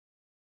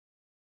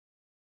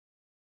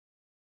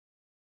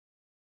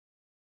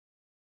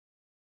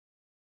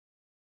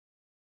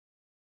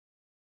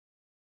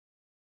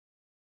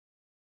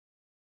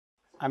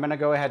I'm going to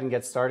go ahead and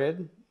get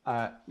started.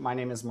 My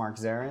name is Mark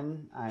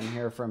Zeren. I'm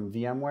here from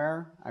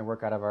VMware. I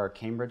work out of our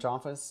Cambridge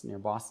office near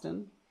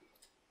Boston.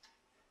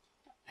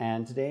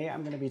 And today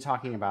I'm going to be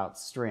talking about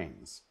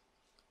strings.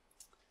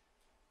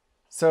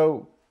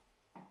 So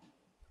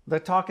the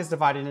talk is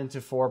divided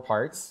into 4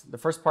 parts. The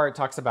first part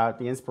talks about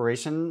the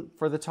inspiration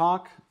for the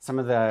talk, some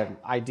of the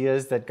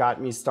ideas that got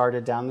me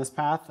started down this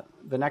path.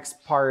 The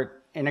next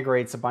part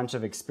integrates a bunch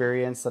of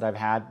experience that I've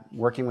had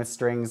working with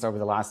strings over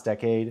the last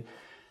decade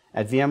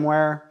at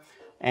VMware.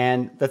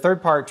 And the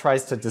third part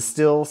tries to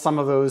distill some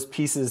of those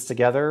pieces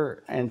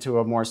together into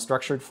a more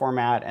structured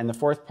format. And the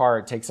fourth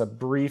part takes a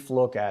brief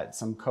look at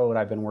some code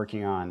I've been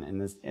working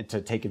on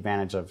to take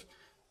advantage of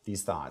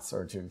these thoughts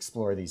or to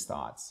explore these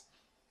thoughts.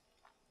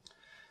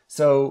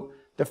 So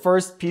the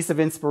first piece of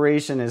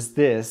inspiration is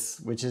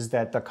this, which is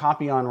that the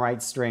copy on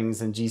write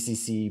strings in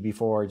GCC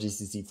before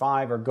GCC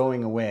 5 are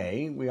going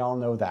away. We all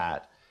know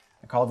that.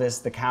 I call this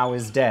the cow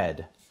is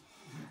dead.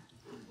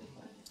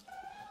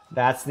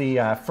 That's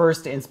the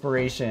first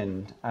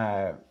inspiration.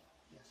 And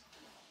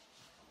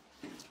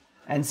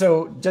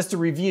so just to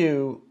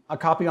review, a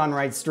copy on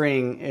write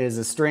string is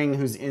a string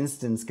whose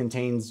instance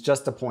contains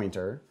just a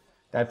pointer.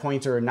 That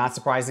pointer, not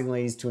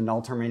surprisingly, is to a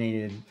null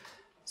terminated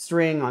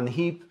string on the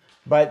heap.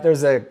 But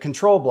there's a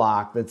control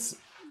block that's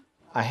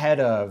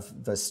ahead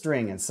of the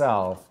string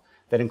itself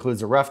that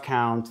includes a ref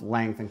count,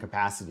 length, and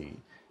capacity.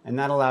 And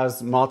that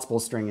allows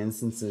multiple string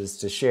instances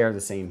to share the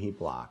same heap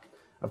block.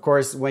 Of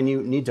course, when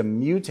you need to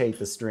mutate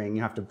the string,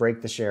 you have to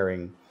break the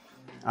sharing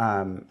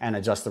and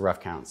adjust the ref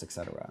counts,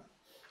 etc.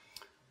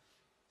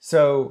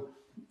 So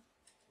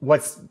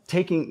what's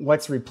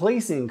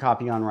replacing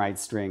copy on write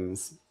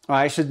strings? Well,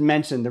 I should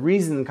mention the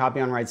reason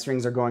copy on write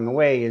strings are going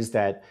away is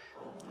that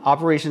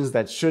operations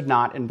that should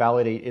not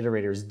invalidate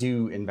iterators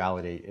do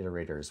invalidate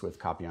iterators with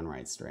copy on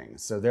write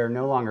strings. So they're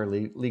no longer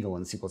legal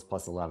in C++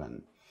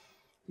 11,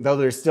 though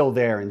they're still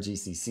there in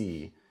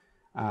GCC.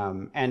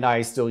 And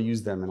I still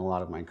use them in a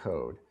lot of my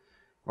code,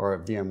 or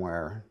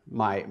VMware,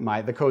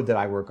 the code that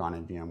I work on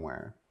in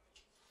VMware.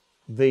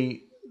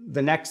 The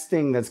next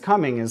thing that's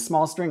coming is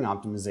small string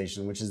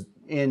optimization, which is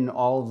in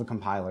all of the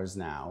compilers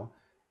now.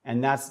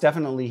 And that's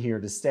definitely here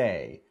to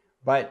stay.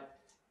 But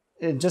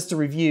just to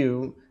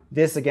review,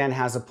 this again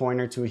has a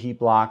pointer to a heap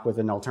block with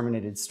a null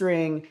terminated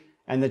string.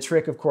 And the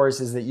trick, of course,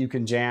 is that you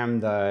can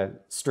jam the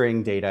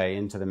string data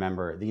into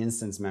the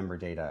instance member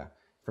data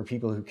for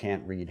people who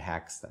can't read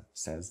hex that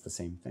says the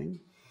same thing.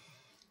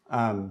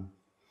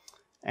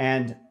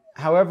 And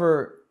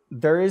however,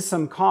 there is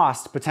some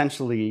cost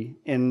potentially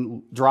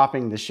in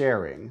dropping the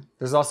sharing.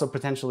 There's also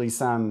potentially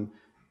some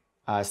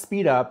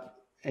speed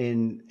up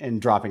in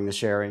dropping the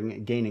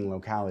sharing, gaining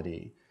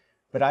locality.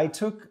 But I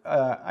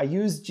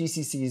used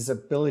GCC's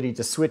ability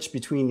to switch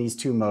between these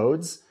 2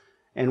 modes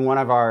in one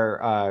of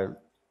our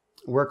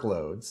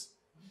workloads.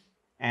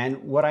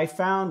 And what I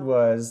found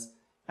was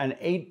over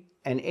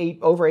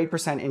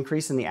 8%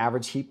 increase in the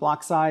average heap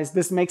block size.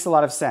 This makes a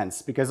lot of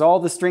sense because all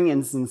the string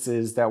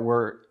instances that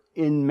were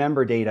in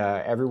member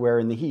data everywhere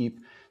in the heap,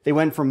 they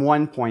went from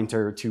 1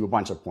 pointer to a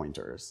bunch of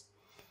pointers.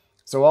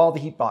 So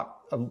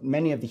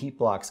many of the heap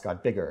blocks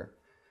got bigger.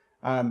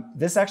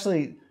 This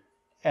actually,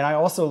 and I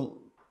also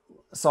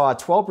saw a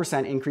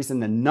 12% increase in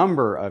the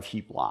number of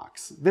heap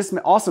blocks. This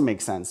also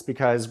makes sense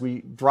because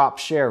we drop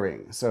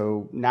sharing.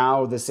 So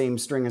now the same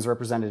string is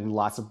represented in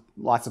lots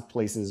of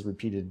places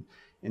repeated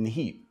in the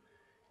heap.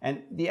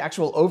 And the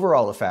actual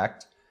overall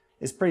effect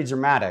is pretty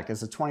dramatic.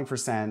 It's a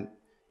 20%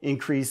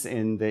 increase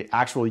in the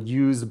actual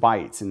used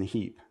bytes in the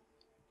heap.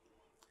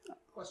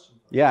 Question.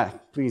 Yeah,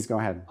 please go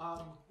ahead.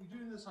 You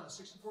doing this on a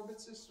 64-bit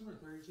system or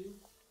 32?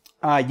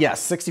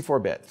 Yes,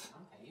 64-bit.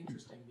 Okay,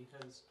 interesting,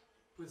 because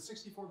with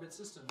 64-bit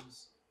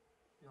systems,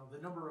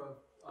 the number of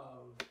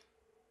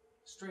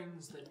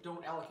strings that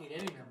don't allocate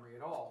any memory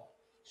at all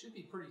should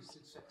be pretty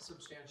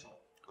substantial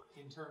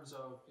in terms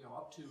of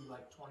up to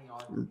like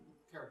 20-odd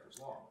characters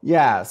long.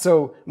 Yeah.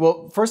 So,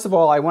 well, first of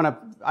all,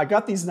 I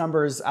got these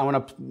numbers. I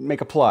want to make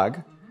a plug.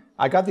 Mm-hmm.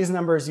 I got these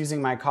numbers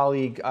using my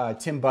colleague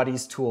Tim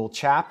Buddy's tool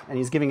Chap, and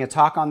he's giving a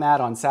talk on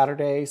that on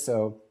Saturday.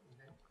 So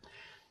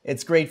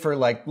it's great for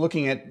like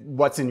looking at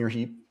what's in your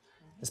heap,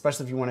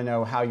 especially if you want to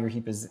know how your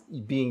heap is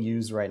being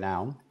used right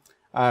now.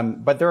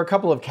 But there are a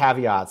couple of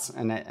caveats,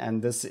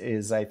 and this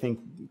is, I think,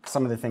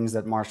 some of the things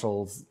that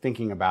Marshall's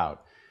thinking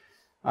about.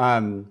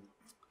 One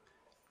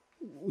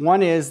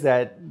is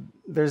that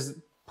there's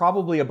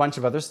probably a bunch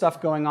of other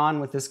stuff going on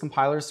with this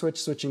compiler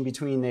switching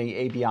between the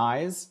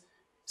ABIs.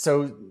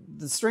 So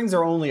the strings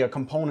are only a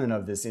component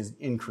of this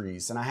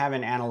increase, and I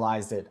haven't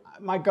analyzed it.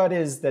 My gut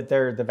is that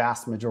they're the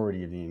vast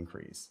majority of the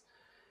increase.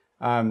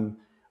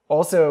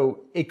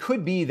 Also, it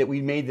could be that we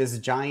made this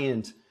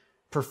giant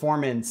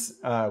performance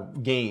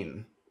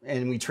gain,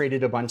 and we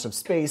traded a bunch of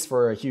space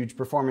for a huge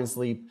performance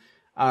leap.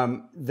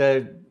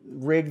 The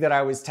rig that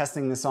I was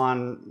testing this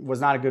on was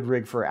not a good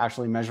rig for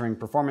actually measuring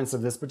performance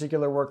of this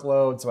particular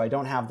workload, so I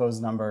don't have those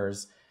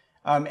numbers.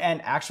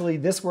 And actually,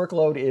 this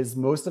workload is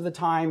most of the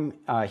time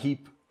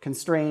heap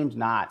constrained,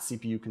 not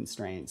CPU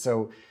constrained.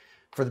 So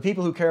for the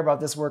people who care about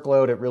this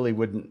workload, it really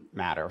wouldn't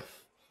matter.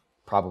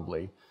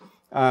 probably.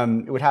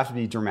 It would have to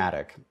be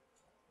dramatic.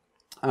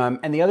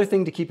 And the other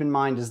thing to keep in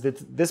mind is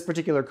that this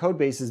particular code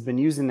base has been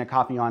using the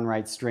copy on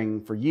write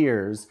string for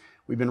years.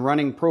 We've been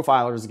running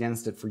profilers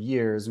against it for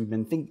years.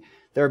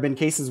 There have been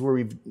cases where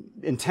we've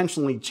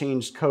intentionally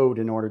changed code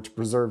in order to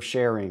preserve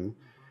sharing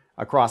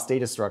across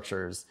data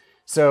structures.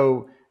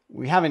 So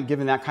we haven't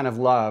given that kind of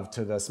love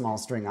to the small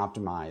string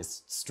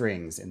optimized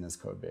strings in this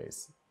code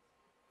base.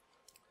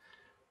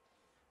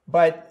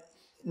 But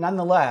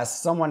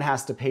nonetheless, someone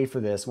has to pay for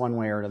this one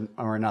way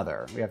or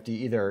another. We have to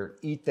either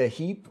eat the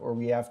heap, or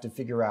we have to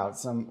figure out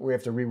we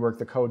have to rework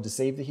the code to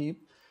save the heap.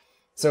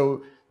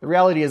 So the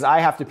reality is I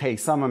have to pay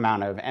some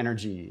amount of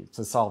energy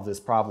to solve this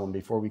problem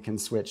before we can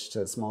switch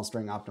to small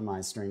string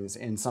optimized strings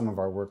in some of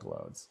our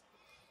workloads.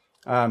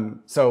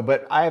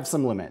 But I have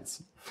some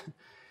limits.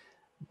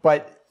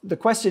 But the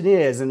question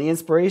is, and the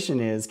inspiration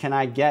is, can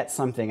I get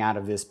something out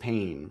of this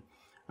pain?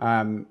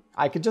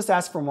 I could just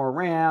ask for more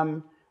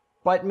RAM,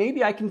 but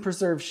maybe I can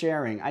preserve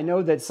sharing. I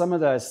know that some of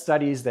the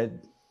studies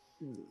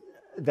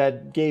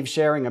that gave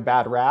sharing a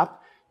bad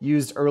rap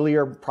used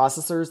earlier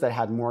processors that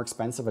had more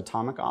expensive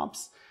atomic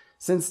ops.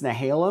 Since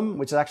Nehalem,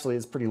 which actually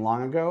is pretty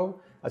long ago,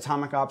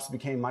 atomic ops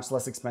became much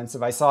less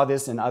expensive. I saw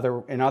this in other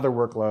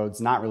workloads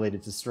not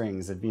related to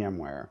strings at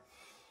VMware.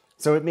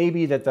 So it may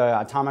be that the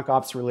atomic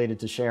ops related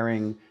to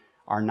sharing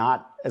are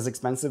not as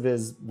expensive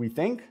as we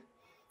think.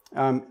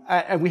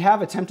 And we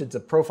have attempted to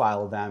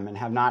profile them and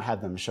have not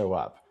had them show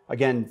up.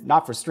 Again,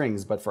 not for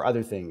strings, but for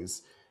other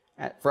things,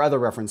 for other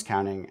reference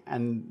counting.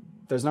 And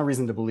there's no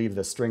reason to believe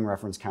the string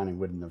reference counting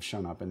wouldn't have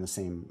shown up in the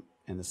same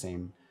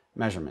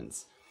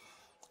measurements.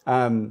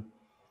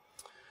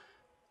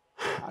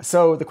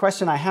 So the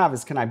question I have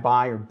is, can I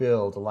buy or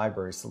build a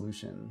library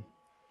solution?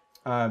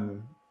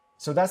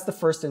 So that's the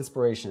first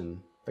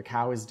inspiration. The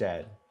cow is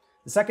dead.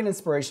 The second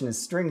inspiration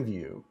is string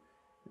view.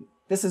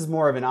 This is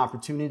more of an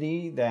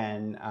opportunity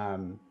than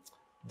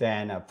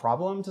a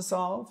problem to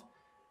solve.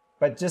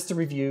 But just to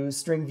review,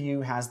 string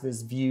view has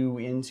this view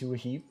into a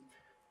heap.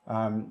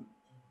 And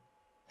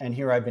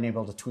here I've been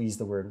able to tweeze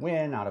the word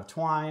win out of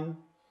twine.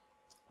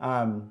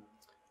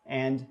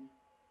 And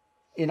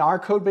in our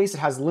code base, it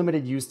has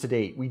limited use to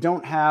date. We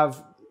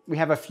have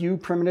a few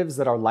primitives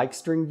that are like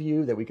string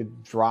view that we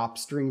could drop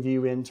string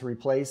view in to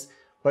replace,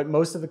 but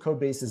most of the code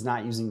base is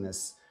not using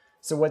this.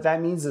 So what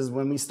that means is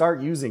when we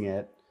start using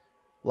it,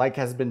 like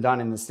has been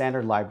done in the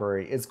standard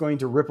library, it's going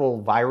to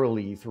ripple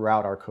virally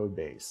throughout our code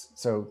base.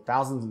 So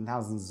thousands and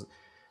thousands,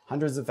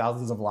 hundreds of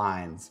thousands of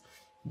lines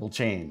will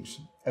change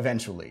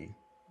eventually.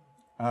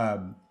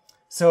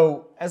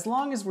 So as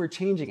long as we're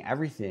changing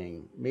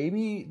everything,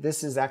 maybe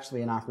this is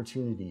actually an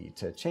opportunity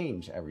to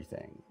change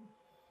everything.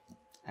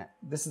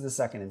 This is the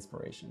second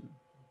inspiration.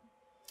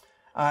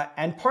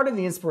 And part of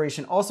the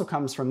inspiration also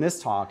comes from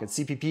this talk at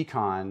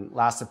CPPCon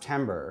last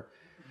September,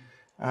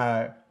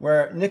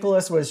 where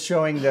Nicholas was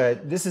showing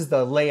this is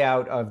the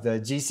layout of the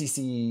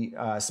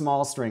GCC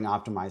small string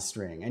optimized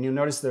string. And you'll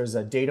notice there's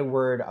a data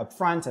word up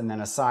front and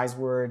then a size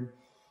word.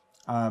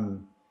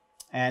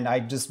 And I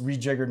just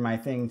rejiggered my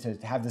thing to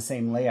have the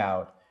same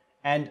layout.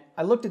 And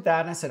I looked at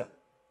that and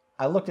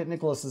I looked at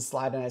Nicholas's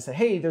slide and I said,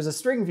 hey, there's a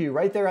string view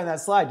right there on that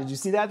slide. Did you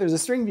see that? There's a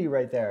string view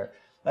right there.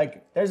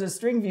 Like, there's a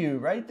string view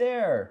right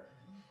there.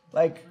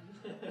 Like,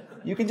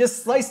 you can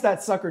just slice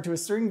that sucker to a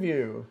string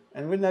view.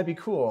 And wouldn't that be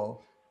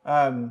cool?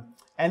 And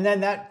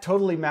then that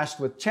totally meshed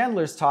with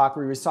Chandler's talk,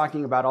 where he was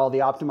talking about all the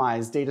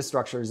optimized data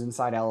structures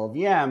inside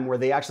LLVM, where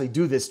they actually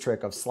do this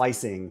trick of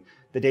slicing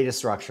the data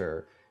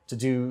structure to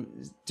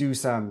do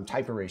some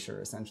type erasure,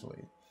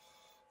 essentially,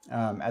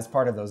 as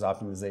part of those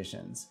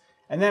optimizations.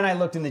 And then I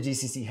looked in the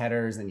GCC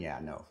headers, and yeah,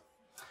 no.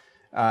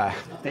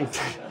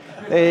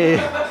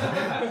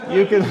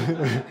 You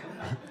can,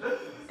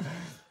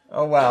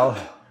 oh well.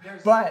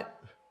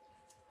 But,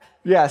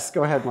 yes,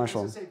 go ahead,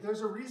 Marshall. There's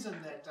a reason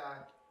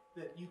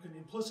that you can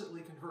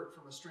implicitly convert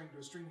from a string to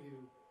a string view.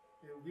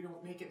 We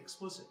don't make it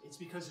explicit. It's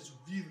because it's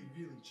really,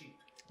 really cheap.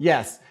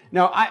 Yes.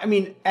 No, I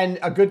mean, and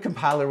a good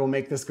compiler will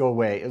make this go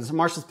away. As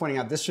Marshall's pointing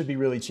out, this should be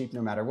really cheap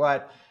no matter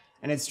what,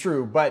 and it's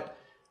true. But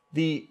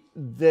the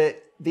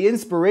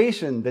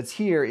inspiration that's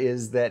here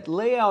is that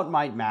layout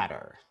might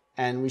matter,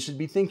 and we should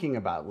be thinking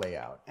about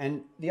layout.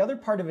 And the other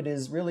part of it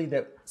is really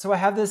that, so I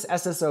have this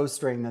SSO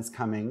string that's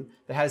coming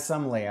that has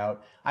some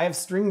layout. I have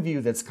string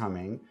view that's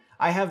coming.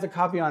 I have the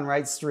copy on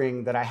write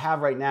string that I have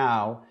right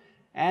now,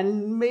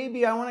 and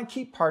maybe I want to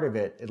keep part of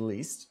it at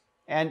least.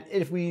 And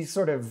if we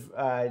sort of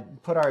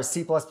put our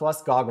C++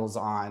 goggles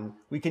on,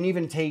 we can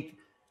even take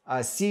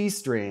a C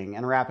string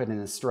and wrap it in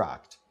a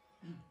struct.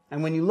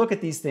 And when you look at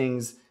these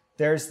things,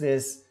 there's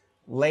this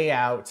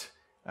layout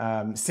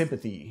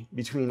sympathy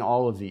between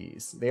all of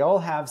these. They all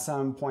have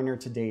some pointer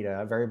to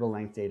data, variable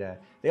length data.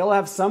 They all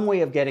have some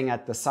way of getting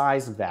at the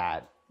size of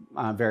that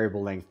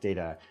variable length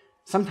data.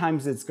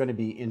 Sometimes it's going to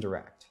be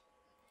indirect.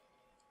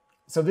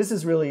 So this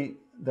is really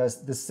the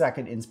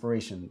second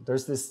inspiration.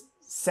 There's this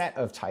set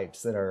of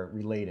types that are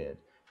related.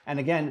 And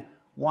again,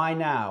 why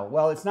now?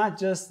 Well, it's not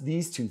just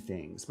these two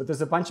things, but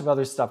there's a bunch of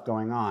other stuff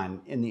going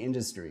on in the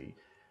industry.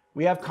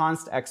 We have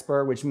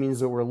constexpr, which means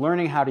that we're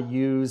learning how to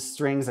use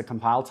strings at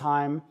compile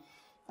time.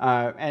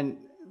 And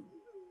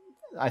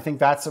I think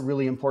that's a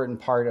really important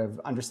part of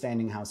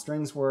understanding how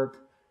strings work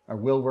or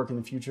will work in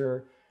the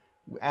future.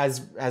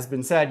 As has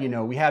been said,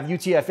 we have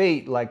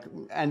UTF-8, like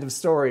end of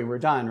story, we're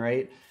done,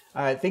 right?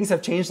 Things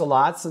have changed a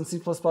lot since C++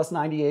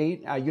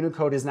 98.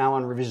 Unicode is now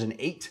on revision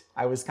 8.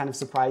 I was kind of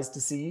surprised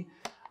to see.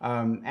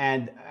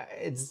 And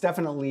it's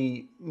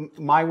definitely,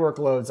 my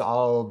workloads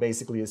all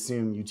basically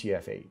assume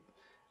UTF-8.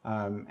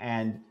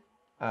 And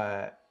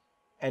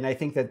I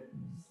think that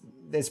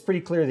it's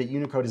pretty clear that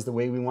Unicode is the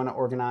way we want to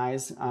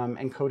organize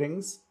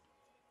encodings.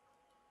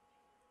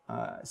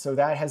 So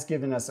that has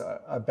given us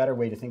a better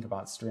way to think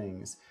about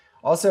strings.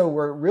 Also,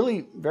 we're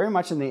really very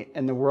much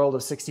in the world of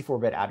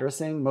 64-bit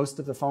addressing. Most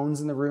of the phones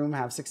in the room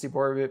have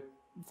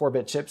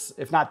 64-bit chips.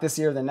 If not this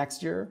year, then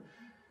next year.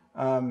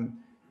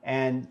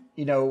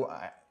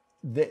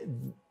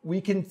 We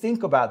can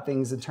think about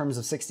things in terms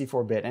of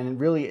 64-bit, and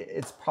really,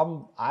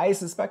 I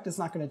suspect it's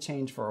not going to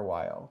change for a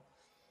while.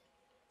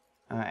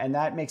 And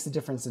that makes a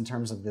difference in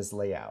terms of this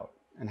layout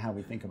and how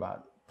we think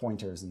about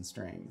pointers and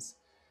strings.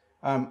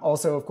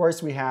 Also, of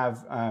course, we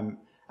have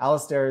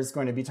Alistair is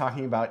going to be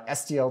talking about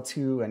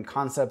STL2 and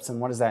concepts and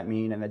what does that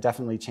mean, and it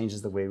definitely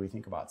changes the way we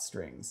think about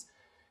strings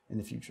in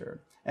the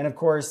future. And of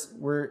course,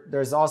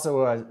 there's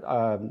also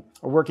a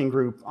working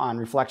group on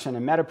reflection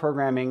and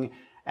metaprogramming,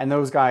 and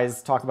those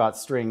guys talk about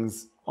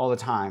strings all the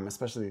time,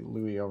 especially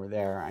Louis over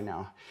there, I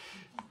know.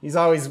 He's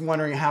always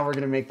wondering how we're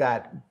going to make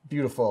that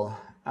beautiful,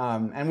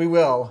 and we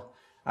will.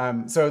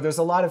 So there's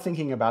a lot of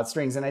thinking about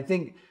strings, and I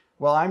think,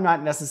 well, I'm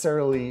not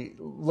necessarily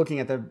looking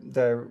at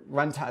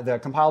the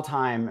compile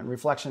time and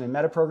reflection and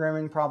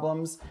metaprogramming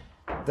problems.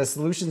 The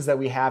solutions that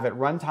we have at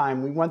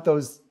runtime, we want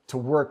those to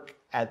work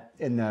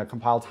in the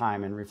compile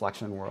time and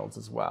reflection worlds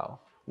as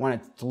well. We want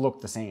it to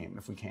look the same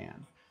if we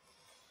can.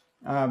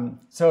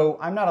 So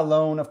I'm not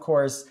alone, of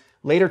course.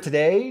 Later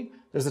today,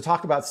 there's a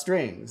talk about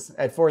strings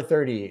at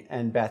 4:30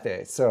 and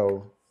Bethe.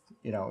 So,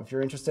 if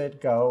you're interested,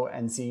 go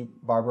and see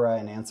Barbara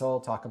and Ansel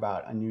talk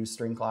about a new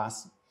string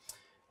class.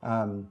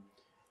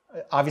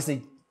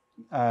 Obviously,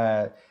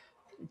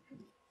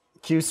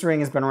 QString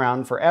has been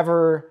around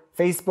forever.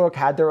 Facebook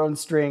had their own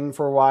string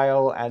for a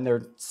while, and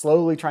they're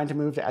slowly trying to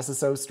move to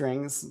SSO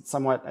strings.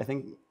 Somewhat, I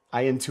think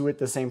I intuit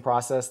the same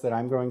process that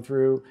I'm going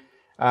through.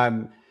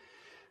 Eric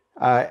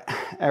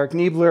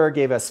Neibler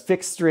gave us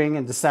FixedString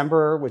in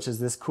December, which is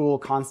this cool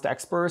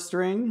constexpr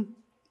string.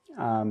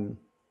 And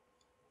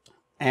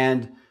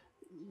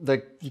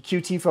the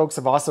Qt folks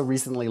have also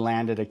recently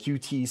landed a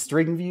Qt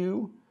string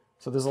view.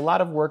 So there's a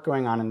lot of work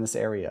going on in this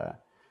area.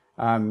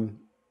 And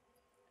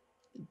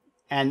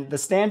the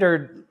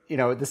standard,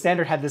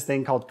 had this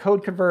thing called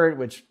code convert,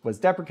 which was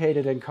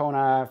deprecated in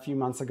Kona a few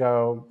months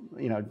ago,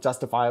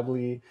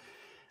 justifiably.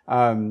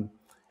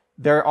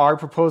 There are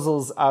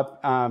proposals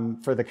up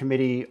for the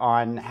committee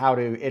on how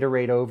to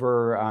iterate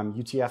over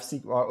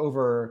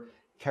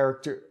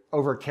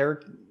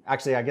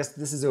actually, I guess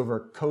this is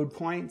over code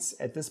points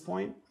at this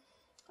point.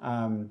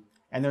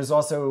 And there's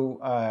also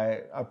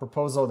a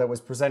proposal that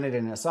was presented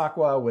in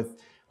Asakwa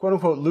with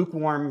quote-unquote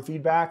lukewarm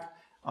feedback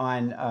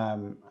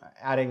on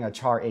adding a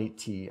char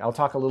 8t. I'll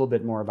talk a little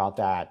bit more about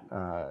that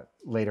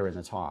later in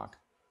the talk.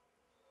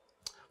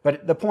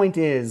 But the point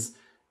is,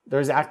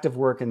 there's active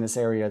work in this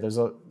area.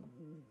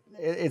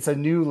 It's a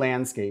new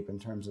landscape in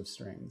terms of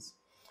strings.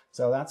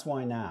 So that's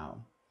why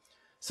now.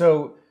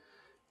 So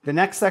the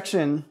next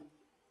section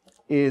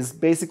is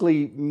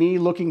basically me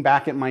looking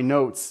back at my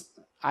notes.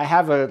 I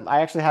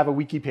actually have a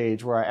wiki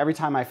page where every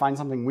time I find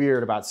something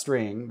weird about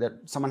string that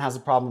someone has a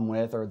problem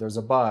with or there's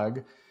a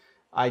bug,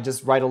 I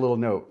just write a little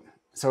note.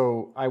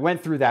 So I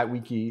went through that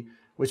wiki,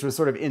 which was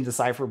sort of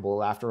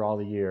indecipherable after all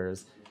the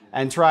years,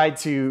 and tried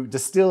to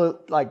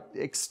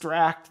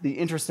extract the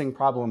interesting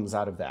problems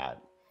out of that.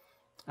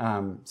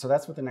 So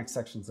that's what the next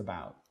section's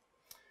about.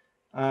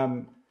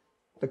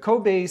 The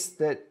code base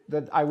that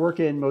I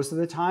work in most of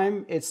the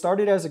time, it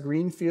started as a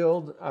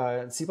greenfield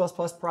C++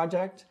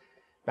 project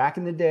back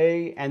in the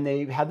day, and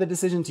they had the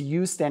decision to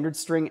use standard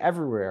string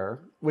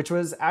everywhere, which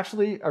was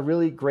actually a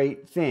really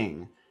great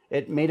thing.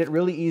 It made it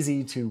really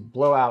easy to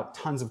blow out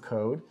tons of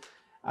code,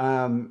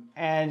 and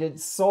it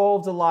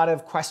solved a lot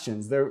of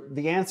questions.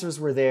 The answers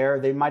were there.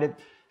 They might have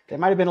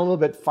been a little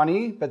bit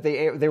funny, but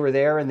they were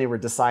there and they were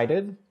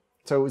decided,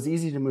 so it was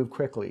easy to move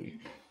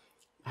quickly.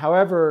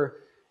 However,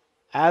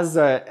 as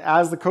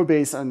the code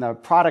base and the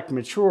product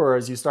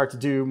matures, you start to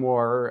do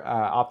more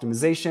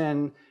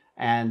optimization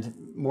and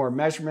more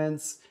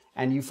measurements,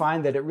 and you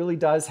find that it really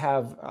does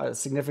have a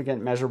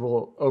significant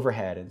measurable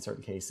overhead in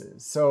certain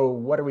cases. So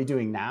what are we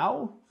doing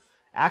now?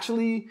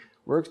 Actually,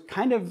 we're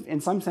kind of, in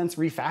some sense,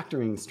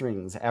 refactoring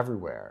strings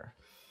everywhere.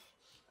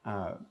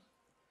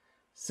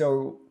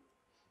 So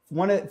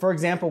for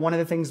example, one of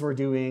the things we're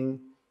doing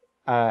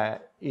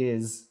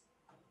is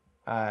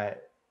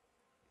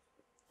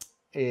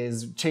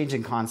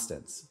changing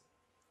constants.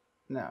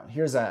 Now,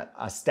 here's a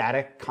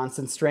static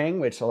constant string,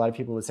 which a lot of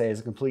people would say is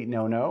a complete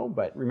no-no,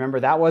 but remember,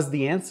 that was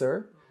the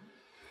answer.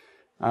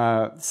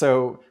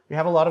 So we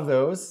have a lot of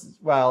those.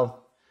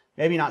 Well,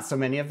 maybe not so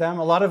many of them.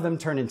 A lot of them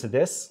turn into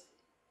this,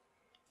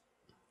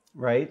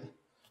 right?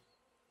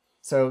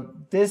 So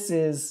this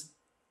is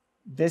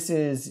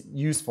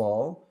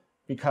useful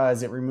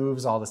because it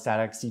removes all the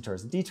static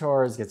detours and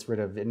detours, gets rid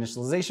of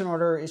initialization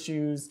order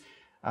issues.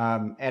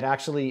 And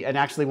actually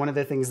one of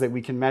the things that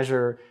we can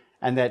measure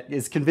and that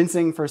is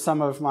convincing for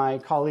some of my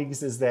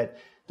colleagues is that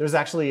there's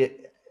actually,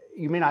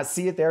 you may not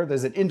see it there,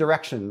 there's an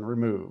indirection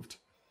removed.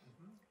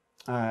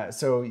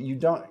 So you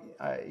don't,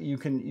 you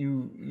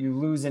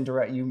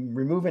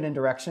remove an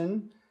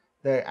indirection,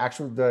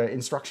 the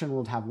instruction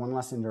will have one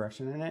less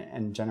indirection in it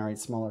and generate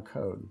smaller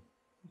code.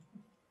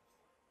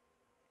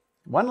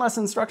 One less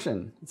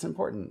instruction, it's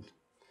important.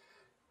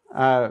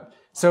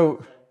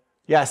 So,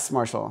 yes,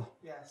 Marshall.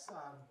 Yes,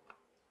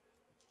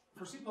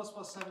 for C++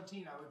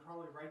 17, I would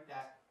probably write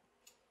that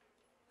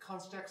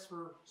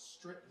constexpr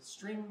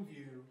string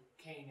view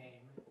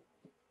k-name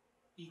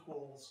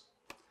equals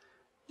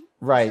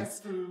right.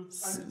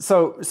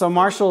 So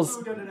Marshall's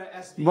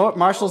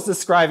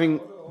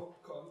describing.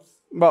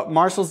 Well,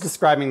 Marshall's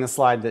describing the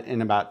slide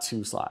in about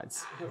 2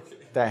 slides. Okay.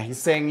 That he's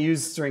saying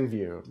use string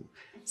view.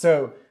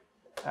 So,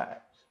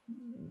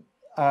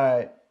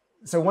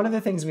 so one of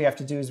the things we have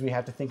to do is we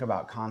have to think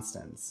about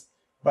constants.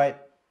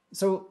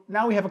 So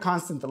now we have a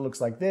constant that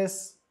looks like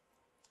this,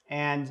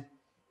 and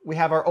we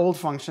have our old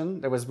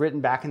function that was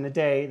written back in the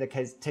day that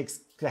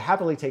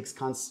happily takes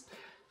const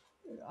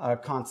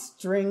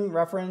string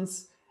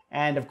reference,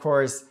 and of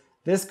course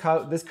this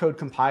code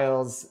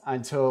compiles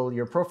until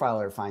your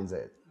profiler finds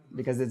it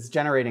because it's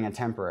generating a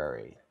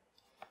temporary.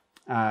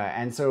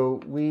 And so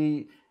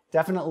we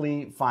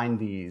definitely find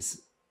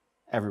these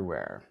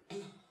everywhere.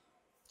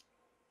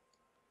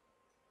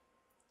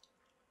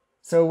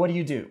 So what do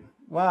you do?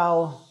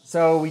 Well,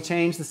 so we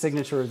change the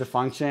signature of the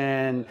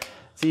function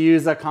to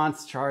use a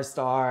const char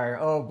star.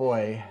 Oh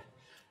boy,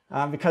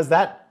 because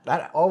that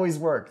always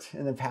worked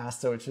in the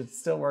past, so it should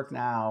still work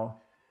now.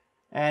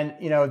 And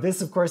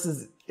this of course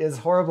is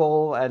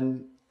horrible,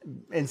 and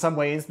in some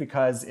ways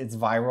because it's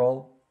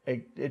viral,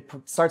 it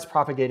starts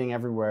propagating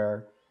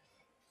everywhere,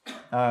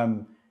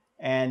 often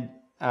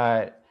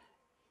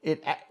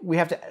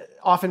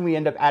we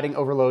end up adding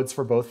overloads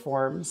for both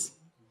forms.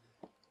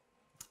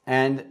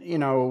 And,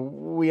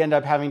 we end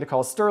up having to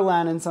call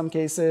strlen in some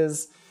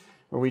cases,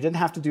 where we didn't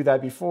have to do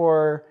that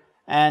before.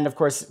 And of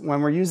course,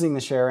 when we're using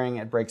the sharing,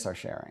 it breaks our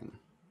sharing.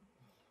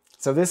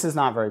 So this is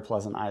not very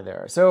pleasant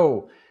either.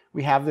 So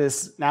we have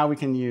this, now we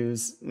can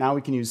use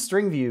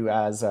string view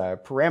as a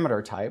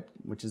parameter type,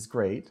 which is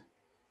great.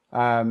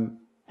 And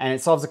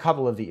it solves a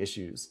couple of the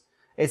issues.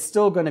 It's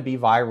still going to be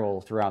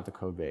viral throughout the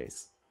code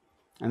base.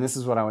 And this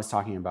is what I was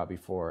talking about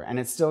before. And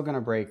it's still going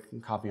to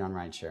break copy on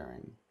write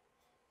sharing,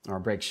 or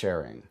break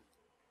sharing.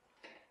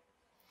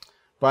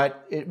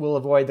 But it will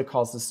avoid the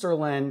calls to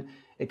strlen.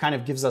 It kind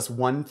of gives us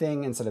one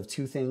thing instead of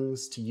 2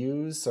 things to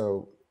use,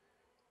 so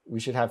we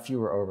should have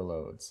fewer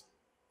overloads.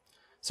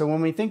 So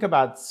when we think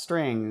about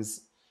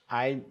strings,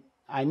 I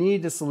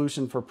need a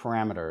solution for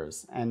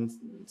parameters. And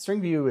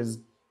string view is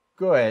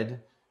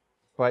good,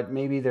 but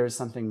maybe there's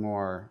something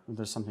more,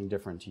 there's something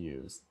different to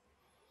use.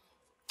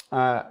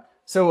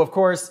 So of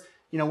course,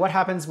 what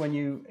happens when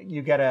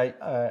you get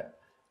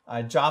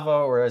a Java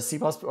or a C++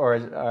 or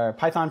a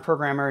Python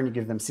programmer and you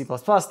give them C++,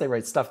 they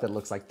write stuff that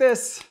looks like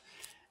this,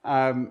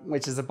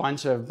 which is a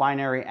bunch of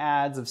binary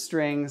adds of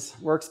strings,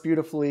 works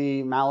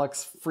beautifully,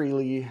 mallocs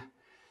freely,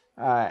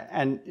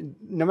 and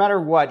no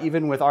matter what,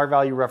 even with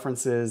R-value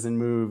references and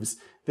moves,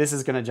 this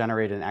is going to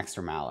generate an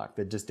extra malloc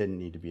that just didn't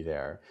need to be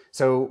there.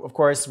 So of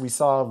course, we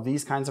solve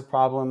these kinds of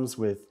problems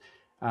with,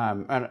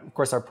 and of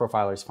course our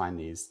profilers find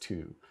these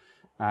too.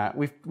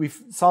 We've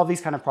solved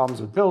these kind of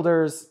problems with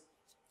builders.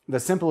 The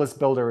simplest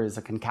builder is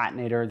a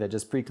concatenator that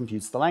just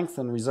pre-computes the length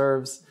and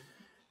reserves.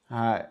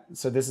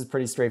 So this is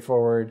pretty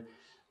straightforward.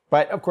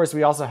 But of course,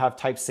 we also have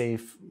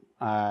type-safe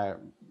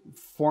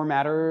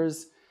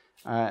formatters.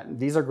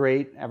 These are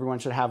great. Everyone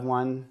should have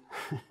one.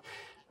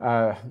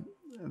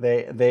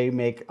 They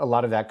make a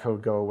lot of that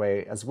code go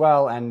away as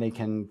well, and they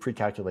can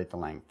pre-calculate the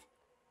length.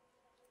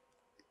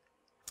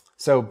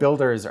 So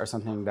builders are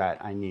something that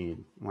I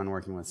need when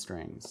working with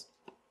strings.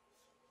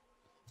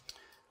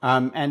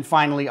 And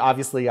finally,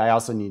 obviously, I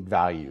also need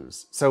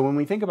values. So when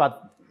we think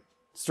about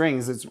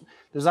strings,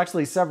 there's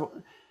actually several,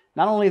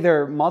 not only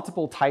there are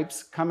multiple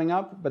types coming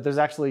up, but there's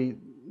actually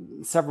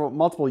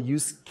multiple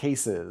use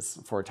cases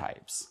for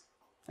types.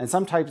 And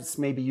some types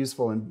may be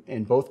useful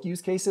in both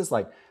use cases.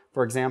 Like,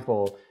 for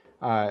example,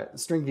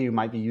 string view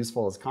might be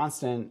useful as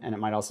constant, and it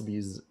might also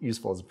be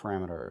useful as a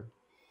parameter.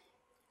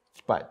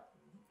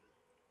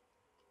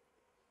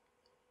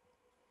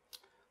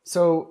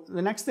 So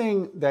the next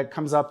thing that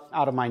comes up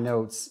out of my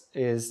notes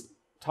is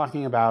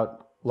talking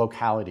about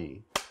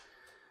locality.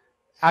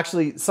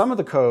 Actually, some of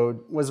the code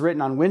was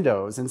written on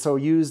Windows, and so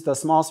used the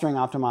small string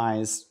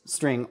optimized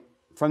string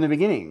from the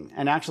beginning,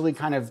 and actually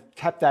kind of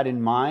kept that in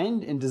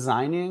mind in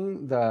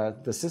designing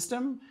the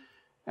system.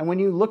 And when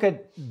you look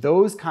at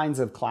those kinds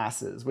of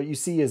classes, what you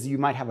see is you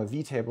might have a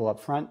vtable up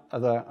front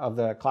of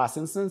the class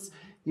instance.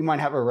 you might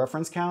have a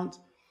reference count.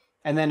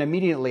 And then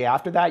immediately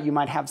after that, you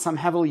might have some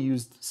heavily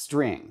used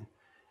string.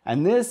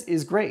 And this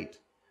is great,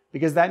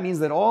 because that means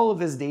that all of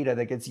this data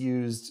that gets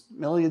used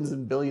millions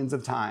and billions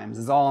of times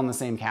is all on the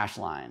same cache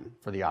line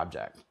for the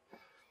object.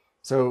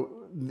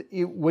 So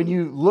when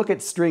you look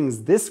at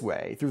strings this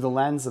way, through the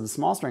lens of a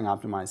small string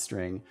optimized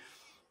string,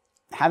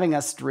 having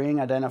a string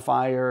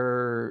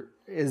identifier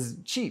is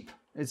cheap.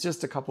 It's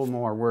just a couple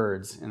more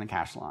words in the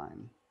cache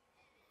line.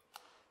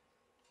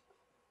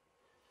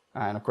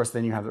 And of course,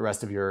 then you have the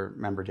rest of your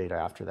member data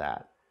after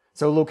that.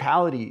 So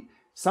locality,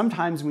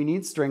 sometimes we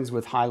need strings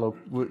with high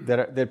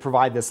that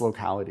provide this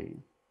locality.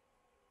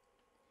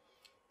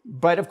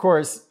 But of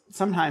course,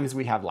 sometimes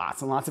we have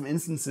lots and lots of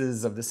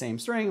instances of the same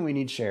string, and we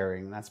need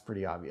sharing. That's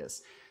pretty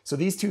obvious. So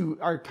these two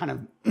are kind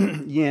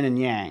of yin and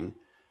yang.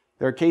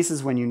 There are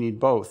cases when you need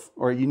both,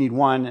 or you need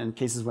one, and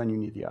cases when you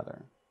need the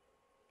other.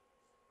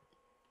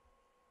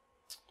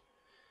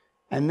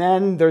 And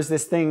then there's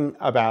this thing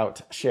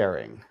about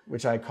sharing,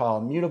 which I call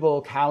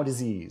mutable cow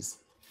disease.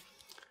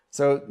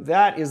 So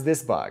that is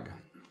this bug.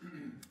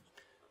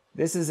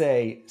 This is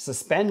a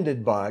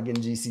suspended bug in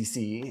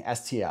GCC,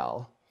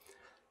 STL.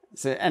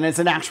 And it's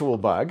an actual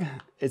bug.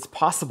 It's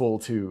possible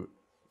to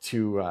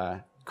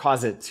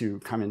cause it to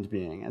come into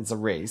being. It's a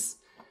race.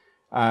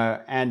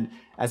 And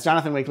as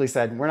Jonathan Wakely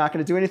said, we're not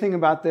going to do anything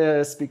about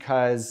this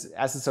because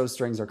SSO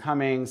strings are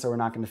coming, so we're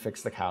not going to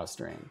fix the cow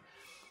string.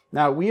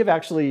 Now, we have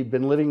actually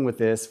been living with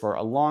this for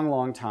a long,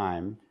 long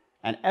time.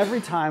 And every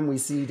time we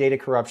see data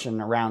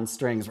corruption around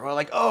strings, we're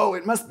like, oh,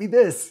 it must be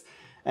this.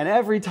 And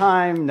every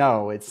time,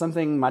 no, it's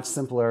something much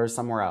simpler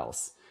somewhere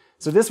else.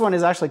 So this one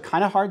is actually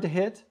kind of hard to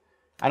hit.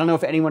 I don't know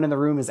if anyone in the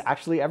room has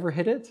actually ever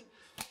hit it.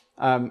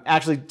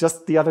 Actually,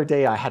 just the other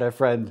day, I had a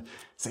friend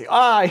say,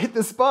 I hit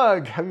this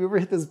bug. Have you ever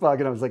hit this bug?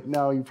 And I was like,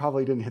 no, you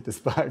probably didn't hit this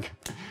bug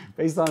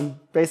based on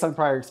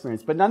prior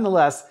experience. But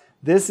nonetheless,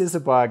 this is a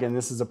bug and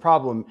this is a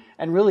problem.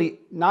 And really,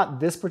 not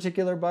this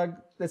particular bug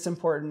that's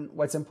important.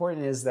 What's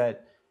important is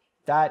that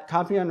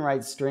copy on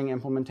write string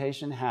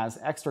implementation has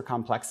extra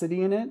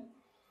complexity in it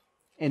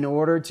in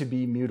order to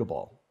be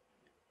mutable.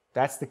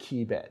 That's the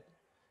key bit.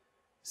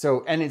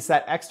 So, and it's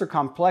that extra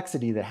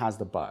complexity that has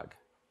the bug.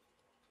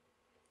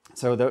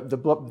 So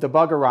the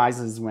bug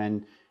arises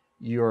when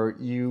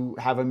you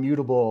have a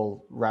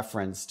mutable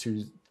reference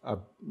to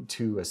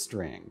a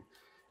string,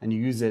 and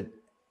you use it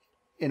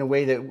in a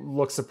way that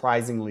looks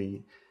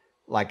surprisingly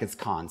like it's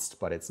const,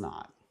 but it's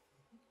not.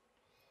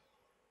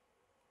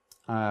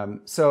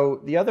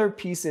 So the other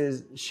piece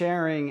is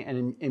sharing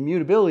and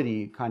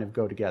immutability kind of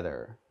go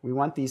together. We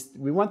want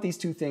these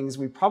two things.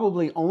 We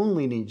probably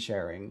only need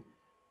sharing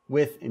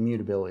with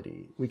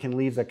immutability. We can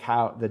leave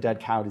the dead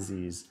cow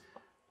disease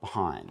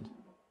behind.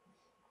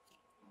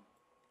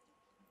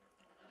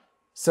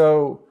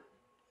 So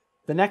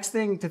the next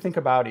thing to think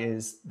about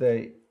is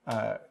the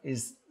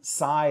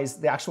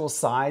actual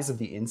size of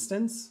the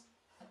instance,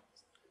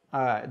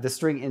 the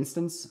string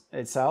instance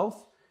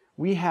itself.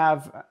 We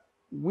have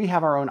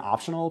our own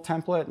optional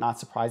template. Not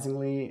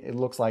surprisingly, it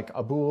looks like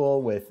a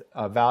bool with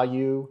a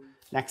value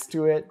next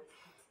to it.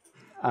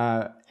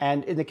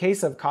 And in the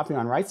case of copy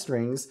on write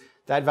strings,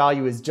 that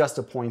value is just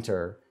a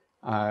pointer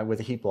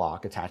with a heap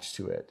block attached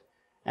to it.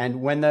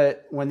 And when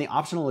the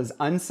optional is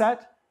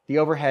unset, the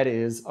overhead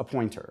is a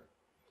pointer.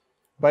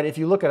 But if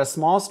you look at a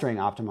small string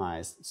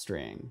optimized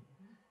string,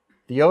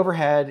 the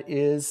overhead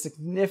is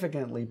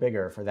significantly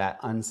bigger for that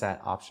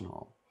unset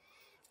optional.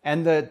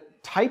 And the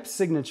type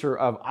signature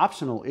of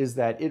optional is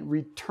that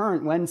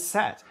when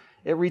set,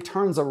 it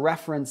returns a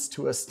reference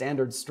to a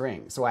standard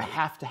string. So I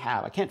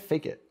can't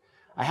fake it.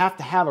 I have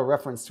to have a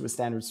reference to a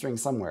standard string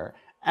somewhere,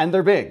 and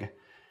they're big.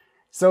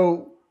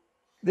 So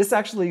this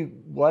actually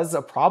was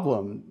a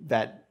problem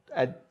that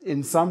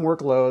in some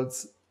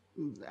workloads,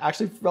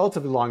 actually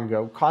relatively long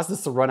ago, caused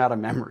us to run out of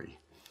memory.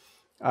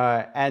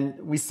 And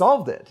we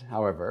solved it,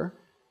 however,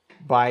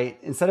 by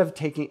instead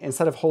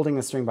of holding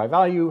a string by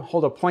value,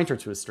 hold a pointer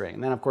to a string.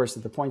 And then of course,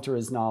 if the pointer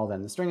is null,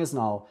 then the string is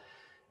null,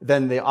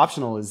 then the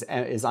optional is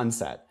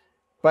unset.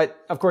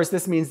 But of course,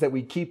 this means that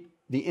we keep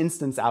the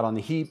instance out on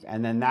the heap,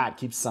 and then that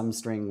keeps some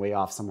string way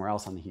off somewhere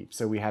else on the heap.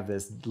 So we have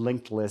this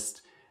linked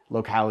list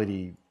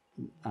locality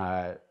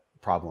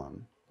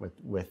problem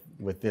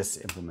with this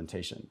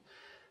implementation.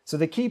 So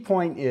the key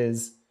point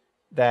is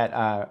that,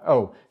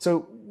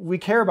 so we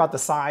care about the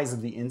size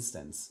of the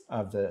instance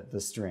of the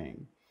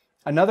string.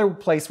 Another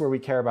place where we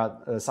care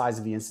about the size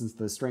of the instance of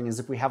the string is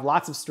if we have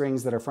lots of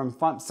strings that are from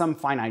some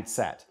finite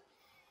set.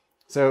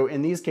 So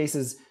in these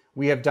cases,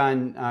 we have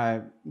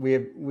done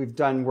we've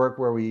done work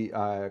where we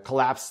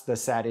collapse the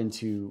set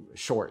into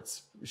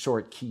short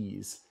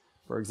keys,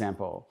 for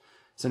example.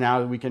 So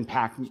now we can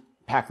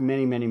pack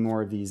many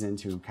more of these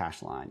into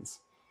cache lines.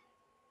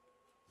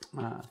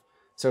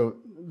 So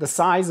the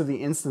size of the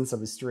instance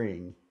of a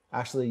string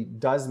actually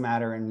does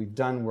matter, and we've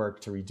done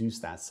work to reduce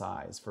that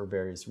size for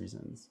various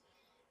reasons.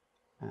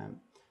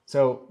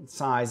 So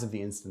size of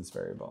the instance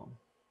variable.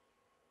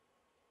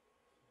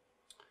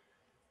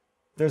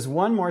 There's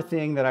one more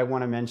thing that I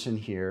want to mention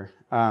here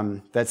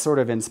that's sort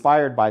of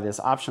inspired by this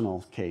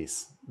optional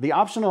case. The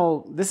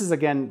optional, this is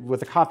again with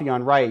the copy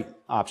on write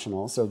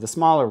optional, so the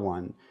smaller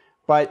one,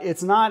 but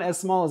it's not as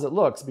small as it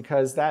looks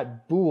because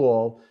that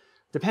bool,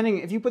 depending,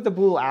 if you put the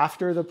bool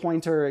after the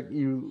pointer,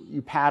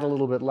 you pad a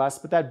little bit less,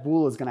 but that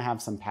bool is going to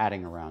have some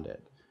padding around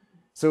it.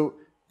 So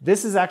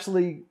this is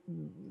actually,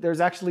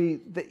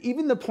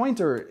 even the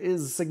pointer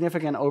is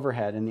significant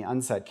overhead in the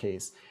unset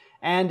case.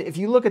 And if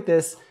you look at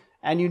this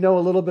and you know a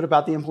little bit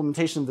about the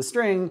implementation of the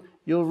string,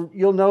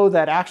 you'll know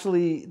that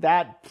actually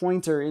that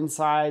pointer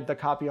inside the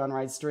copy on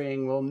write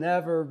string will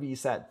never be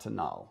set to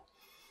null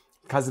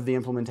because of the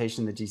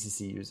implementation that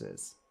GCC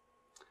uses.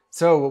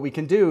 So what we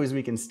can do is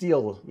we can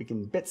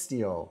bit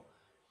steal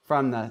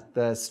from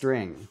the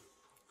string,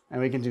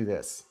 and we can do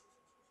this.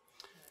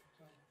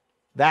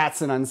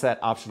 That's an unset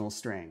optional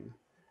string.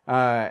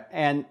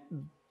 And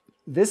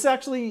this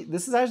actually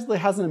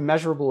has a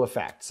measurable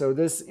effect. So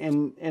this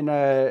in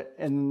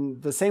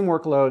the same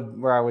workload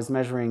where I was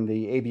measuring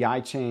the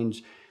ABI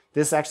change,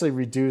 this actually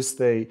reduced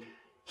the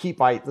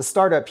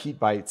startup heat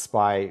bytes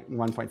by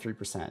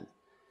 1.3%.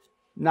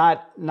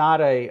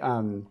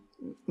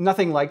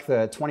 Nothing like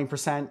the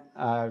 20%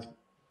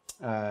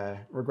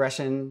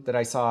 regression that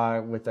I saw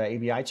with the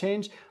ABI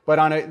change, but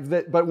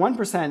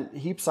 1%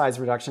 heap size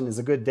reduction is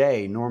a good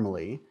day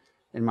normally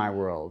in my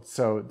world.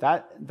 So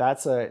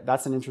that's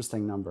an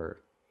interesting number.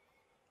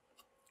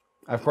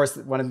 Of course,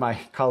 one of my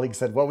colleagues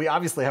said, well, we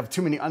obviously have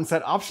too many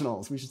unset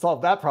optionals. We should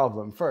solve that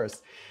problem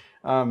first.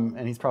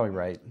 And he's probably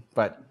right.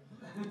 But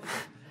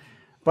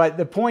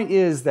the point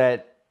is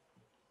that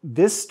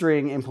this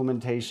string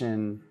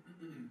implementation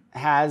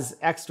has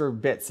extra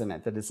bits in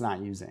it that it's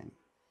not using.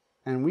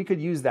 And we could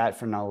use that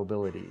for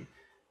nullability.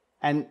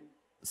 And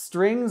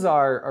strings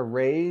are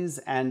arrays,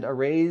 and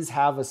arrays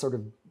have a sort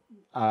of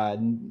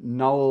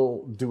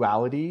null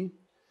duality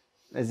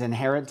is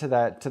inherent to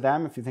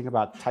them if you think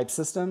about type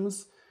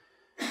systems.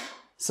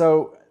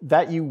 So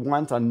that you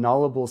want a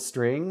nullable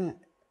string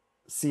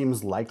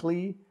seems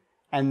likely,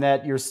 and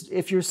that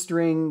if your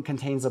string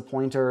contains a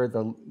pointer,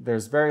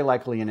 there's very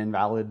likely an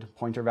invalid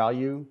pointer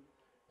value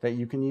that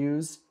you can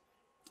use,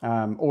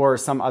 or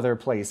some other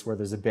place where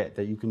there's a bit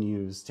that you can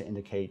use to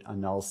indicate a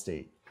null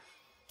state.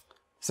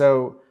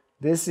 So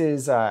this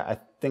is, I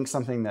think,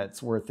 something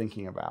that's worth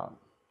thinking about.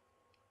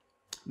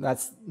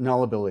 That's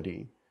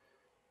nullability.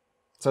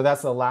 So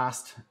that's the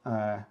last,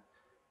 oh,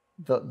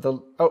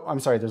 I'm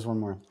sorry, there's one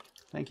more.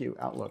 Thank you,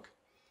 Outlook.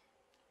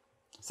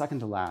 Second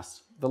to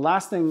last. The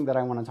last thing that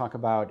I want to talk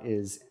about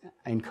is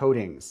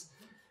encodings.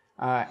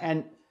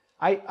 And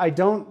I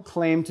don't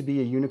claim to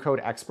be a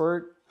Unicode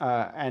expert,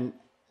 and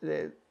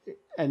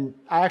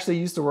I actually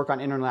used to work on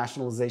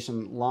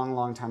internationalization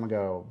long time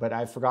ago, but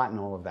I've forgotten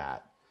all of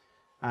that.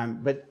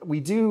 But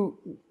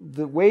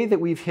the way that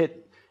we've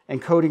hit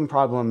encoding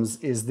problems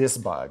is this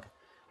bug.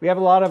 We have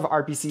a lot of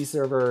RPC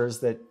servers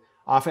that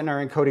often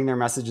are encoding their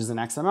messages in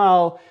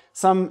XML.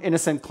 Some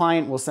innocent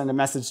client will send a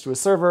message to a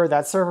server.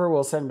 That server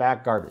will send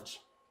back garbage.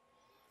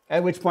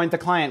 At which point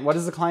what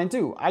does the client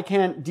do? I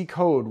can't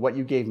decode what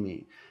you gave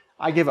me.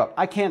 I give up.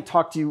 I can't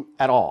talk to you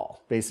at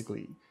all,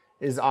 basically,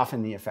 is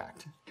often the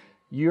effect.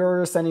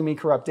 You're sending me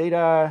corrupt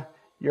data.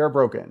 You're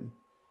broken.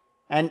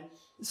 And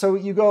so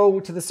you go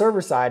to the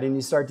server side and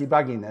you start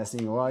debugging this.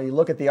 And you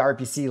look at the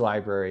RPC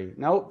library.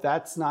 Nope,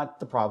 that's not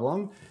the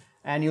problem.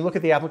 And you look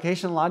at the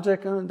application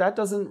logic,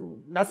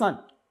 that's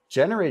not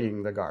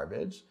generating the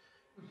garbage.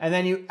 And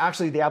then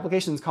the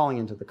application is calling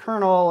into the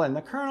kernel, and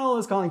the kernel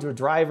is calling to a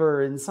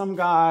driver, and some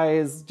guy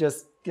is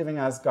just giving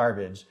us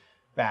garbage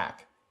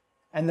back.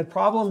 And the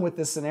problem with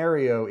this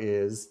scenario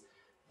is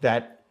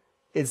that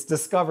it's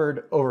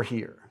discovered over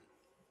here.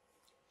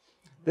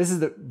 This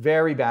is a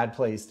very bad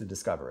place to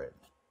discover it.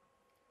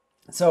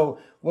 So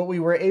what we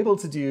were able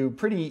to do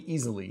pretty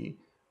easily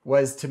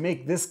was to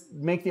make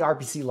the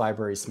RPC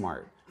library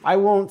smart.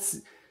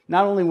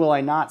 Not only will I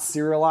not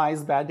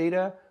serialize bad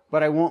data,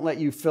 but I won't let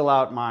you fill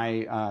out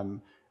my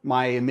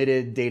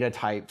emitted data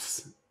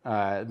types,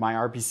 my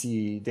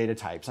RPC data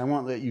types. I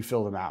won't let you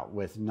fill them out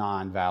with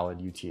non-valid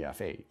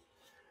UTF-8.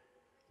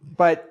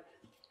 But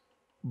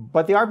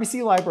the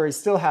RPC library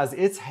still has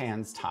its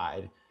hands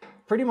tied.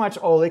 Pretty much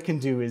all it can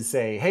do is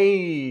say,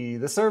 hey,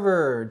 the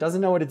server doesn't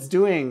know what it's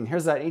doing.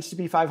 Here's that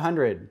HTTP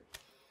 500,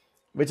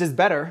 which is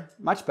better,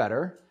 much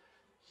better,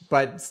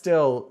 but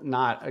still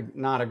not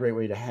a great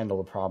way to handle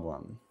the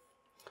problem.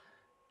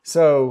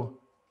 So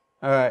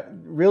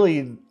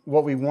really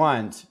what we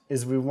want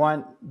is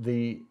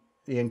the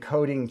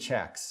encoding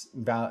checks,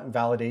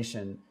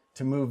 validation,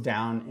 to move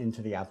down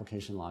into the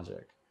application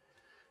logic.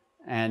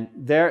 And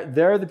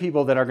they're the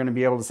people that are going to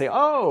be able to say,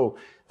 oh,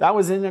 that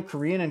was in a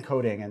Korean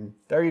encoding, and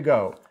there you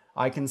go.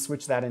 I can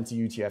switch that into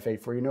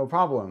UTF-8 for you, no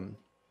problem.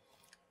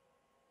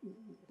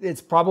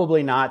 It's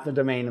probably not the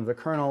domain of the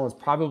kernel. It's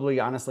probably,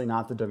 honestly,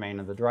 not the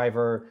domain of the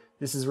driver.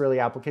 This is really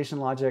application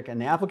logic,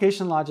 and the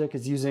application logic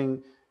is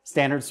using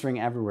standard string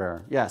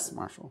everywhere. Yes,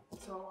 Marshall?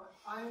 So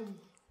I'm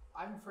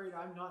afraid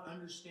I'm not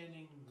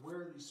understanding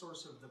where the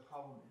source of the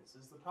problem is.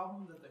 Is the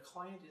problem that the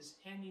client is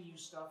handing you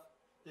stuff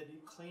that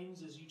it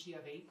claims is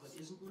UTF-8 but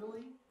isn't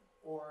really?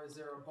 Or is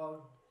there a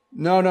bug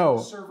No.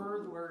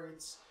 server where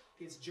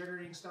it's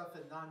generating stuff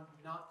and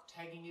not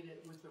tagging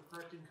it with the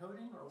correct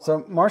encoding? Or what?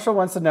 So Marshall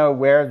wants to know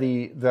where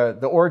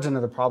the origin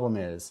of the problem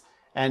is.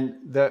 And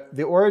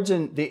the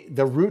origin,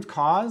 the root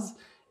cause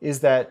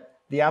is that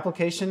the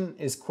application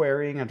is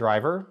querying a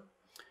driver.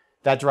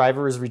 That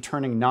driver is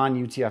returning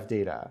non-UTF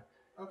data.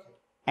 Okay.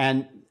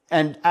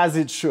 And as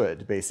it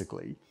should,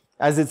 basically.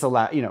 As it's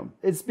allowed,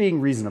 it's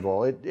being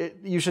reasonable.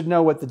 You should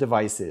know what the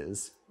device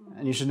is,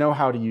 and you should know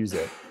how to use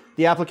it.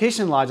 The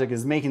application logic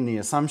is making the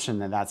assumption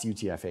that that's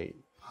UTF-8. Okay.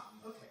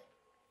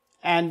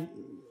 And,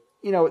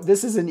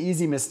 this is an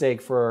easy mistake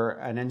for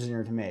an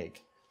engineer to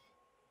make.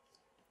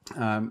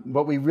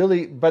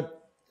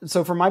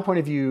 So from my point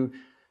of view,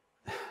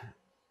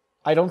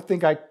 I don't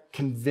think I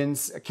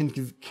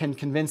can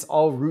convince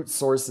all root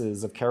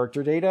sources of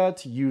character data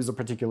to use a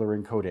particular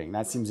encoding.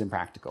 That seems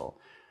impractical.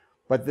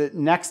 But the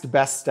next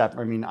best step,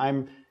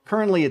 I'm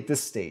currently at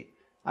this state.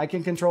 I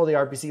can control the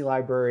RPC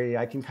library.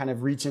 I can kind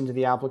of reach into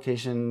the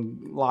application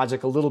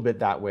logic a little bit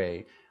that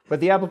way.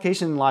 But the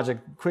application logic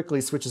quickly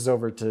switches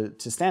over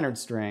to standard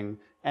string,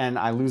 and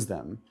I lose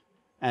them.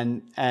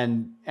 And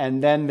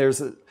then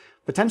there's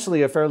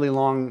potentially a fairly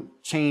long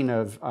chain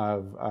of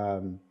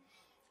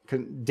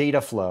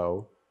data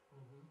flow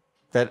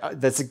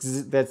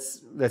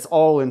that's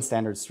all in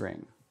standard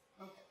string.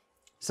 Okay.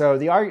 So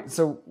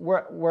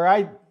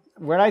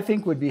what I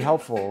think would be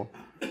helpful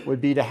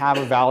would be to have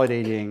to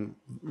do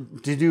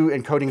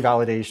encoding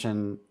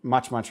validation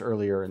much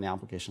earlier in the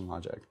application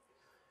logic.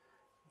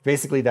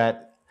 Basically,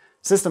 that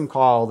system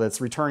call that's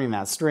returning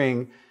that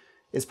string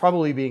is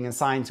probably being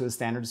assigned to a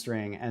standard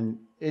string, and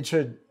it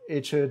should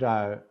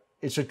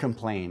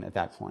complain at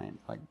that point.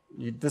 Like,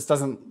 you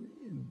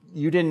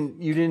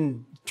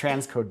didn't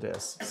transcode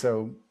this,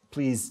 so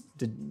please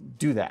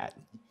do that.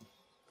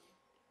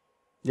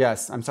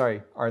 Yes, I'm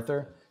sorry,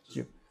 Arthur.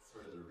 Sort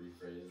of the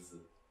rephrase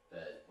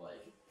that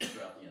like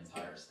throughout the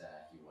entire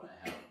stack, you want to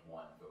have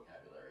one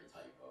vocabulary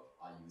type of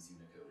I use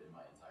Unicode in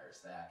my entire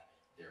stack.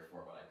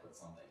 Therefore, when I put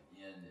something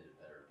in, it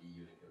better be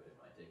Unicode.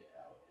 When I take it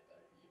out, it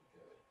better be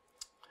Unicode.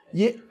 And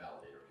either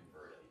validate or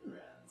convert at either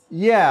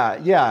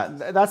end.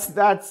 Yeah. That's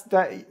that.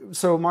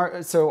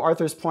 So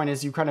Arthur's point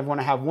is you kind of want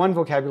to have one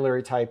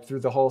vocabulary type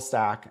through the whole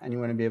stack, and you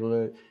want to be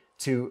able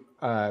to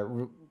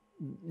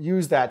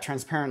use that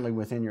transparently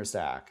within your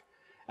stack.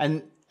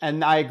 And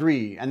I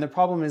agree. And the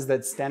problem is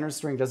that standard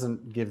string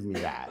doesn't give me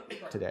that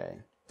today.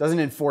 Doesn't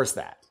enforce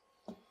that.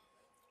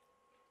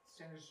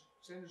 Standard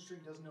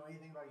string doesn't know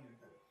anything about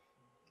Unicode.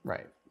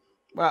 Right.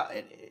 Well,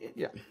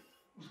 yeah.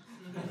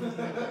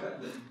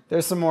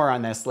 There's some more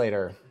on this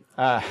later.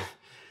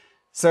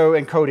 So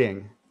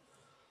encoding.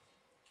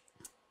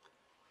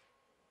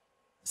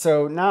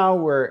 So now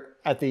we're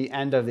at the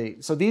end of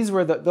so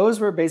those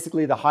were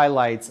basically the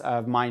highlights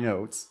of my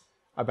notes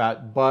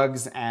about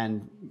bugs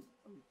and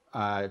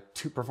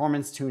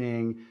performance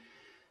tuning,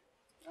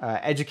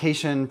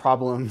 education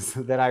problems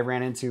that I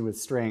ran into with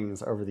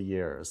strings over the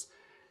years.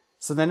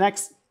 So the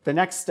next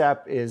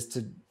step is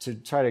to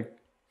try to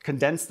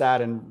condense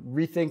that and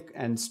rethink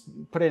and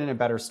put it in a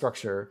better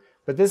structure.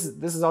 But this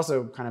is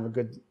also kind of a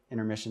good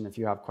intermission if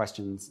you have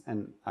questions,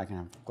 and I can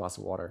have a glass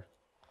of water.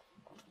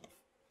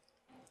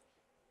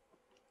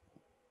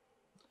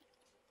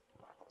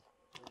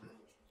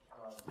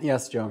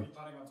 Yes, Joe. Are you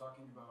planning on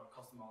talking about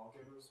custom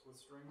allocators with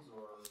strings,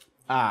 or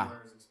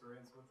VMware's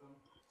experience with them,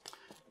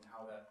 and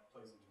how that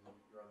plays into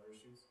your other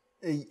issues?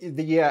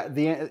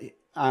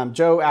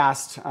 Joe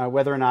asked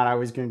whether or not I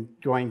was going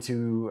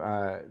to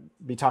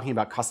be talking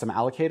about custom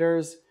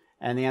allocators,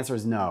 and the answer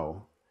is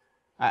no.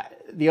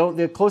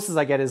 The closest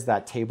I get is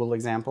that table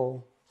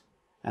example,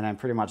 and I'm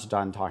pretty much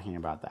done talking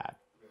about that.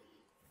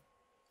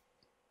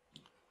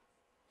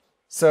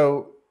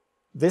 So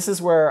this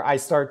is where I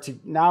start to,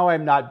 now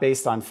I'm not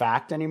based on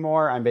fact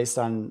anymore, I'm based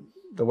on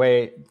the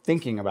way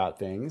thinking about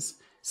things.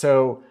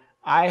 So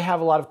I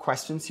have a lot of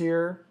questions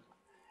here.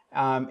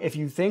 If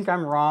you think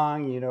I'm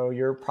wrong,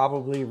 you're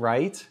probably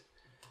right,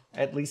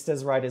 at least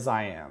as right as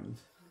I am.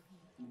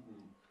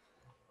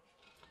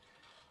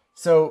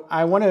 So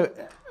I want to,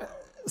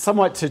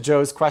 somewhat to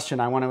Joe's question,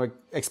 I want to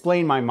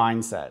explain my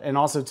mindset, and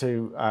also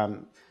to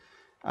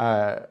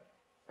the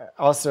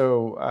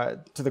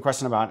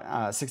question about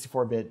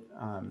 64-bit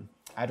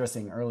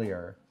addressing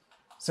earlier.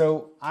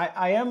 So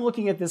I am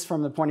looking at this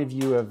from the point of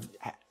view of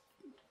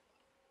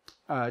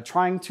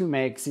trying to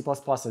make C++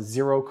 a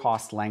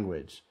zero-cost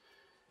language.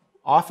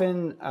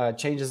 Often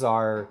changes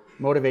are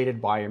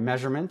motivated by a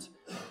measurement,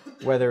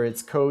 whether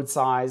it's code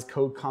size,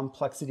 code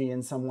complexity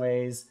in some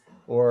ways,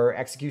 or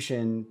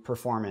execution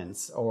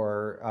performance,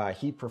 or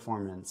heap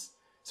performance.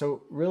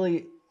 So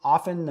really,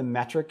 often the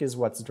metric is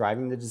what's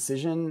driving the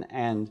decision,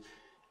 and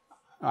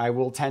I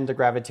will tend to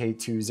gravitate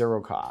to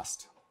zero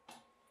cost.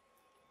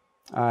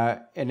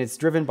 And it's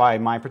driven by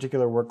my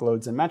particular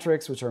workloads and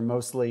metrics, which are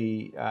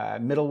mostly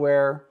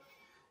middleware.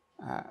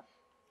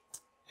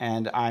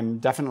 And I'm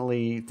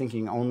definitely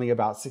thinking only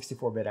about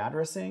 64-bit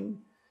addressing.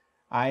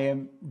 I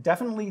am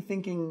definitely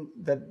thinking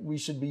that we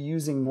should be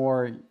using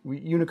more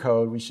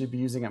Unicode. We should be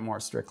using it more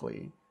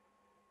strictly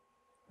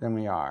than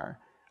we are.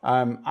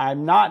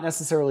 I'm not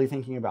necessarily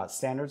thinking about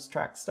standards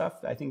track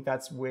stuff. I think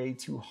that's way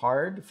too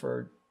hard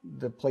for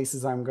the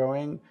places I'm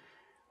going.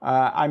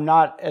 I'm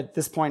not at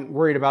this point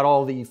worried about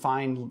all the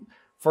find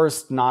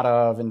first not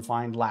of and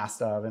find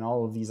last of and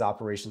all of these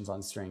operations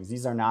on strings.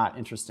 These are not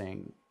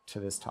interesting to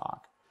this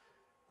talk.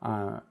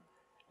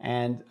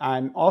 And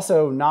I'm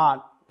also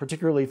not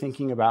particularly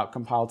thinking about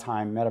compile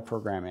time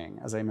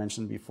metaprogramming, as I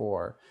mentioned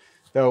before.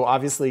 Though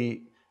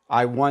obviously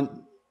I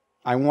want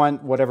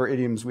whatever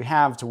idioms we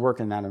have to work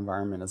in that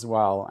environment as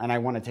well, and I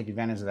want to take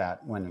advantage of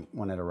that when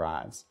it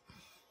arrives.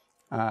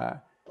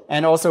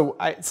 And also,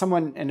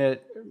 someone in a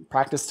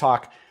practice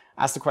talk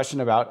asked a question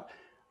about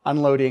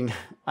unloading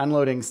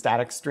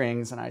static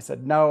strings, and I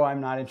said, no, I'm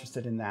not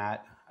interested in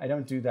that. I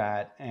don't do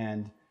that,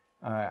 and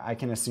I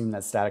can assume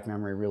that static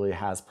memory really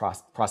has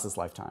process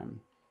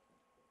lifetime.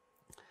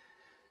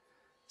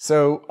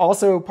 So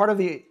also, part of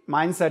the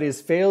mindset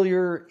is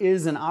failure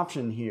is an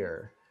option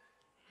here.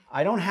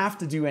 I don't have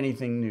to do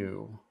anything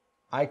new.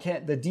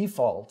 The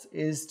default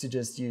is to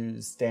just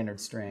use standard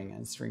string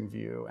and string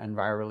view and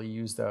virally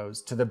use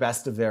those to the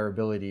best of their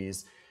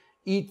abilities.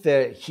 Eat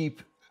the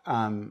heap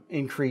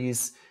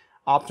increase,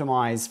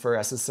 optimize for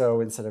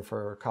SSO instead of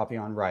for copy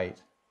on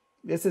write.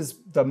 This is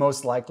the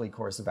most likely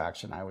course of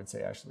action, I would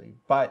say, actually.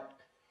 But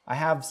I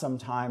have some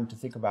time to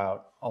think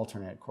about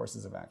alternate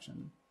courses of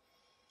action.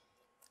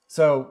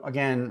 So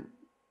again,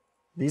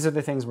 these are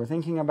the things we're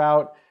thinking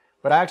about,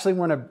 but I actually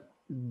want to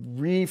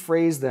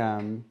rephrase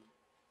them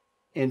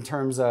in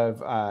terms of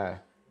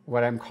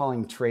what I'm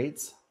calling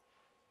traits.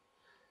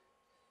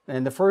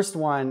 And the first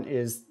one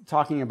is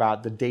talking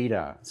about the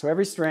data. So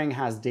every string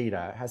has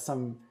data, has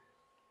some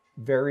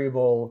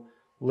variable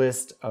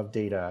list of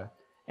data,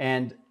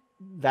 and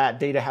that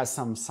data has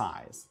some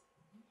size.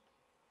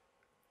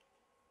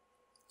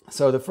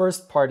 So the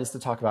first part is to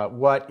talk about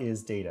what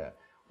is data.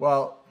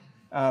 Well,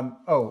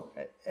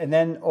 and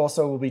then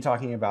also we'll be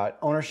talking about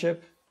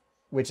ownership,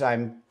 which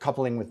I'm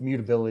coupling with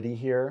mutability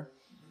here.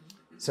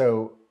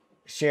 So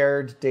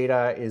shared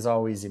data is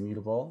always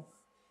immutable.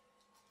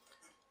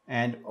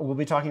 And we'll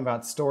be talking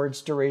about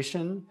storage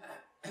duration,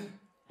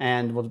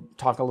 and we'll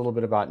talk a little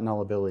bit about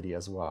nullability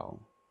as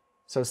well.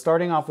 So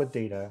starting off with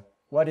data,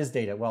 what is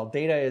data? Well,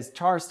 data is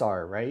char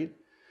star, right?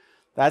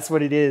 That's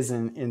what it is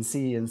in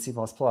C and C++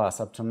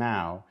 up till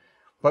now.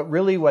 But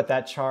really what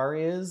that char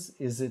is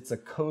it's a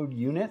code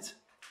unit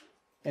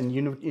in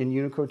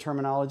Unicode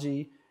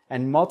terminology,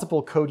 and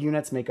multiple code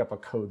units make up a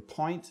code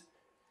point,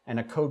 and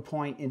a code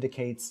point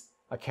indicates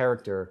a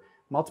character.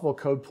 Multiple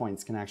code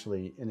points can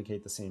actually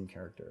indicate the same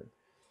character.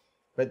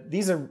 But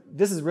this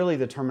is really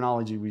the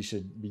terminology we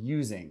should be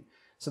using.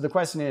 So the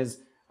question is,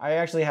 I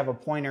actually have a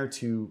pointer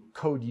to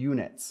code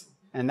units,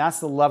 and that's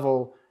the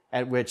level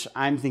at which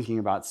I'm thinking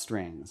about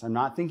strings. I'm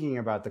not thinking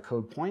about the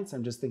code points,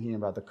 I'm just thinking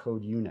about the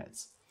code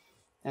units.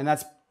 And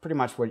that's pretty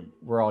much what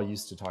we're all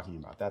used to talking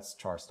about. That's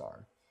char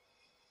star.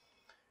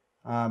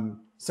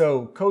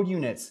 So code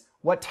units,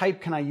 what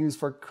type can I use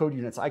for code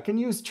units? I can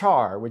use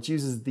char, which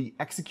uses the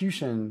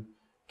execution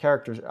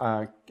character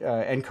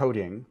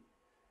encoding,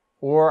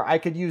 or I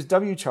could use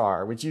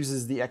wchar, which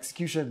uses the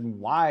execution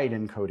wide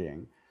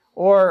encoding,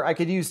 or I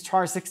could use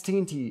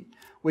char16t,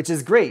 which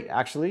is great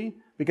actually,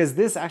 because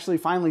this actually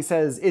finally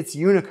says it's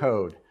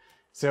Unicode.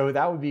 So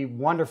that would be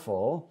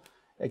wonderful,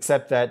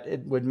 except that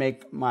it would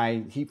make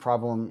my heap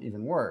problem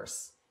even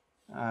worse.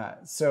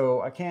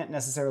 So I can't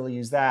necessarily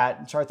use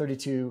that.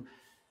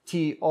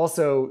 Char32t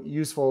also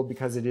useful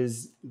because it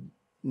is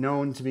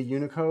known to be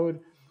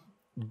Unicode,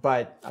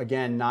 but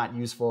again, not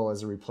useful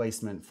as a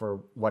replacement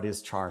for what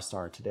is char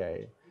star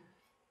today.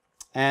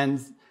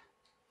 And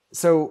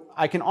so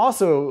I can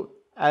also,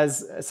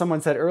 as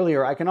someone said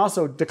earlier, I can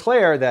also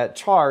declare that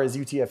char is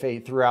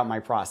UTF-8 throughout my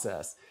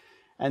process.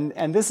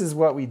 And this is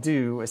what we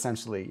do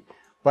essentially.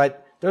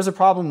 But there's a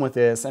problem with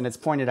this, and it's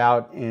pointed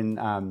out in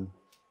Tom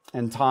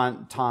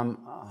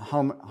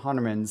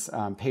Honerman's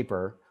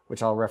paper,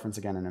 which I'll reference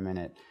again in a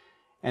minute.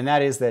 And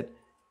that is that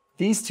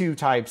these two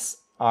types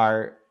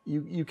are,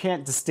 you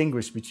can't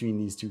distinguish between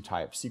these two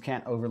types. You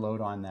can't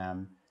overload on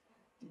them.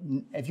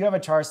 If you have a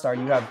char star,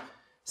 you have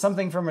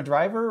something from a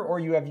driver or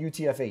you have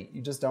UTF-8.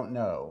 You just don't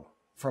know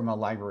from a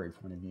library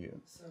point of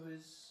view. So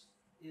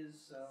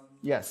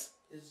yes.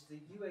 Is the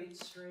U8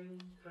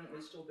 string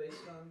currently still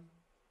based on?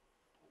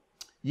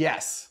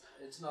 Yes.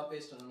 It's not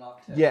based on an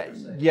octet. Yeah. Per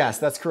se. Yes,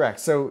 that's correct.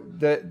 So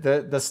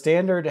the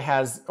standard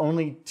has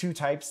only two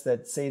types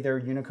that say they're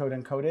Unicode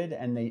encoded,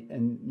 and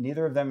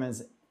neither of them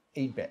is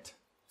 8-bit.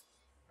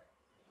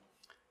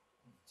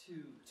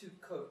 Two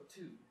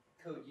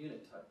code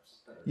unit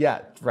types.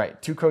 Yeah,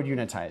 right. Two code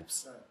unit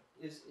types.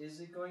 Right. Is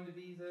it going to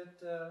be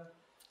that?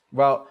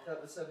 Well,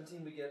 that with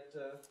 17 we get.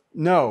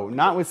 No,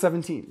 not with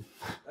 17.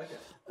 Okay.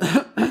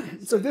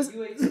 So this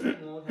U8 string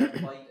won't have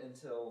byte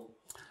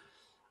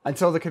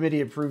until the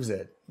committee approves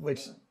it,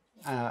 which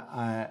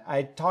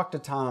I talked to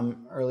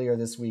Tom earlier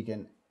this week,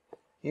 and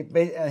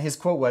his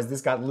quote was,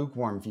 "This got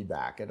lukewarm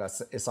feedback at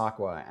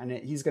Issaquah," and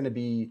he's going to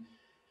be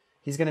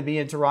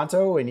in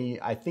Toronto, and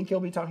I think he'll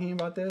be talking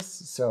about this,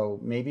 so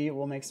maybe it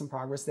will make some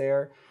progress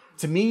there.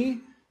 To me,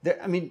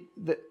 I mean,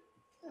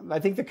 I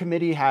think the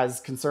committee has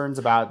concerns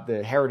about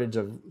the heritage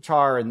of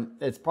char, and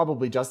it's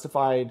probably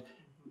justified.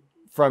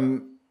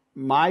 From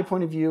my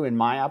point of view in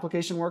my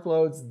application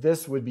workloads,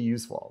 this would be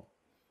useful.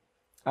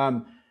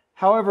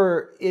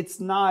 However, it's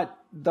not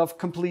the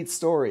complete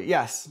story.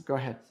 Yes, go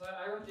ahead. So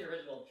I wrote the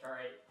original char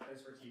 8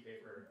 TensorT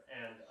paper,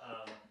 and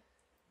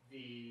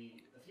the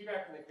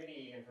feedback from the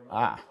committee and from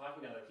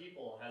talking to other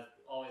people has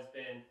always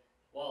been,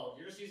 well,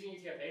 you're just using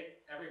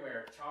UTF-8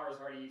 everywhere. Char is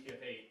already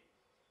UTF-8.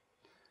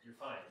 You're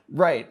fine.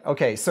 Right.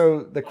 Okay.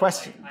 So the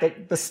question,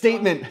 the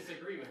statement.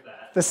 Disagree with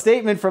that. The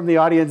statement from the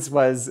audience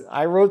was,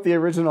 I wrote the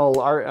original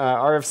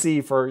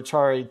RFC for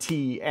char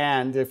 8T,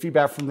 and the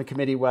feedback from the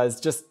committee was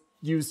just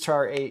use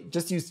char 8,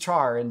 just use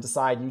char and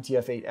decide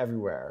UTF-8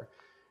 everywhere.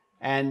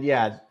 And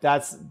yeah,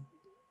 that's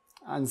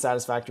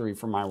unsatisfactory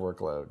for my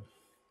workload.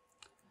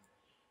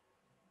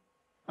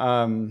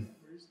 Do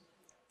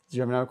you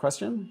have another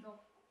question? No,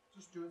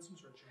 just doing some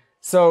searching.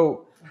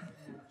 So,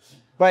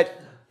 but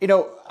you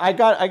know, I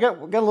got a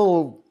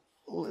little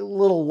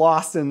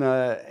lost in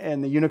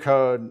the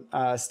Unicode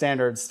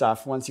standard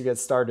stuff once you get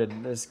started.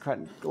 There's quite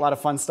a lot of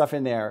fun stuff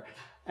in there,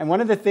 and one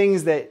of the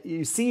things that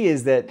you see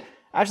is that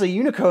actually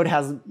Unicode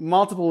has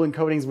multiple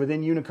encodings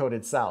within Unicode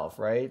itself,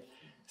 right?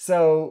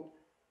 So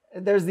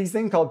there's these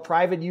things called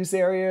private use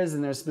areas,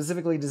 and they're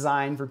specifically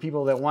designed for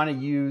people that want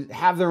to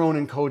have their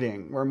own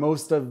encoding, where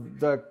most of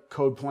the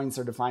code points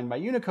are defined by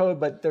Unicode,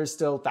 but there's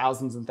still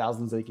thousands and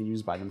thousands they can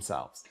use by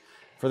themselves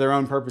for their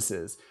own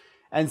purposes.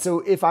 And so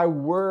if I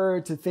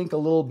were to think a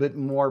little bit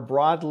more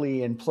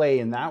broadly and play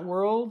in that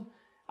world,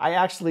 I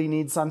actually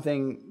need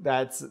something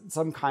that's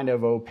some kind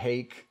of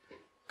opaque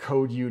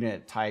code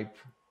unit type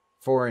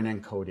for an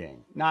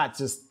encoding, not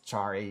just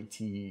char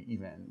 8T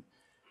even.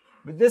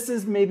 But this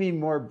is maybe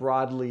more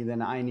broadly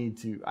than I need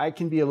to. I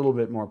can be a little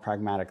bit more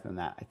pragmatic than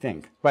that, I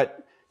think.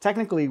 But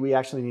technically, we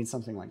actually need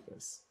something like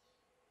this.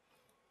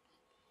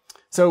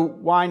 So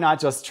why not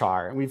just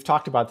char? And we've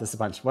talked about this a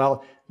bunch.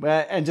 Well,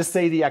 and just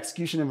say the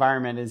execution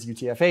environment is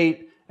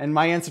UTF-8. And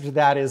my answer to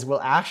that is, well,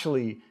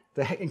 actually,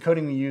 the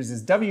encoding we use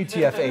is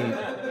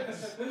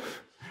WTF-8,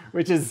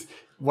 which is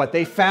what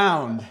they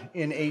found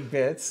in 8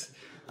 bits.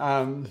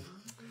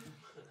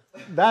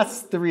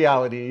 That's the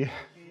reality.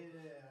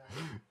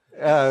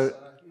 It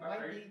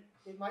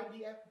might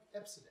be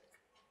epsidic.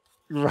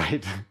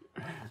 Right.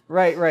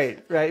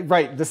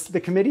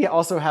 The committee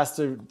also has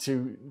to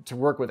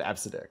work with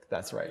epsidic.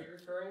 That's right. Are you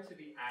referring to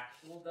the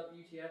actual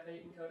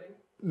WTF-8 encoding?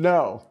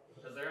 No.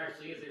 Because there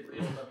actually is a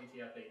real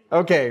WTF-8.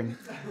 Okay.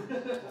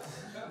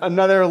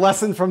 Another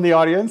lesson from the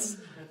audience.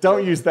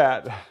 Don't use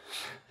that.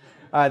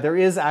 There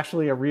is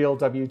actually a real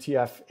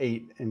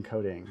WTF-8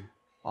 encoding.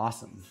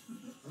 Awesome.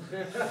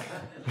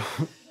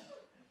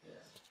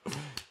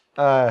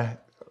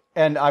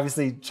 And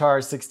obviously, char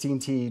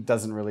 16T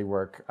doesn't really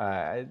work.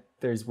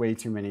 There's way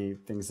too many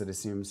things that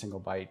assume single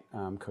byte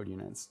code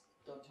units.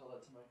 Don't tell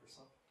that to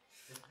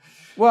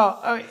Microsoft.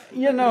 Well,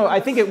 you know, I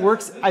think it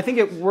works. I think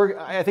it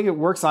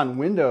works on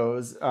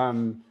Windows.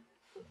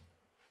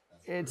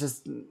 It's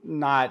just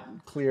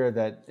not clear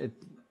that it.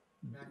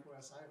 Mac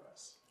OS,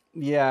 iOS.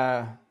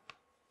 Yeah.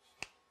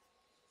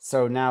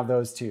 So now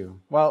those two.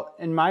 Well,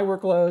 in my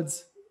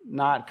workloads,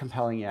 not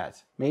compelling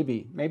yet.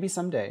 Maybe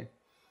someday.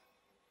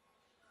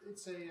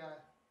 It's a.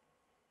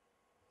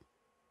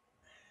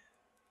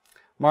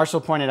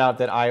 Marshall pointed out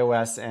that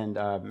iOS and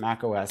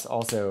Mac OS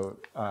also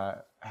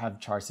have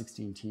char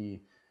 16T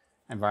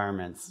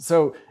environments.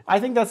 So I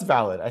think that's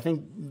valid. I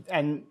think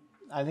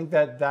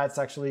that that's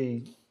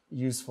actually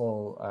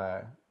useful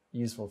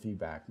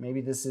feedback.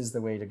 Maybe this is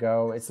the way to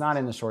go. It's not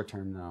in the short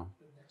term though.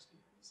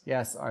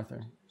 Yes,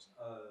 Arthur.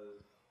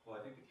 Well,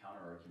 I think the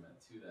counter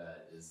argument to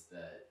that is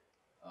that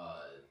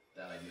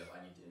that idea of I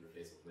need to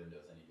interface with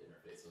Windows, I need to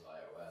interface with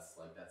iOS,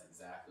 like that's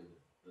exactly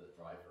the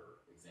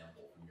driver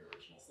example from your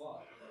original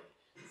slide. Like,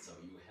 so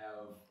you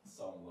have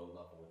some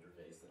low-level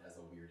interface that has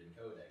a weird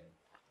encoding,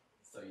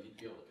 so you need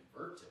to be able to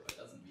convert to it. It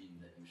doesn't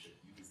mean that you should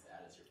use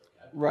that as your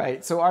vocabulary.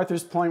 Right. So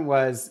Arthur's point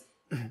was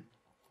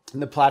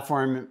the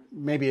platform.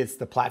 Maybe it's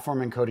the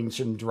platform encoding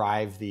shouldn't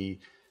drive the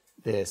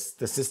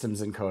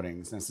system's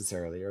encodings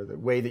necessarily, or the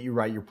way that you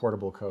write your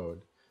portable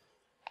code.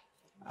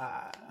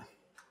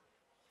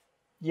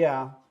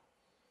 Yeah.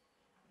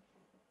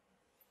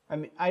 I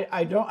mean,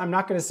 I'm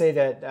not going to say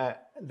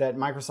that that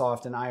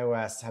Microsoft and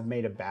iOS have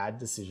made a bad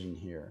decision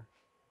here.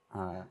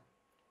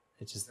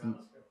 It's just.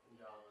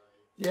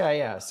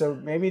 Yeah. So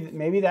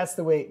maybe that's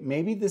the way.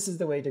 Maybe this is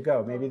the way to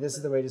go. Maybe this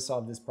is the way to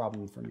solve this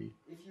problem for me.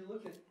 If you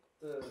look at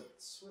the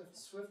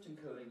Swift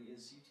encoding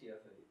is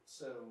UTF-8,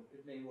 so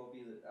it may well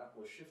be that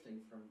Apple is shifting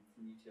from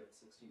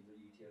UTF-16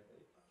 to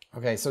UTF-8.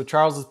 Okay, so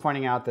Charles is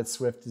pointing out that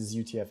Swift is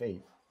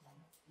UTF-8.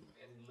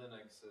 And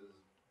Linux is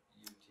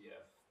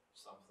UTF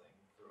something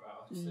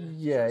throughout.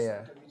 Yeah.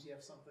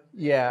 WTF something.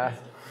 Yeah.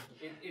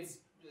 It's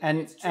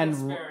and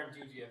transparent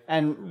UTF.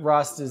 And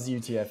Rust is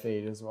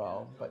UTF-8 as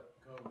well, but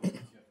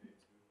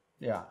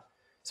yeah.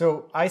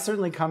 So I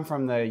certainly come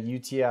from the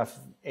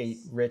UTF-8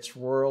 rich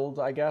world,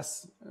 I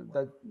guess.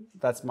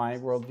 That's my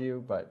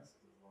worldview, but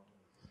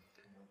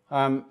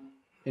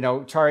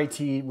char AT,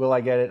 will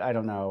I get it? I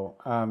don't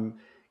know.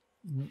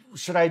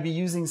 Should I be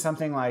using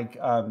something like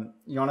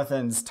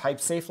Jonathan's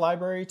type-safe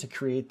library to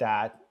create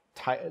that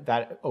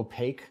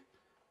opaque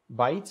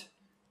byte?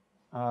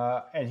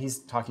 And he's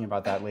talking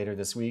about that later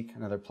this week.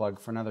 Another plug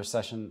for another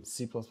session,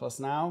 C++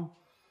 Now.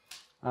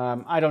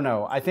 I don't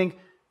know. I think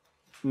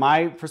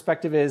my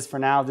perspective is, for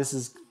now, this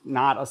is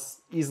not an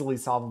easily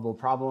solvable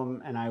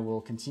problem, and I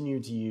will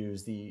continue to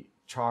use the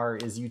char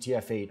is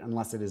UTF-8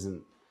 unless it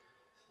isn't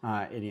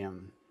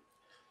idiom.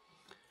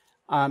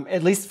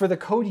 At least for the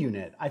code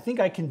unit. I think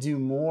I can do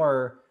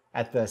more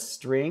at the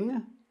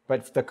string,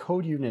 but the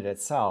code unit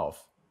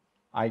itself,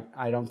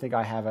 I don't think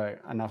I have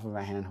enough of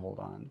a handhold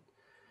on.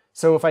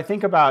 So if I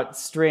think about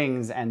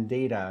strings and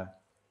data,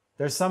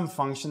 there's some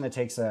function that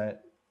takes a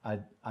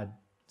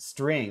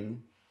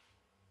string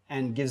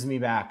and gives me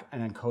back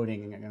an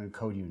encoding and a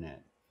code unit.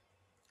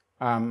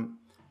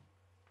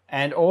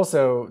 And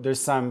also, there's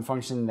some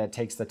function that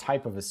takes the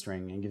type of a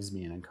string and gives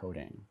me an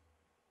encoding.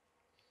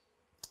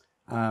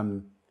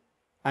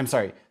 I'm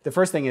sorry. The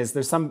first thing is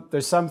there's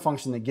some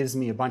function that gives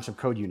me a bunch of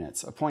code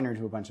units, a pointer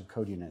to a bunch of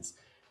code units.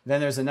 Then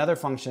there's another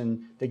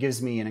function that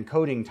gives me an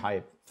encoding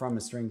type from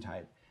a string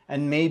type.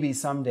 And maybe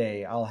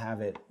someday I'll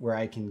have it where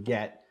I can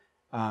get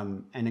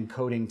an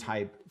encoding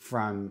type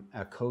from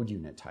a code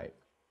unit type.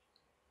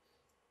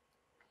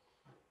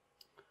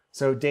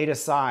 So data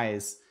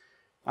size.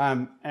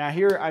 And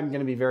here I'm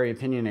going to be very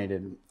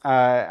opinionated.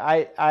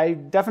 I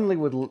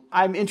definitely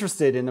I'm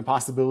interested in the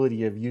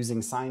possibility of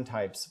using sign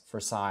types for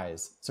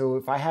size. So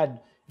if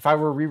I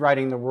were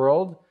rewriting the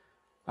world,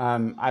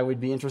 I would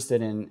be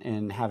interested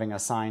in having a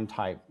sign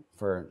type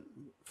for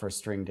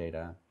string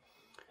data.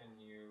 Can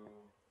you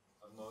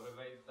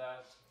motivate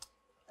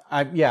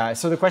that? Yeah,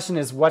 so the question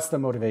is, what's the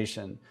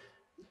motivation?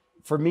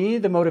 For me,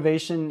 the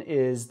motivation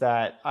is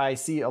that I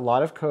see a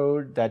lot of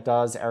code that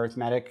does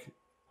arithmetic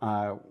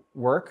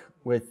work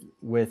with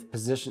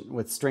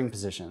string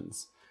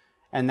positions,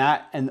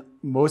 and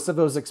most of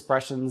those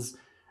expressions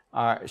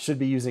should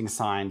be using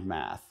signed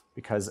math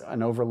because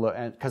an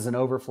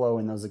overflow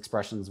in those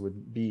expressions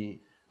would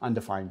be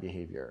undefined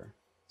behavior.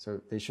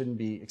 So they shouldn't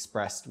be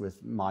expressed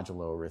with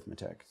modulo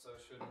arithmetic. So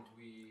shouldn't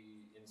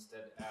we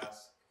instead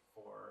ask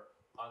for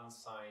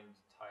unsigned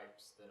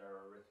types that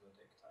are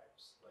arithmetic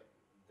types, like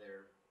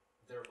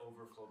their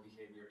overflow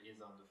behavior is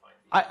undefined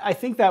behavior? I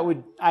think that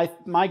would.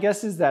 My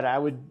guess is that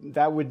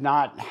that would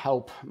not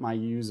help my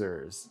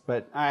users,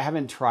 but I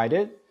haven't tried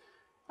it.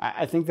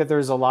 I think that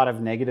there's a lot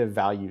of negative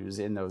values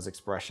in those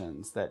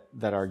expressions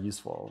that are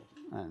useful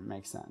and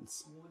make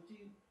sense. What do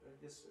you?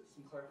 I guess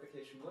some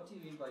clarification. What do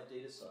you mean by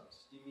data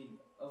size? Do you mean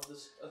of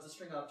the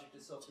string object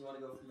itself? Do you want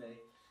to go from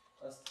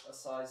a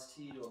size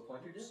t to a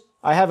pointer div?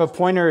 I have a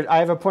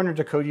pointer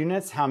to code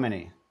units. How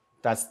many?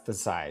 That's the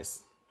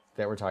size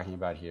that we're talking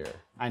about here.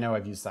 I know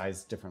I've used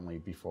size differently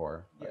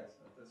before. Yes.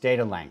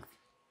 Data length.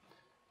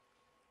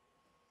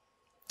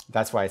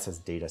 That's why it says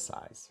data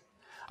size.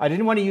 I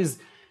didn't want to use.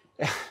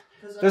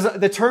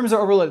 The terms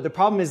are overloaded. The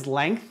problem is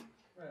length.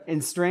 Right.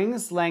 In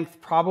strings,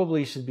 length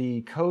probably should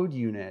be code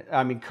unit.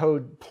 I mean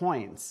code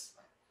points.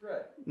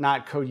 Right.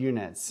 Not code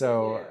units.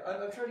 So.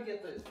 Yeah, I'm trying to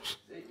get the.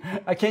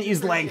 I can't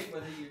use length.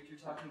 Whether you're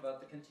talking about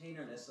the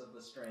containerness of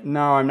the string.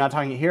 No, I'm not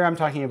talking. Here I'm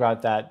talking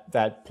about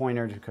that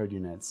pointer to code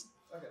units.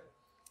 Okay.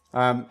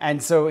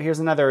 And so here's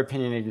another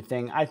opinionated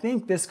thing. I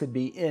think this could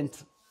be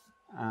int,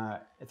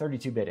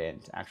 32-bit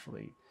int,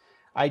 actually.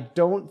 I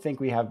don't think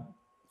we have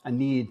a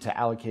need to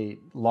allocate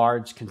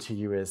large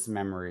contiguous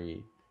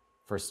memory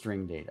for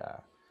string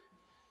data.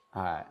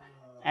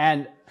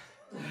 And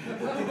you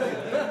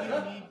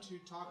need to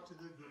talk to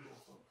the Google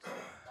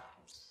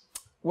folks.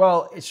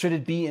 Well, should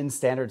it be in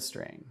standard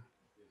string?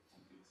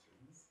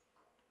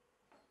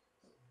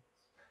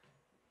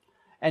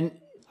 And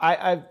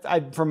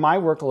for my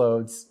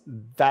workloads,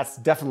 that's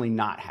definitely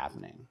not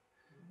happening.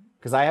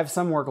 Because I have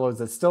some workloads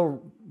that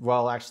still,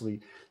 well, actually,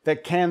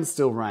 that can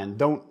still run,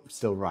 don't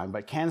still run,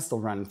 but can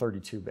still run in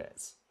 32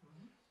 bits.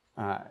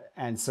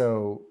 And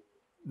so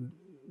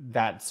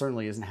that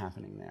certainly isn't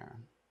happening there.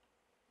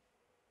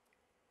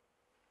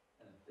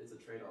 And it's a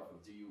trade-off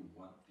of, do you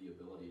want the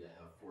ability to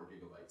have 4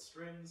 GB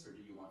strings, or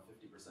do you want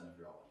 50% of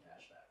your all in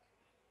cache back?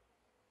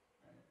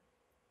 Right?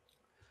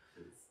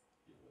 Because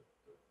the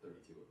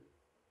 32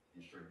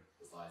 would shrink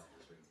the size of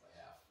the strings by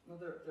half. Well,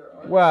 there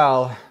are.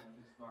 Well.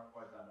 Not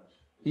quite that much.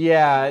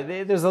 Yeah,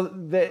 there's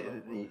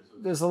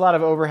a lot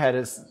of overhead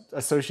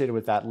associated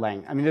with that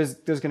length. I mean, there's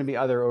going to be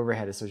other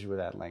overhead associated with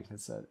that length.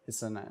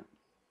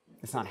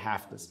 It's not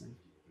half this thing.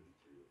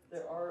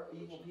 There are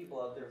evil people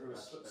out there who are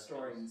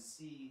storing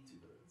C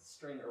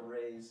string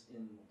arrays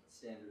in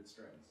standard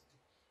strings.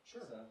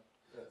 Sure. So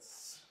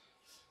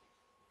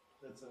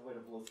that's a way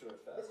to blow through it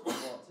fast if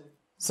you want to.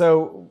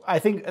 So I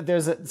think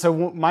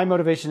my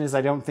motivation is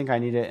I don't think I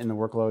need it in the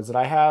workloads that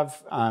I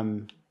have.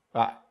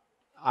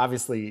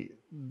 Obviously,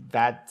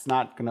 that's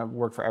not going to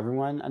work for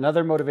everyone.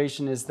 Another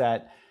motivation is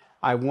that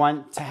I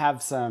want to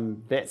have some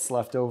bits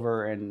left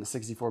over in the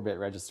 64-bit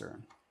register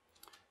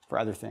for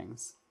other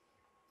things.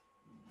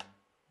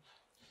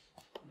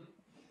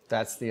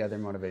 That's the other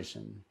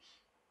motivation.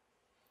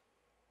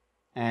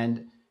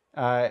 And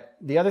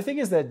the other thing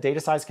is that data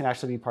size can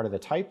actually be part of the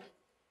type.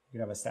 You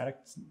can have a static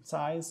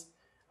size.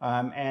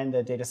 And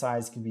the data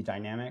size can be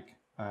dynamic,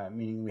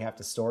 meaning we have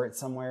to store it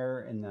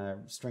somewhere in the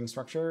string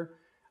structure.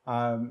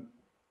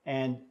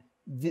 And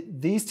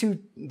these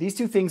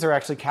two things are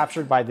actually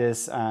captured by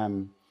this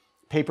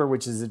paper,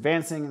 which is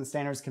advancing in the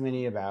standards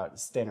committee about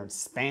standard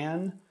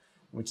span,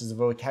 which is a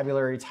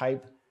vocabulary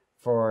type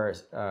for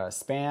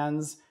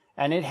spans.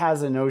 And it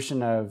has a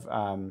notion of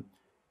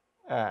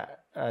a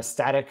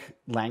static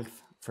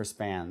length for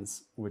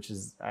spans, which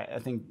is, I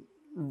think,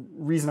 a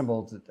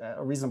reasonable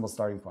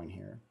starting point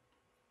here.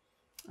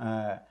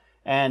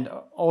 And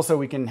also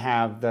we can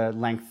have the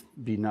length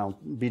be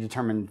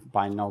determined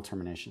by null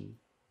termination.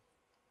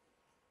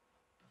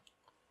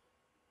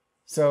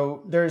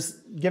 So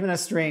given a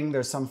string,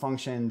 there's some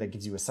function that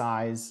gives you a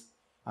size.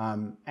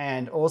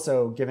 And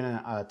also given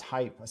a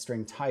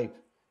string type,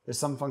 there's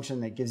some function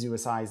that gives you a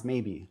size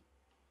maybe.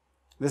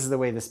 This is the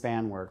way the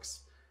span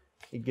works.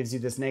 It gives you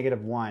this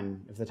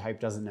 -1 if the type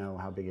doesn't know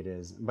how big it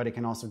is, but it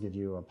can also give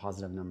you a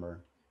positive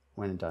number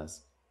when it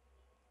does.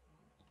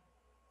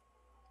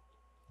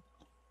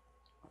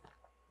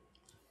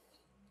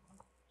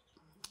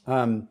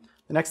 The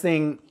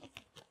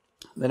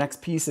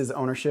next piece is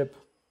ownership.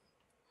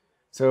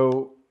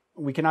 So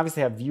we can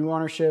obviously have view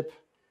ownership,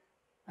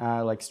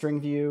 like string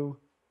view.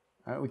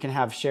 We can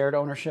have shared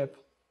ownership,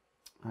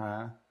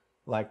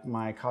 like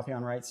my copy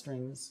on write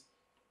strings.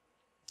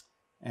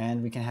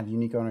 And we can have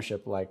unique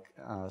ownership, like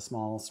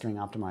small string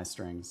optimized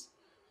strings.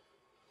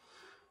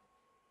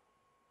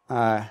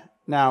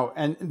 Now,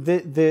 and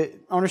the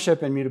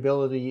ownership and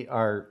mutability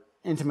are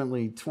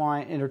intimately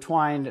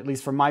intertwined, at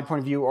least from my point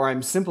of view, or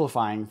I'm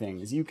simplifying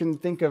things. You can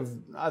think of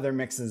other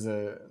mixes,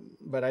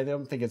 but I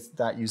don't think it's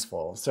that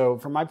useful. So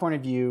from my point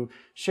of view,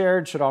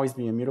 shared should always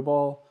be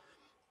immutable,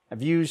 a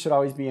view should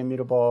always be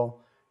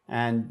immutable,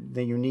 and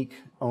the unique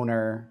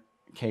owner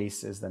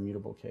case is the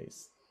mutable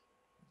case.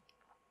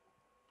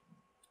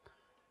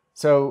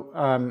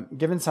 So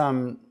given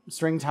some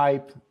string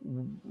type,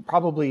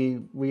 probably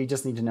we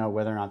just need to know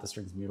whether or not the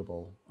string is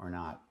mutable or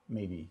not,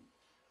 maybe.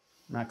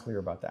 I'm not clear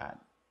about that.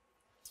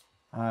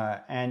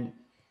 And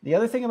the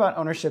other thing about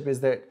ownership is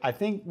that I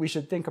think we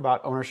should think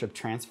about ownership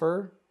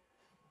transfer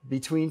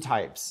between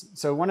types.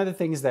 So one of the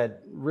things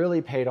that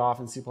really paid off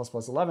in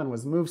C++11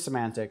 was move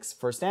semantics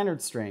for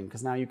standard string,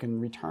 because now you can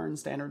return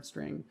standard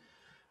string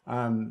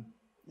and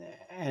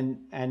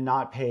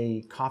not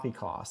pay copy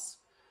costs.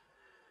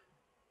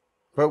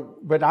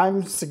 But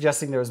I'm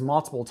suggesting there's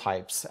multiple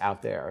types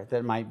out there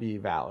that might be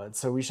valid.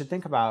 So we should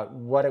think about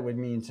what it would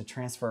mean to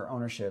transfer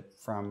ownership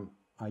from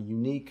a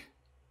unique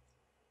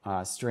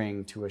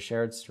string to a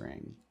shared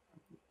string.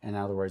 In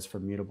other words,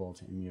 from mutable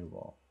to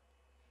immutable.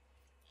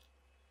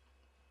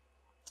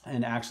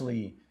 And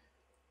actually,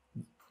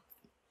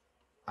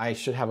 I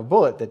should have a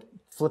bullet that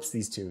flips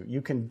these two.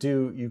 You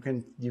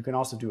can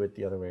also do it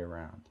the other way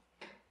around.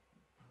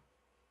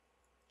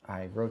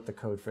 I wrote the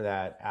code for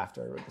that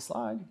after I wrote the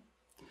slide.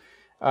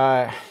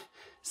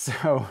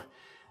 So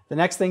the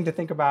next thing to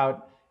think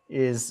about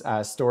is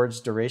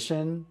storage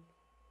duration.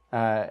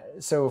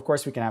 So of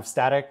course we can have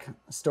static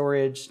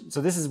storage.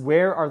 So this is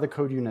where are the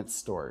code units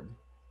stored.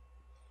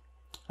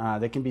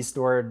 They can be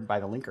stored by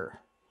the linker.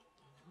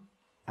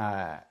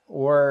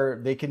 Or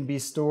they can be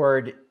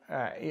stored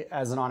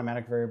as an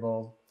automatic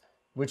variable,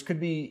 which could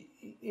be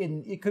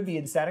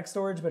in static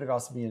storage, but it could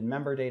also be in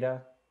member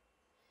data.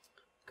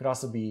 It could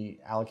also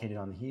be allocated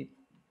on the heap.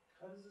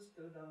 How does this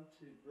go down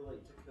to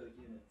relate to code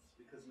units?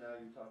 Because now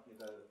you're talking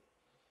about...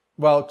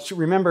 Well,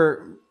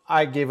 remember,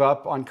 I gave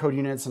up on code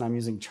units and I'm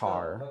using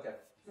char. Oh, okay.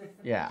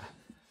 Yeah.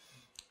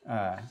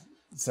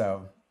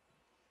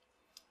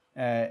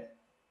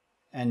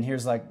 And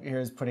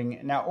here's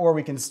putting now, or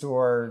we can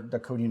store the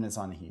code units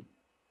on the heap.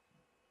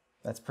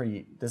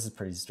 This is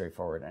pretty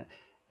straightforward.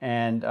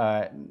 And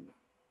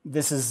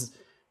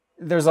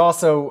there's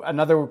also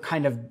another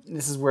kind of,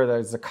 this is where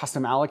there's a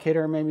custom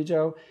allocator, maybe,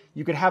 Joe.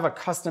 You could have a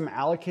custom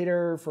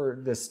allocator for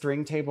the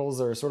string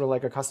tables, or sort of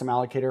like a custom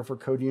allocator for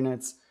code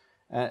units.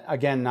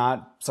 Again,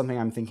 not something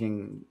I'm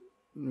thinking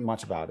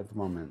much about at the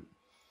moment.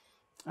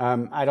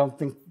 I don't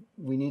think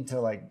we need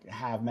to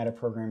have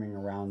metaprogramming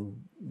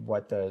around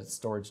what the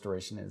storage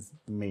duration is.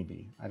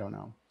 Maybe, I don't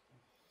know.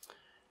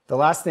 The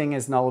last thing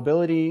is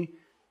nullability.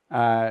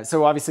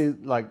 So obviously,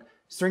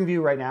 string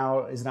view right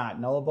now is not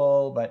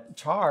nullable, but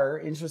char,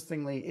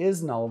 interestingly,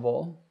 is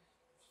nullable.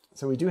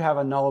 So we do have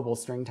a nullable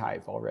string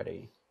type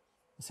already,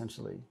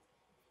 essentially,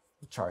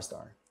 char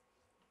star.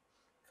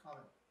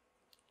 Comment.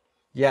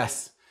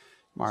 Yes,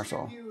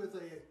 Marshall. String view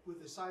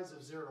with a size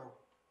of 0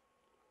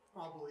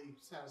 probably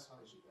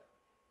satisfies you there,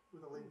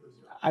 with a length of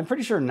 0. I'm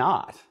pretty sure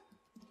not,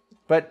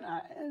 but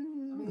I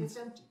mean, it's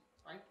empty,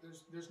 right?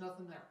 There's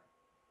nothing there.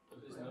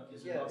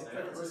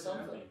 There's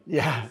something.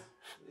 yeah.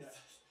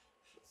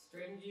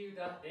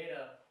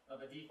 Stringview.data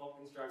of a default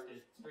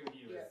constructed string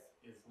view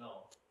is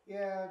null.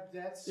 Yeah,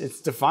 that's...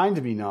 It's defined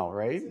to be null,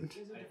 right? Is it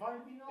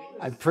defined to be null?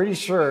 I'm pretty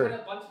sure. We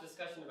had a bunch of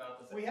discussion about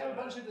this. We had a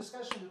bunch of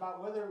discussion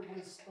about whether it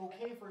was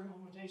okay for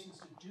implementations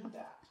to do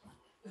that.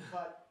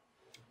 But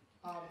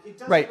It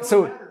doesn't Right, really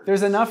so matter.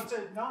 there's enough- It's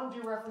a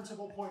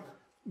non-dereferenceable pointer.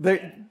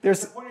 There's,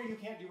 It's a pointer you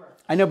can't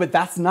dereference. I know, but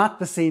that's not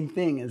the same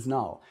thing as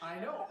null. I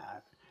know.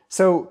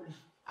 So,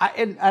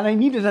 and I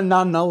needed a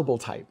non-nullable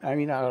type. I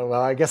mean,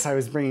 well, I guess I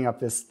was bringing up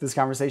this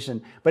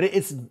conversation, but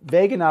it's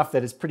vague enough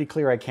that it's pretty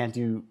clear I can't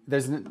do.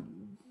 There's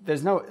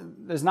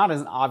not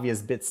an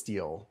obvious bit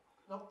steal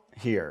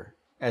here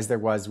as there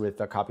was with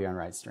the copy on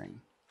write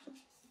string.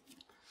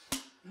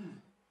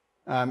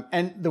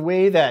 And the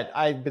way that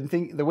I've been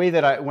thinking,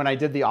 when I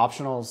did the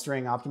optional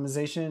string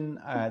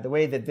optimization, the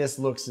way that this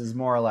looks is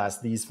more or less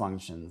these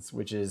functions,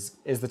 which is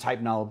the type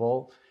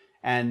nullable,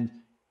 and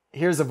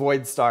here's a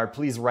void star,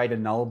 please write a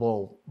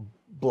nullable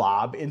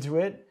blob into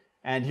it,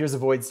 and here's a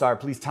void star,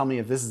 please tell me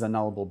if this is a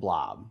nullable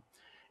blob.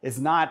 There's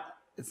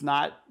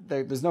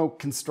no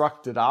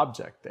constructed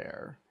object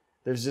there.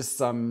 There's just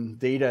some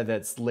data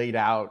that's laid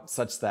out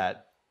such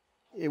that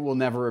it will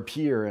never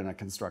appear in a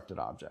constructed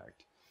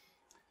object.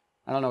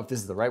 I don't know if this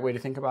is the right way to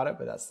think about it,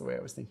 but that's the way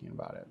I was thinking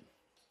about it.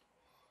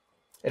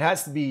 It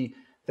has to be,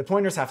 the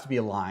pointers have to be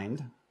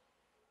aligned,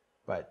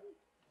 but.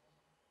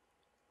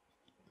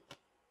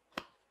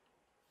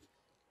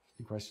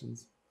 Any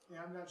questions?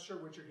 Yeah, I'm not sure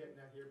what you're getting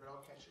at here, but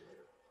I'll catch you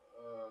later.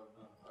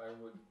 I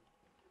would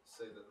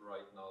say that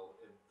right now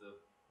the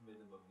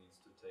minimum needs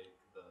to take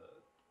the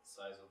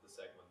size of the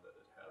segment that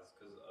it has,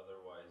 because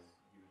otherwise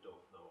you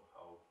don't know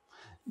how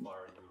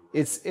far you.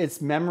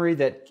 It's memory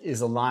that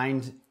is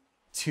aligned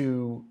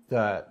to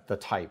the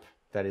type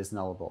that is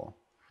nullable.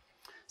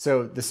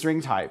 So the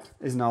string type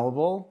is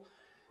nullable.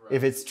 Right.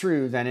 If it's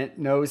true, then it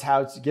knows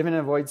how to, given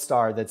a void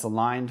star that's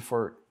aligned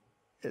for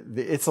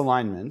its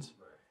alignment,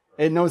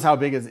 right. It knows how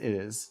big it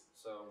is.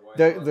 So why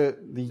the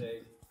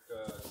take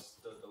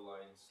stud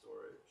aligned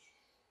storage?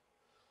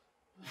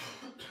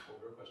 Well,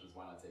 the real question is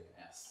why not take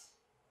an S?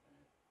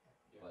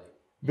 Like,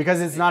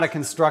 because it's not a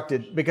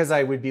constructed, because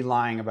I would be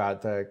lying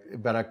about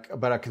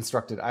a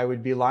constructed, I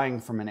would be lying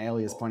from an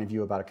alias point of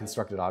view about a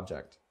constructed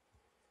object.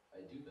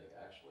 I do think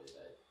actually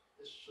that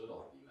this should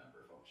all be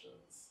member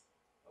functions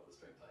of the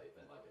string type,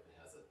 and like if it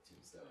has a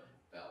tombstone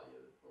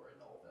value or a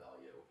null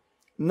value.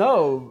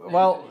 No,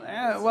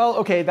 well,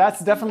 okay,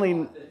 that's definitely.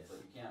 Like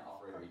you can't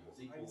operate or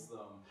equals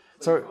them.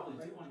 So you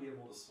probably do want to be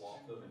able to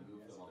swap them and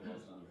move them,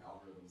 otherwise none of your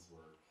algorithms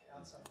work.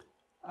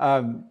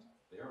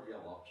 They are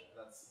real objects.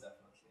 That's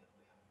definitely.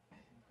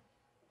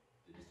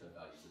 They just have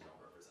values that don't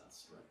represent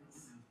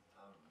strings.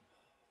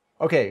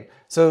 Okay,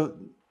 so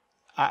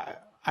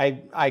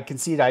I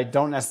concede I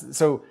don't necessarily.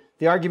 So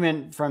the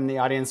argument from the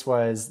audience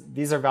was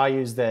these are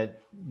values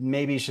that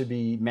maybe should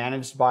be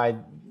managed by.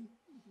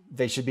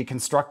 They should be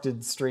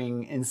constructed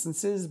string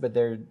instances, but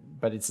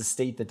it's a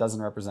state that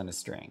doesn't represent a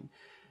string.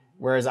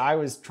 Whereas I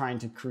was trying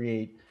to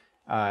create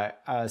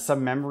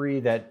some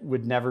memory that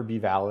would never be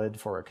valid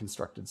for a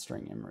constructed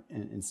string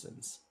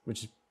instance,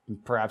 which is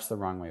perhaps the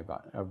wrong way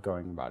of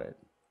going about it.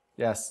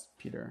 Yes,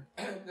 Peter.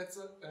 That's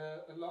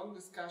a long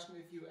discussion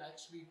if you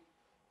actually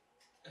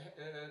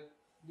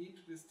need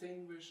to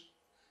distinguish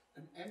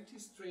an empty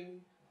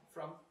string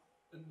from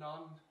a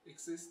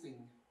non-existing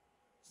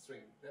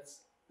string.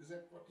 Is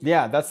that what you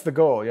Yeah, that's the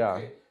goal, yeah.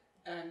 Okay.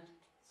 And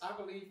I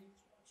believe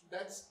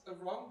that's a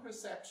wrong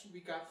perception we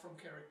got from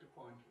character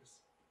pointers.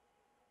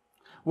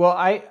 Well,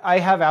 I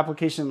have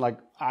applications that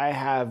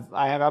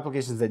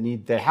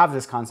have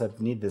this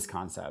concept, need this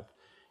concept.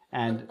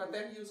 And but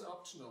then use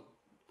optional.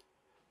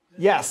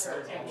 yes,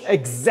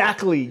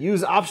 exactly.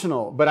 Use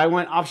optional, but I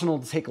want optional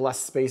to take less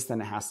space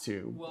than it has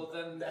to. Well,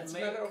 then That's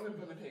matter of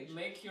implementation.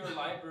 make your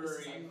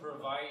library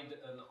provide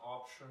an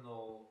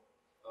optional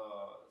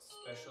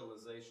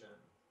specialization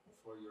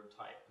for your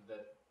type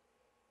that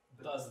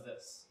does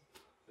this.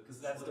 Because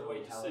that's the way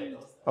to say it.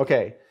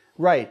 Okay,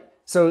 right.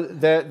 So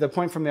the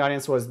point from the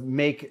audience was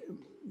make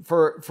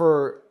for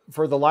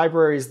the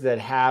libraries that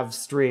have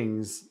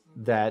strings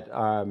that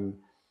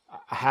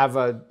have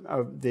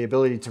the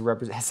ability to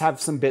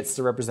have some bits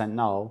to represent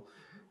null,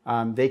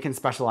 they can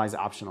specialize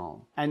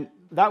optional, and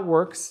that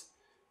works.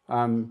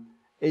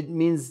 It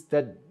means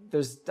that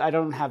I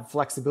don't have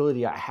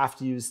flexibility. I have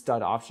to use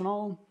stud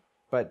optional,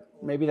 but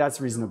maybe that's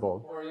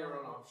reasonable. Or your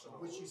own optional,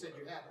 which you said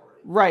you had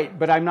already. Right,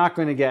 but I'm not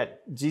going to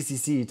get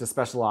GCC to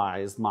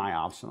specialize my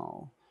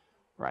optional,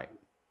 right?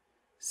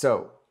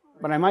 So,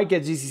 but I might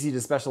get GCC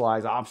to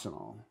specialize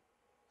optional,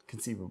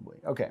 conceivably.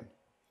 Okay.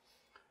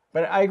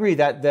 But I agree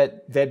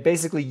that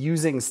basically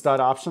using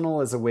stud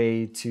optional as a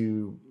way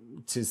to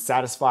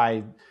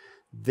satisfy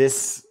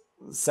this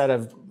set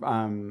of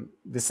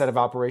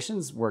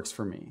operations works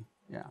for me.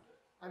 Yeah.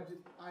 I'm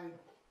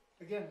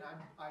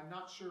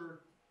not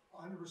sure,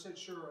 100%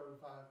 sure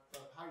of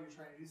how you're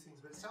trying to do things,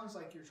 but it sounds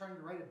like you're trying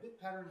to write a bit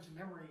pattern to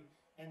memory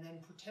and then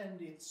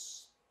pretend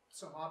it's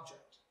some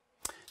object.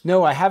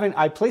 No, I haven't.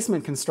 I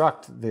placement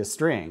construct the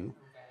string.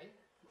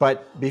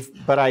 Okay.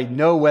 But I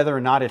know whether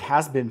or not it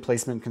has been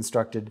placement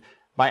constructed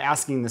by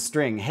asking the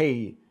string,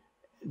 hey,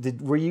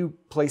 did you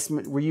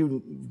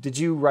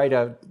write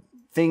a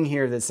thing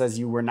here that says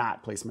you were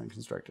not placement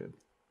constructed?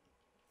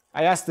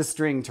 I asked the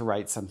string to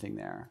write something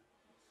there.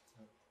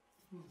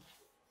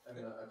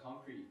 And a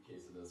concrete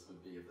case of this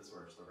would be if this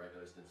were just a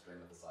regular std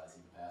string with the size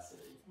and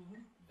capacity,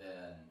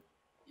 then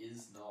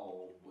is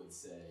null would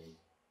say,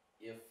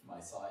 if my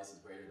size is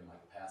greater than my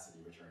capacity,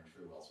 return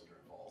true, else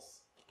return false.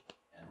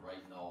 And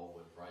write null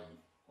would write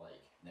like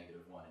 -1 into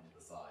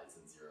the size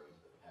and 0 into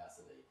the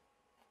capacity,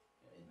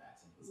 in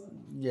max into the size.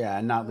 Yeah,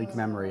 and not leak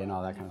memory and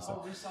all that kind of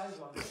stuff.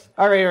 Resize on it.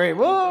 All right,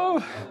 whoa!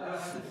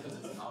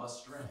 Because it's not a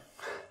string.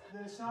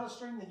 Then it's not a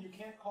string, then you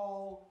can't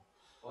call.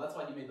 Well, that's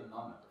why you made them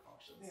non-member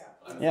functions.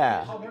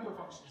 Yeah. Call member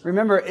functions.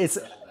 Remember, it's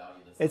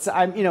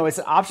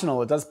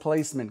optional. It does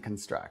placement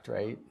construct,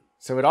 right?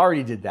 So it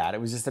already did that.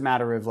 It was just a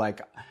matter of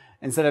like,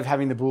 instead of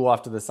having the bool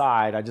off to the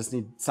side, I just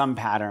need some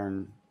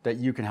pattern that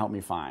you can help me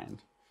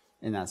find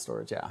in that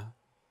storage. Yeah.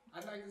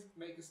 I'd like to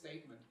make a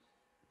statement.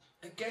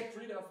 Get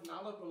rid of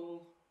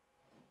nullable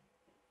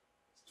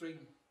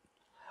string.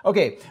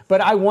 Okay,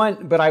 but I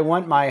want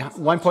my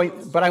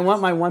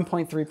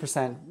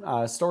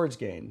 1.3% storage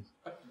gain.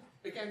 But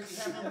again, we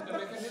have a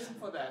mechanism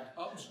for that.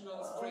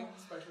 Optional string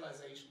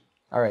specialization.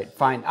 All right,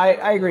 fine.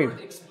 I agree. You're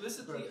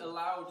explicitly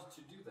allowed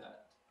to do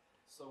that.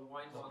 So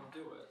why not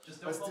do it?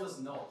 Just don't call this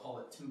null, call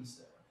it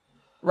tombstone.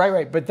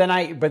 Right. But then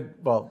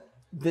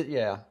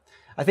yeah.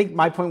 I think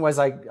my point was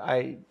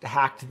I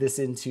hacked this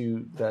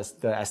into the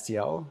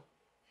STL.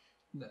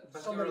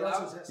 But Somebody you're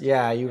allowed, else's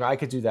Yeah, I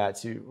could do that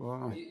too.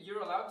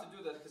 you're allowed to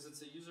do that because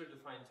it's a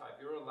user-defined type.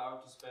 You're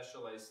allowed to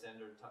specialize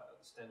standard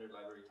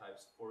library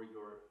types for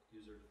your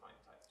user-defined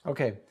types.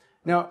 Okay.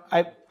 No,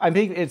 I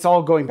think it's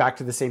all going back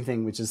to the same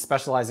thing, which is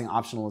specializing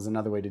optional is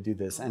another way to do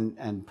this,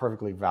 and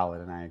perfectly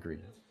valid, and I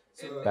agree.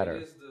 So Better.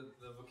 It is the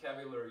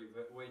vocabulary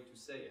way to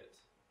say it.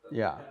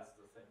 Yeah. That's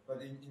the thing.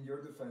 But in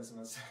your defense, I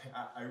must say,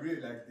 I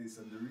really like this,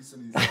 and the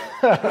reason is that...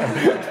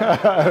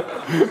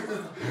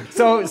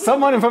 So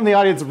someone from the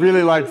audience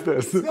really likes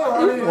this. No,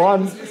 I mean,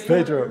 One, it's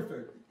Pedro.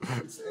 perfect.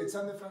 It's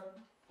undefined.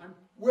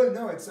 Well,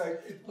 no, it's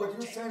like, what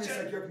you're saying is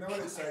like, you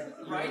acknowledge, like...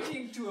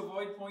 Writing to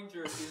avoid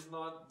pointers is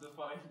not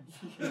defined.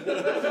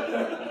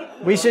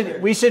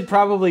 We should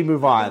probably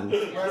move on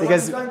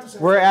because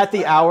we're at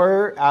the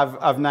hour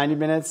of 90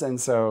 minutes,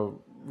 and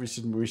so we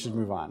should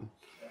move on.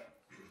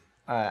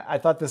 I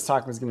thought this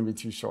talk was going to be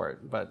too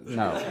short, but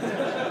no.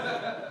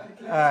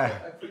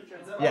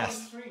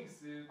 Yes.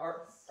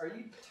 Are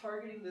you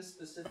targeting this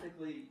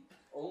specifically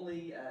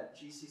only at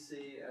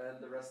GCC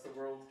and the rest of the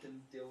world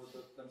can deal with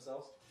it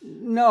themselves?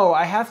 No,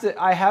 I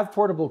have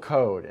portable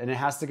code, and it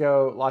has to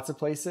go lots of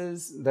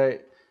places.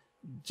 The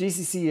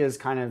GCC is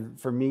kind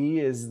of, for me,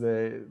 is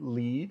the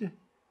lead,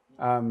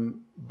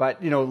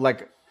 but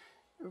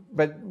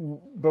but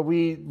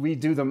we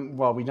do them.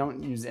 Well, we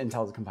don't use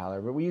Intel's compiler,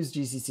 but we use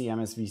GCC,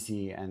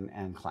 MSVC,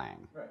 and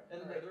Clang. Right,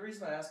 and the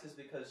reason I ask is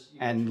because you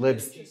and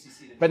mentioned libc,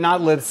 GCC to but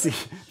not libc,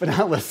 but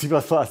not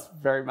libc++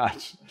 very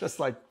much. Just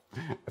like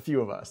a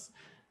few of us.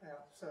 Yeah,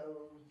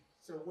 so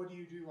what do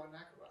you do on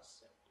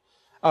macOS?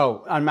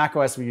 Oh, on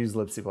macOS we use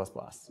libc++.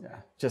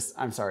 Yeah,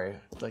 I'm sorry,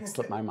 like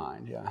slipped my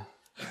mind. Yeah.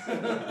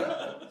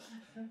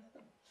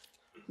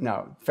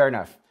 No, fair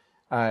enough.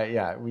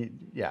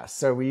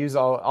 So we use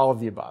all of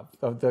the above,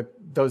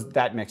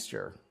 that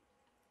mixture.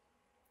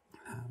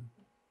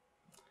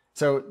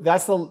 So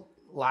that's the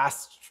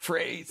last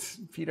trait,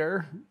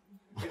 Peter.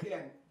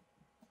 Again,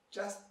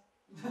 just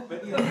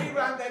when you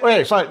rerun that.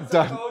 Wait, fine,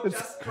 done. code,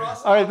 just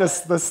cross All right,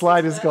 out the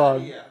slide is bad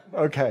gone. idea.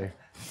 Okay.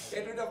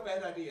 Get rid of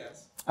bad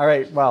ideas. All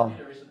right. Well.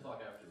 We should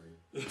talk after we.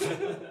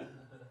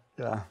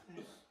 Yeah.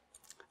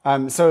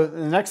 So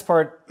the next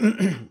part,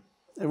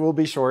 it will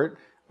be short,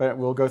 but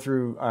we'll go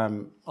through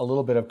a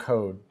little bit of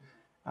code.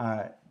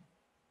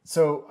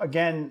 So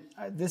again,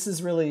 this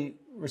is really,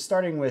 we're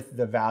starting with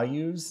the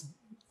values.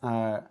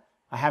 I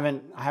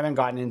haven't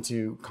gotten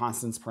into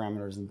constants,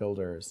 parameters, and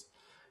builders.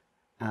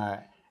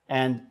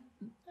 And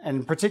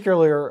in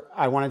particular,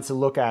 I wanted to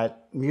look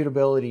at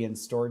mutability and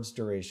storage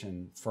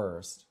duration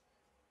first.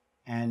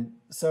 And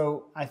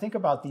so I think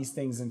about these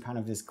things in kind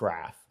of this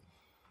graph.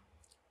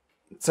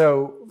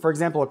 So for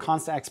example, a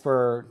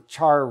constexpr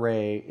char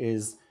array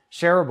is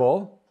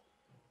shareable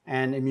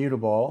and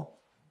immutable,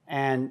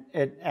 and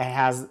it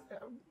has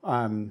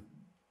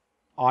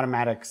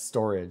automatic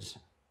storage,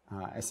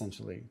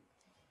 essentially.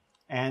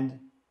 And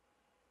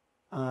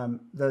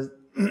the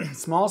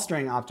small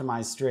string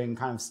optimized string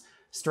kind of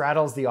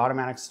straddles the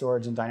automatic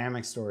storage and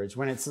dynamic storage.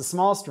 When it's a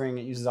small string,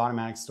 it uses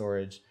automatic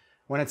storage.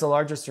 When it's a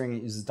larger string,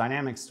 it uses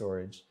dynamic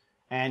storage.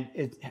 And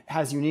it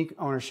has unique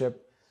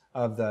ownership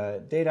of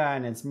the data,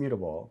 and it's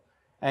mutable.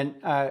 And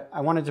I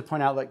wanted to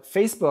point out, like,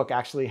 Facebook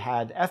actually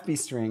had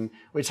FBstring,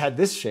 which had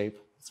this shape.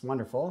 It's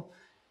wonderful.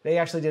 They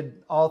actually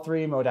did all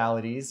three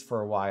modalities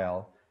for a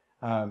while.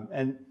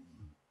 And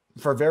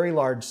for very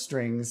large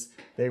strings,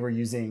 they were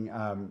using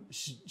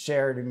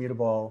shared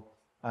immutable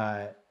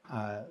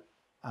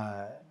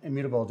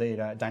immutable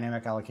data,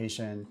 dynamic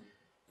allocation,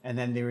 and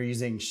then they were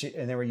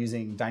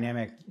using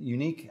dynamic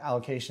unique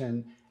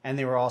allocation, and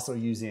they were also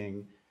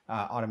using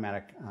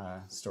automatic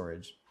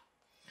storage.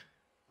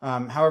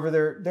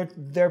 However,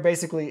 they're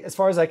basically, as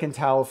far as I can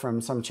tell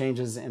from some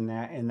changes in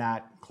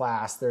that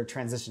class, they're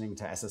transitioning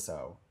to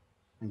SSO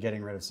and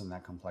getting rid of some of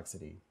that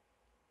complexity.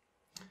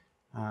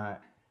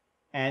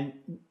 And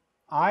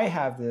I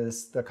have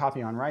the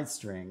copy on write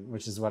string,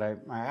 which is what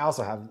I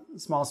also have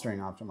small string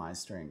optimized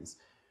strings.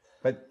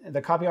 But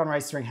the copy on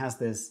write string has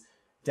this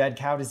dead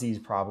cow disease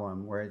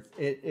problem where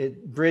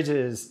it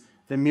bridges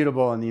the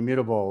mutable and the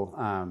immutable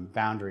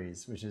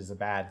boundaries, which is a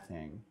bad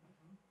thing.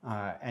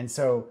 And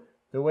so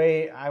the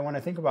way I want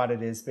to think about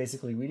it is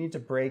basically we need to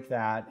break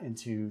that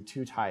into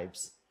two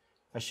types,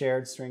 a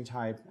shared string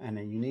type and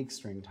a unique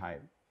string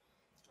type.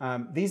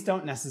 These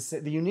don't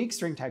necessarily, the unique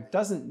string type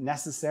doesn't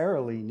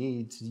necessarily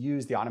need to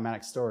use the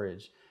automatic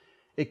storage.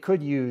 It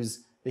could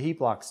use the heap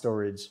block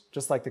storage,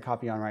 just like the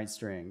copy on write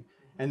string.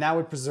 And that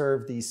would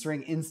preserve the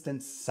string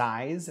instance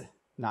size,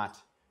 not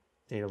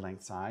data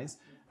length size,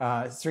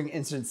 string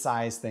instance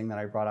size thing that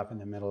I brought up in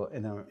the middle,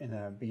 in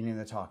the beginning of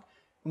the talk.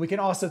 And we can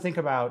also think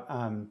about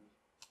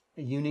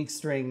unique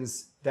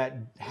strings that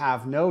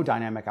have no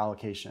dynamic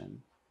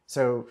allocation.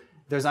 So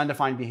there's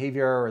undefined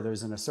behavior, or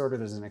there's an assert, or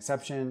there's an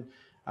exception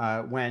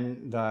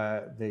when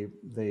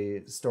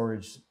the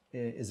storage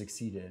is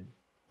exceeded.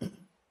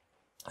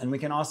 And we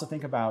can also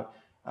think about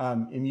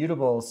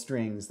immutable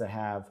strings that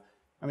have,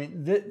 I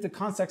mean, the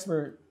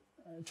constexpr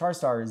char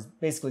star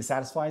basically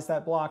satisfies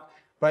that block,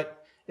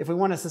 but if we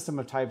want a system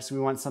of types, we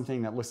want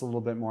something that looks a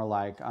little bit more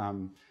like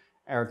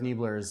Eric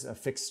Neibler's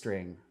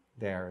FixedString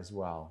there as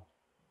well.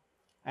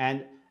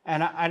 And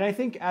I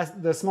think as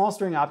the small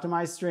string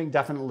optimized string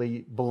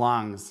definitely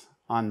belongs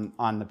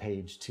on the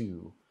page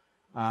too.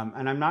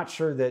 And I'm not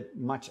sure that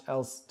much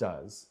else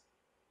does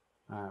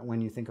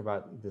when you think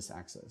about this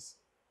axis.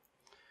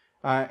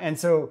 And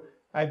so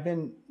I've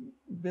been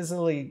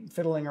busily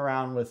fiddling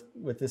around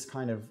with this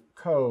kind of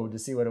code to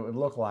see what it would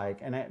look like.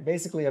 And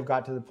basically I've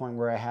got to the point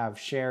where I have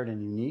shared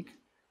and unique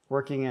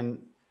working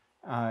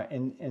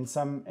in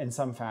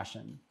some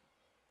fashion.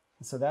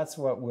 So that's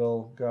what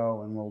we'll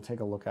go and we'll take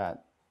a look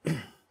at. Can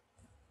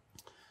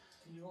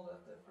you hold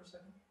that there for a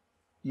second?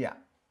 Yeah.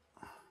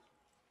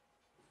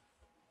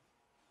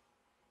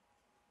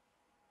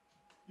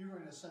 You're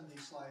going to send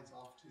these slides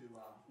off to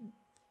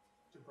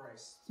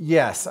Bryce.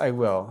 Yes, I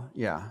will.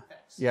 Yeah.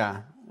 Thanks.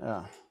 Yeah.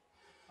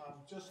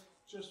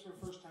 Just for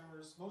first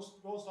timers, most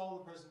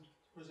all the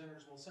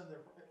presenters will send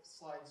their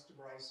slides to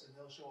Bryce, and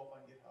they'll show up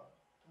on GitHub.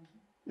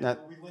 And there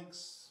will be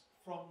links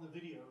from the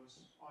videos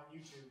on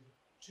YouTube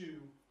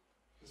to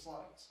the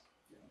slides.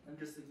 Yeah. I'm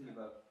just thinking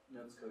about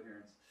notes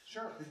coherence.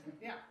 Sure.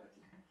 Yeah.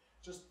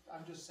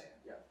 I'm just saying.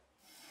 Yeah.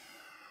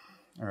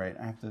 All right.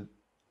 I have to.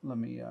 Let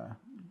me.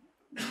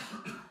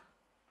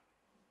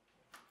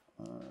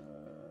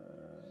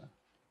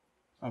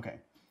 Okay.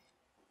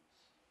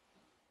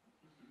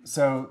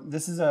 So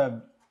this is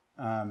a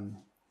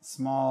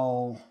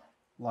small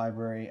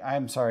library.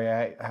 I'm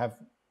sorry.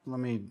 Let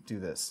me do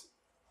this.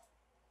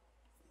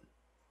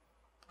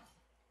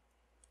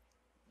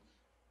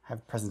 I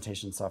have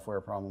presentation software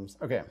problems.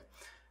 Okay.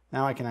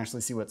 Now I can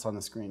actually see what's on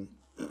the screen.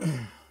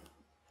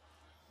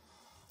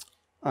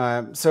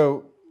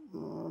 So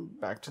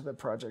back to the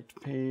project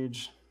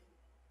page.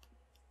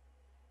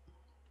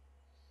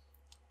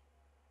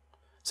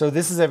 So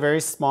this is a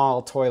very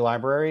small toy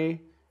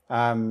library,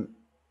 and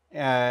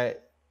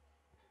it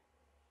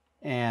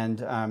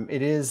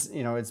is,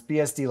 it's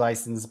BSD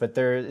licensed, but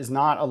there is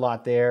not a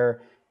lot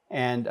there,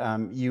 and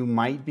you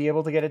might be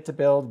able to get it to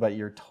build, but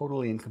you're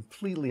totally and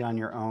completely on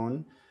your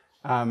own.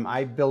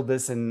 I build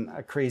this in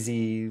a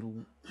crazy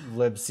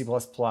lib C++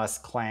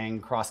 Clang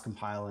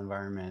cross-compile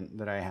environment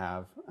that I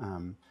have,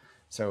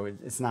 so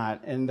it's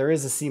not, and there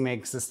is a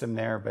CMake system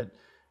there, but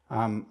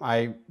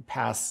I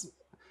pass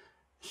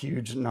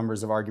huge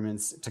numbers of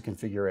arguments to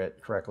configure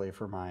it correctly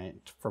for my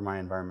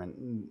environment,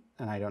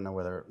 and I don't know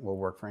whether it will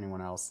work for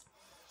anyone else.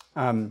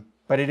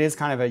 But it is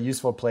kind of a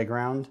useful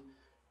playground.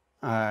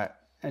 And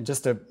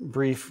just a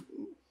brief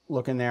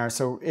look in there.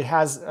 So it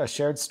has a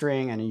shared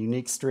string and a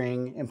unique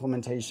string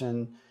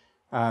implementation.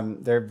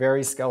 They're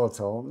very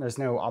skeletal. There's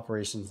no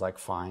operations like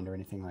find or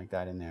anything like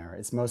that in there.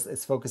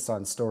 It's focused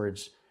on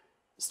storage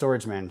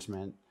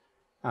management.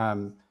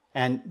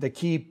 And the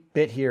key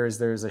bit here is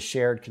there's a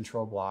shared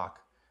control block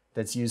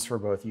that's used for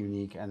both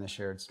unique and the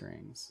shared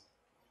strings.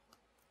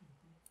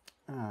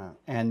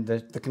 And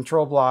the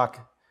control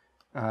block,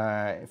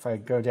 if I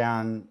go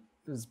down,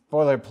 is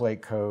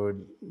boilerplate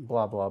code,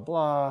 blah, blah,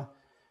 blah.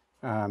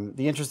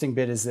 The interesting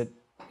bit is that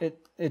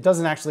it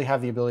doesn't actually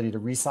have the ability to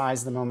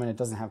resize the moment. It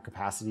doesn't have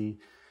capacity,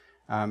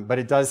 but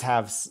it does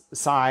have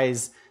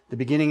size, the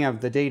beginning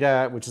of the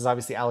data, which is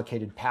obviously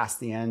allocated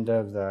past the end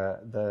of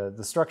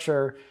the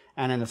structure,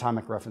 and an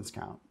atomic reference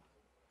count.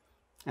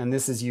 And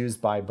this is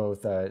used by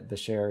both the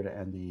shared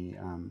and the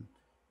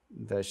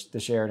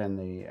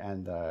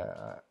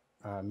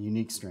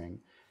unique string.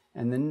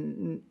 And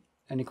then,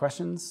 any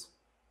questions?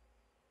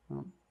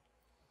 Well,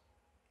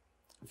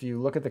 if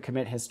you look at the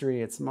commit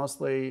history, it's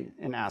mostly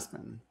in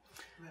Aspen.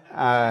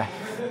 Now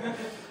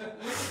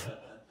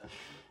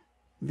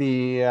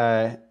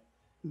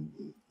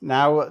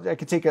I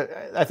could take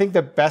I think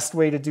the best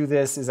way to do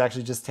this is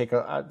actually just take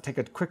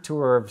a quick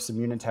tour of some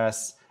unit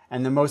tests.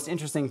 And the most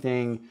interesting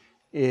thing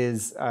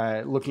is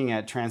looking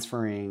at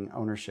transferring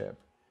ownership.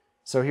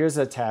 So here's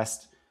a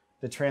test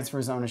that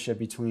transfers ownership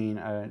between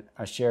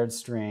a shared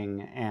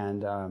string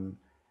and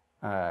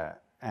a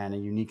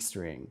unique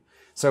string.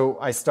 So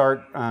I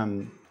start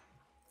by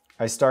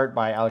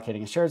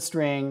allocating a shared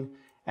string,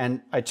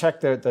 and I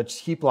check the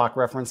heap block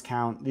reference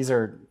count. These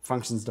are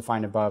functions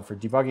defined above for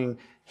debugging.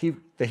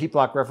 The heap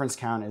block reference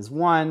count is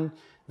 1.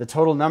 The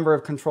total number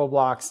of control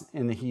blocks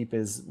in the heap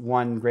is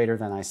 1 greater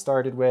than I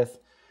started with.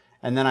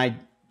 And then I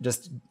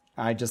just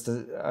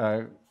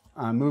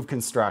move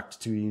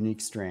construct to a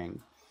unique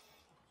string.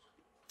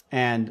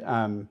 And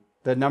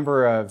the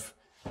number of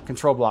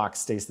control blocks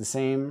stays the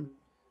same.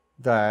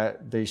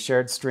 The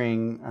shared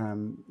string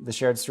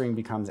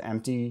becomes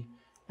empty,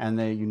 and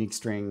the unique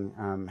string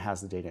has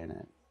the data in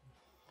it.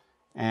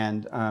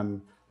 And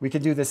we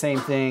could do the same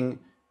thing.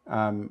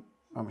 I'm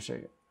going to show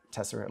you,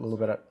 test it a little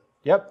bit.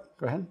 Yep,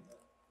 go ahead.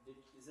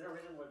 Is there a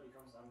reason why it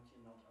becomes empty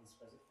and not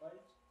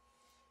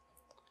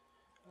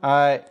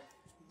unspecified?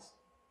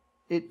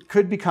 It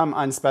could become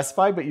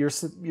unspecified, but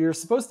you're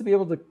supposed to be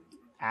able to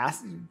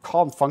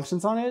call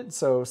functions on it.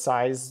 So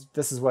size,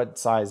 this is what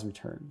size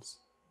returns.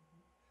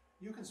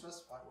 You can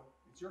specify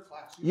it's your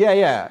class.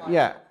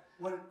 Yeah.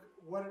 What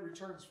it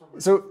returns from.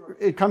 So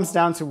it comes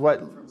down to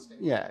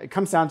it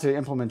comes down to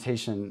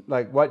implementation,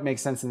 like what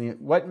makes sense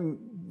what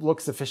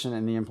looks efficient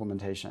in the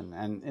implementation.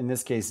 And in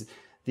this case,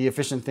 the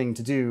efficient thing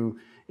to do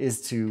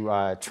is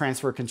to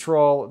transfer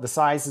control. The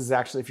size is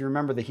actually, if you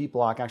remember, the heap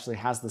block actually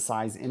has the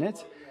size in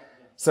it.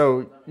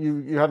 So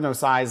you have no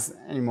size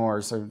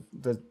anymore. So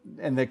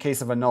in the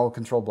case of a null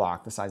control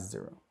block, the size is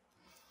 0.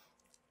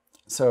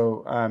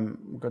 So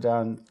go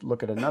down,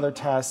 look at another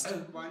test.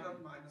 Why not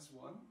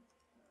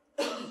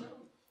 -1?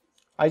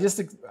 I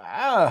just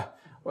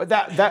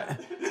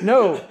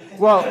no.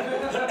 Well,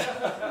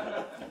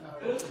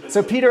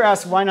 so Peter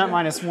asked why not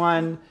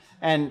 -1,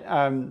 and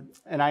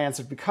I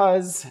answered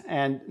because.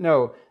 And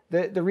no,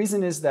 the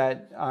reason is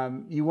that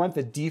you want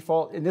the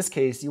default, in this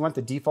case, you want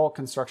the default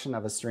construction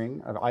of a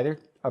string of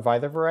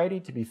either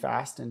variety to be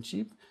fast and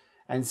cheap.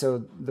 And so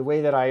the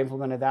way that I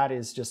implemented that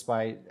is just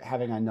by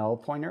having a null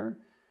pointer.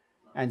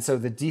 And so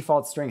the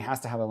default string has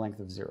to have a length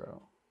of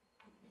 0.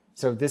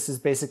 So this is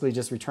basically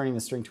just returning the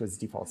string to its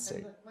default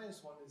state. -1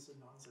 is a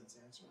nonsense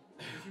answer.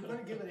 If you're going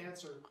to give an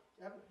answer,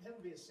 have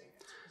it be a string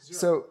answer.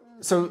 0.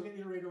 So you can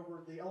iterate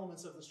over the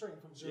elements of the string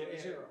from 0 to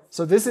 0.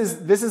 So this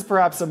is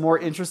perhaps a more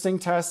interesting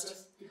test.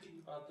 Just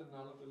thinking about the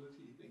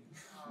nullability thing.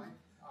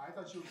 I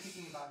thought you were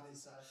thinking about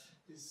his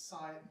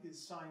signed.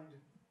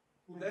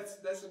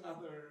 That's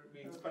another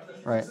means.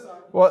 Right.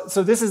 Well,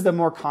 so this is the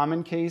more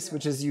common case,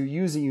 which is you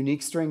use a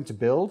unique string to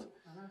build,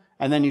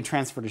 and then you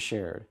transfer to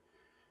shared.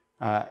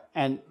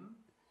 And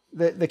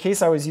the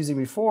case I was using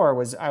before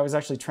was I was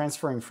actually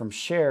transferring from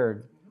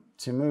shared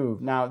to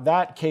move. Now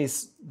that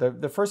case,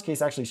 the first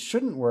case actually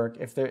shouldn't work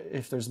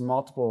if there's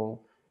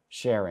multiple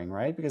sharing,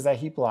 right? Because that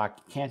heap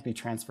block can't be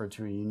transferred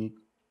to a unique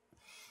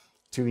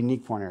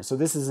pointer. So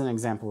this is an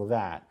example of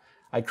that.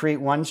 I create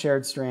one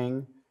shared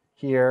string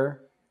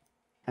here,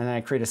 and then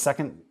I create a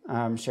second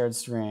shared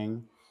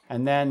string.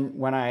 And then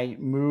when I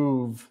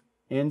move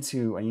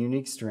into a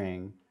unique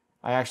string,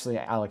 I actually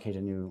allocate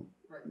a new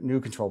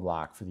control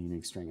block for the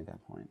unique string at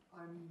that point.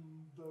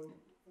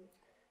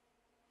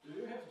 Do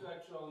you have to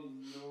actually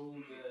know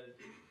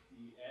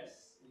the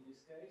S in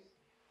this case?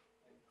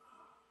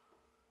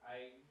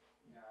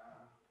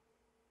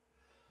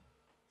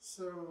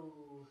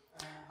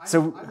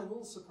 So I'm a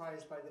little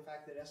surprised by the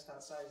fact that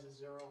s.size is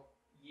 0.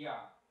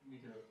 Yeah, me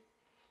too.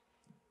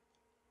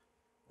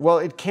 Well,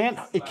 it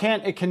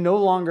can no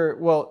longer,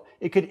 well,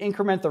 it could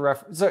increment the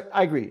reference. So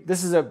I agree.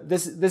 This is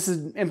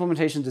an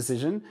implementation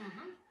decision.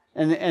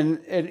 And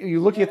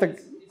you look at the...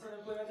 It's an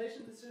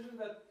implementation decision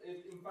that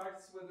it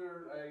impacts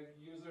whether a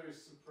user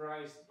is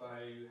surprised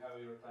by how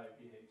your type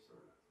behaves or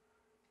not.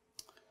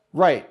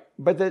 Right.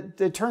 But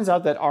it turns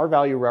out that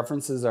R-value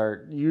references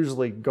are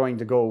usually going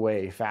to go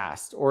away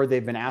fast, or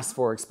they've been asked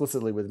for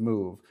explicitly with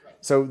move.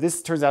 So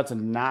this turns out to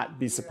not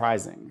be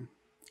surprising,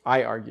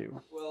 I argue.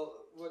 Well,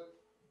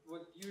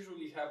 what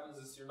usually happens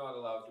is you're not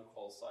allowed to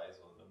call size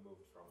on the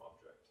moved from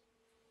object.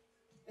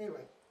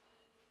 Anyway,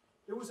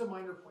 it was a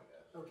minor point.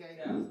 Okay.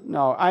 Yeah.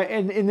 No,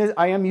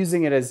 I am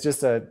using it as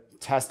just a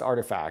test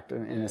artifact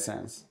in a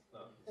sense.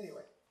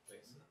 Anyway.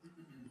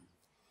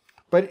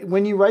 But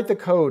when you write the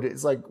code,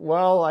 it's like,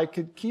 well, I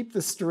could keep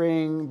the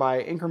string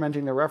by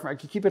incrementing the ref. I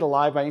could keep it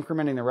alive by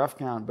incrementing the ref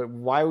count, but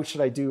why should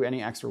I do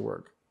any extra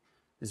work?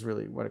 Is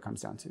really what it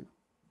comes down to.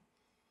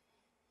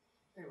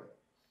 Anyway.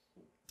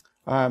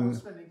 I'm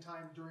spending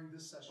time during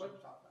this session to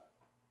talk about it.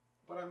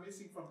 What I'm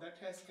missing from that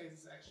test case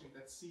is actually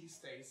that C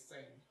stays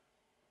same.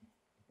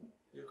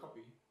 Your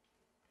copy.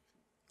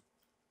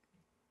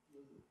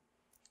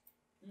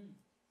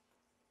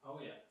 Oh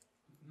yeah.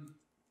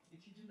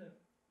 If you do that,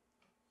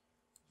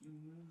 you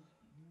move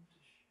to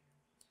share.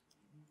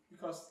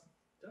 Because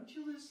don't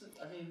you lose?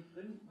 I mean,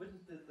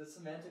 wouldn't the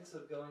semantics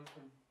of going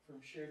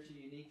from shared to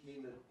unique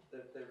mean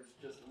that there's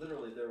just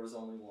literally there was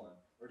only one,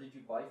 or did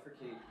you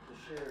bifurcate the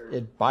shared?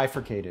 It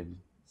bifurcated.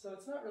 So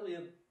it's not really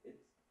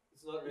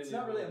It's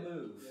not really a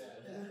move.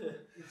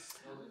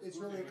 It's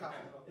really a copy.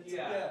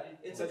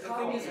 It's a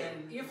copy.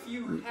 If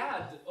you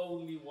had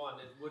only one,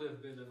 it would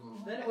have been a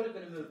move. Then it would have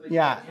been a move. But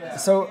Yeah.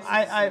 So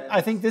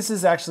I think this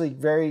is actually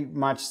very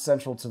much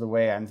central to the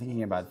way I'm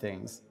thinking about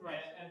things. Right,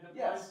 and the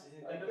Yes.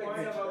 point, and the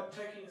point about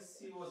checking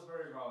C was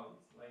very valid.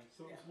 Like,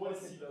 so what is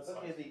C?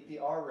 Okay, the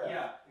R rep.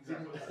 Yeah,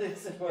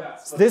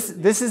 exactly.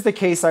 This is the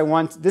case I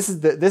want. This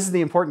is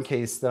the important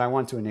case that I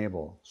want to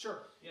enable.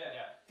 Sure. Yeah.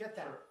 Get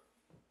that.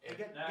 Sure.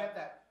 Get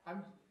that.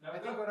 I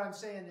think what I'm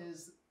saying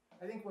is,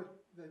 I think what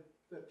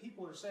the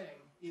people are saying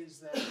is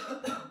that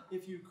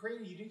if you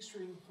create a unique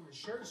string from a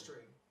shared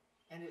string,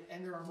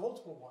 and there are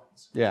multiple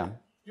ones, Yeah.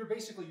 you're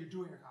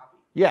doing a copy.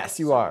 Yes,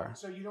 you are.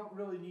 So you don't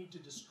really need to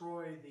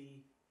destroy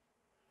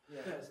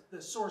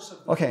the source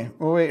of the Okay.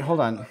 Well, wait. Hold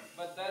on.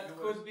 But that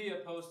could be a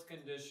post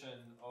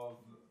condition of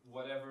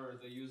whatever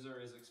the user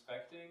is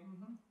expecting.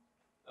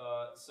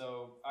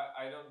 So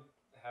I don't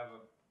have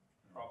a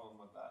problem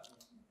with that.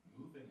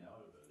 Moving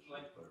out of a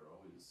shared footer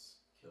always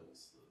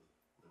kills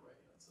the right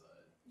hand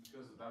side.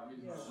 Because that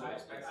means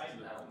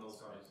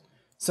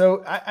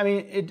So I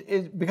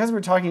mean, because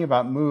we're talking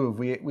about move,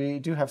 we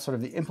do have sort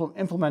of the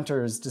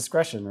implementer's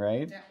discretion,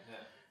 right?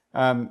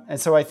 Yeah. And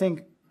so I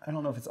think I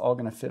don't know if it's all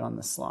going to fit on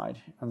the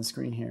slide on the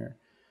screen here,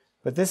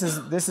 but this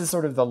is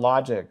sort of the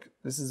logic.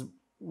 This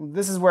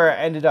is where I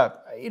ended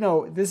up. You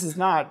know, this is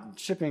not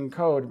shipping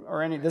code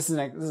or any. This is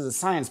a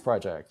science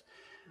project,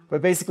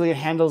 but basically it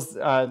handles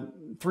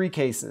 3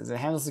 cases. It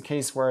handles the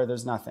case where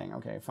there's nothing.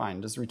 Okay,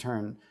 fine, just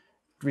return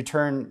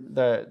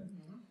the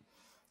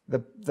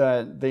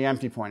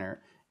empty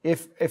pointer.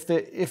 If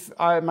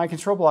my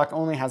control block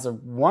only has a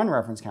 1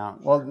 reference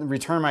count, well,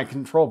 return my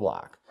control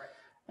block. Right.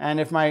 And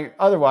if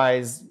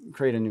otherwise,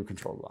 create a new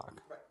control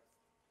block. Right.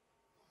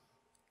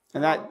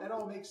 And that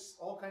all makes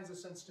all kinds of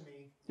sense to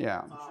me.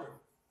 Yeah.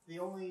 The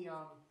only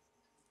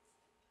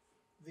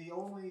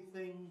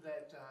thing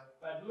that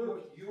But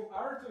look, you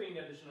are doing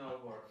additional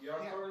work. You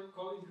are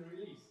calling the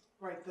release.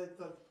 right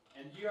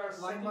And you are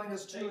line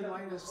setting -2 data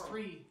and to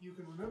 -3 you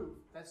can remove.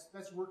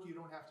 That's work you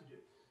don't have to do.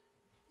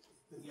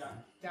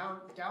 Yeah.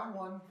 Down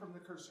 1 from the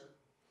cursor.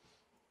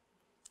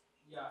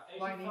 Yeah.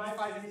 Line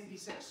 85 and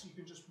 86 you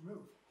can just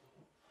remove.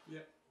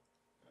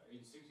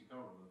 86 you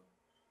can't remove.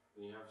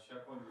 When you have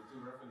SharePoint with 2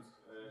 reference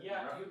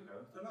Yeah, reference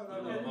codes. You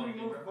can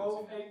remove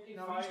both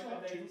 85 still and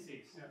have to.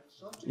 86.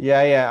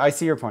 Yeah. I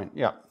see your point.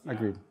 Yeah,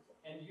 agreed.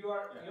 And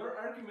your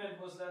argument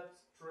was that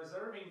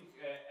preserving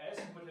S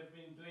would have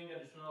been doing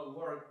additional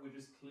work, which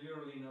is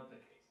clearly not the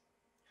case.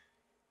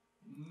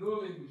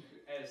 Nulling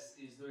S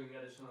is doing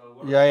additional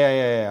work. Yeah.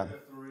 You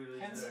have to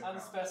release Hence the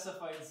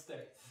unspecified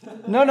state.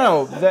 No.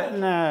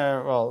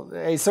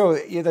 Well, so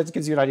that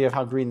gives you an idea of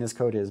how green this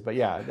code is. But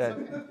yeah, that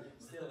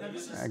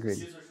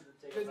agreed.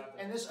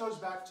 And this goes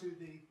back to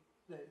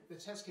the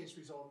test case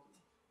result.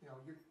 You know,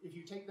 if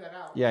you take that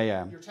out,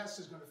 Yeah. your test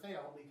is going to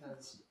fail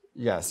because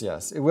Yes,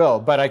 it will.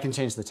 But I can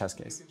change the test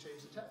you case. can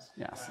change the test.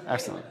 Yes,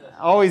 excellent.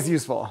 Always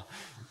useful.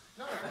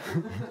 No.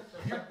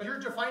 You're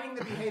defining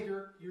the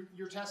behavior.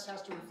 Your test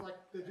has to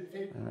reflect the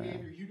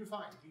behavior you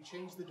define. If you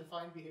change the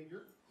defined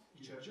behavior,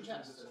 you change your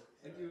test.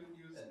 And you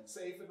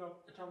save an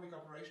atomic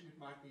operation, it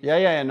might be.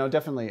 Yeah. No,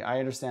 definitely. I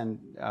understand.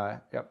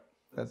 Yep.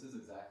 This is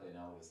exactly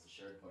analogous to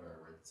shared footer,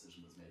 where the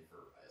decision was made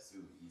for, I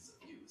assume, ease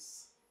of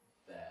use.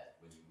 That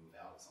when you move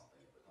out of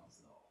something, it becomes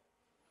null.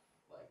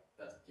 Like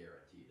that's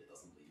guaranteed. It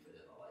doesn't leave it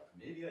in a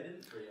maybe I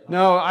didn't create.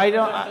 No, I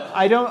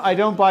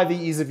don't buy the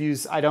ease of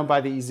use. I don't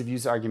buy the ease of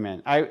use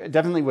argument. I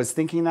definitely was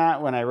thinking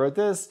that when I wrote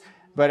this,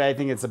 but I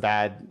think it's a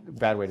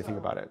bad way to think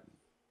about it.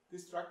 I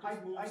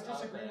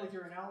disagree with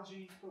your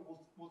analogy, but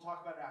we'll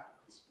talk about it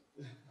afterwards.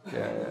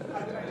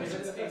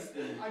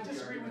 Yeah. I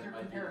disagree with your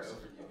comparison.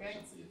 Okay.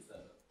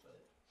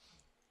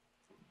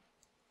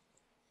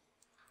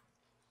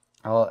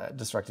 All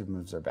destructive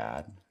moves are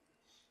bad.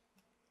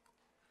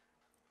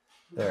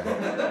 There.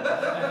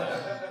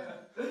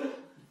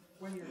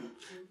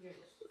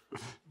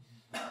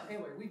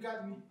 Anyway,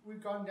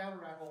 we've gone down a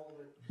rabbit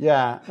hole.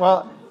 Yeah.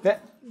 Well,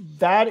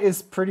 that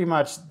is pretty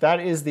much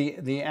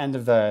the end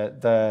of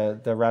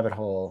the rabbit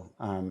hole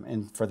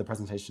for the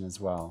presentation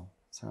as well.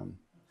 So,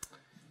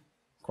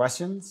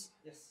 questions?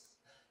 Yes.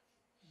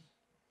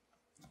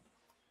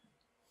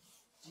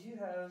 Do you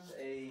have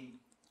a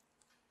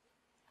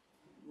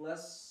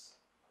less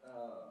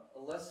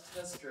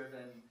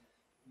test-driven,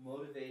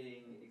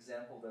 motivating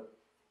example that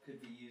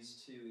could be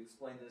used to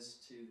explain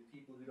this to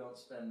people who don't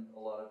spend a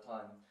lot of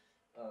time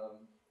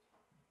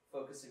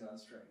focusing on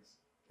strings?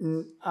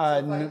 So if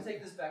I can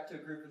take this back to a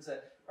group and say,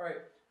 all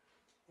right,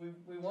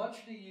 we want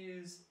you to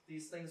use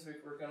these things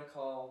we're going to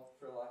call,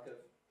 for lack of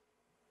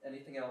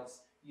anything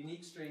else,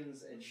 unique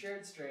strings and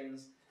shared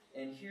strings,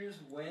 and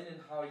here's when and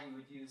how you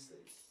would use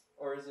these.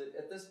 Or is it,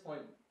 at this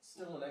point,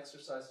 still an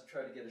exercise to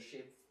try to get a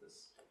shape of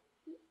this?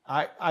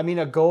 I mean,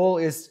 a goal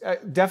is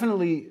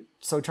definitely,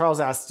 so Charles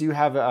asked, do you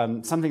have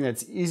something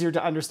that's easier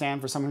to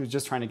understand for someone who's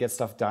just trying to get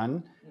stuff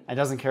done and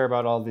doesn't care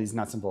about all these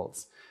nuts and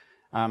bolts?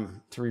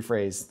 To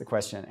rephrase the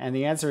question. And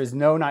the answer is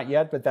no, not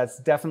yet, but that's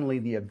definitely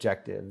the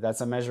objective.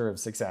 That's a measure of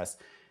success.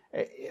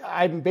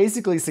 I'm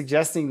basically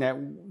suggesting that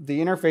the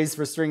interface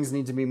for strings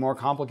need to be more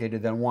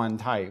complicated than one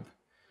type.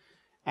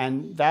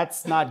 And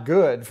that's not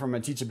good from a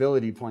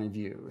teachability point of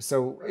view.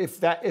 So if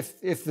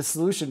the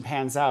solution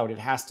pans out, it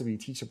has to be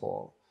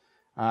teachable.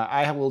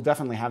 I will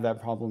definitely have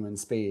that problem in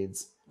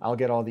spades. I'll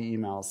get all the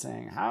emails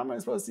saying, "How am I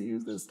supposed to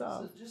use this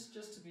stuff?" So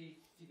just to be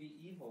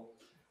evil,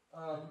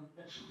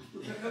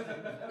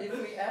 if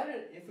we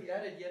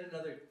added yet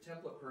another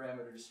template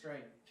parameter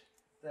string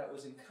that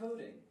was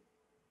encoding,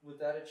 would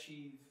that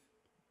achieve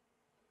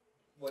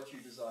what you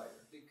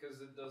desire? Because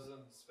it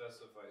doesn't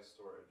specify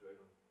storage. I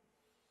don't.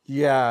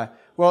 Yeah.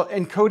 Well,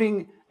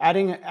 encoding,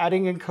 adding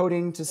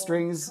encoding to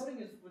strings.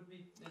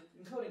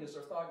 Encoding is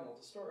orthogonal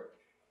to storage.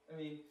 I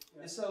mean,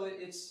 so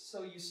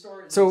you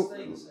store it in So- these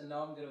things, and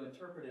now I'm going to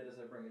interpret it as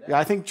I bring it out. Yeah,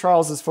 I think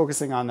Charles is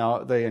focusing on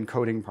the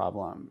encoding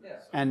problem.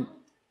 Yeah. And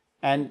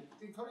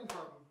The encoding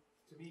problem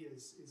to me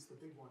is the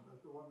big one,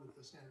 the one that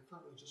the standard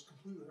currently just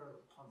completely out of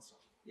the console.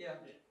 Yeah.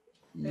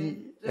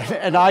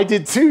 and I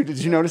did too. Did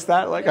you notice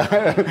that? Like,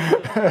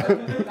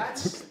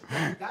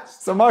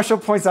 so Marshall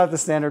points out the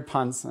standard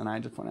punts, and I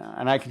just point out,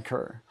 and I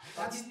concur.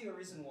 I'll give you a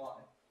reason why,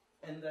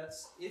 and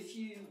that's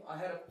I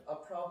had a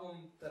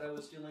problem that I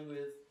was dealing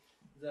with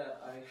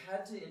that I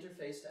had to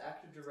interface to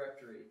Active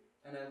Directory,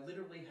 and I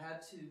literally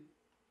had to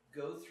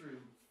go through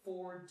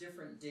 4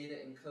 different data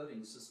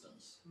encoding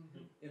systems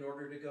in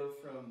order to go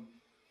from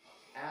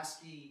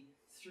ASCII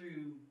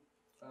through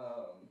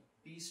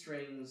B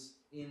strings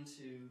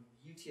into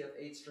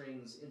UTF-8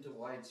 strings into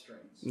wide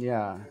strings.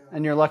 Yeah,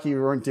 and you're lucky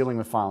you weren't dealing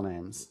with file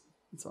names.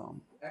 That's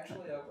all.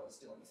 Actually, I was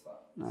dealing with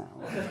file names. No,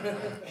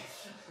 well.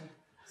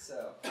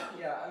 So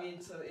yeah, I mean,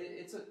 so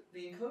the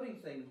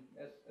encoding thing,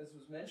 as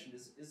was mentioned,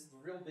 is the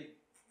real big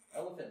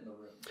elephant in the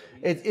room.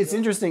 It's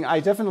interesting. The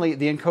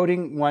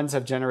encoding ones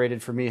have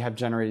generated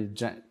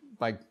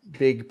like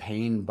big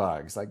pain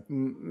bugs, like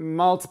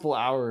multiple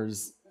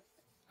hours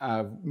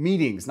of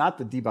meetings, not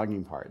the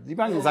debugging part.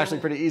 Debugging is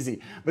actually pretty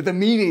easy, but the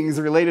meetings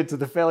related to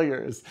the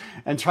failures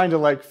and trying to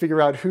like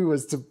figure out who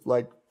was to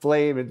like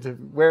blame and to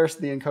where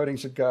the encoding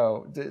should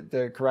go,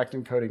 the correct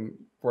encoding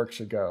work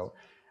should go.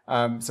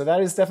 So that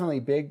is definitely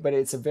big, but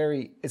it's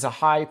a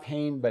high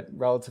pain but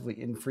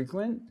relatively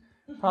infrequent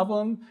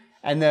problem.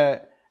 And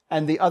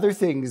the other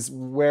things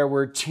where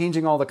we're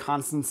changing all the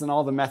constants and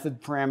all the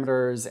method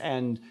parameters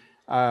and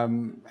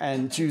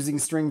choosing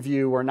string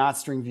view or not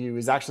string view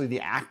is actually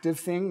the active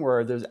thing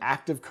where there's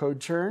active code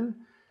churn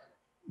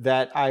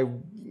that I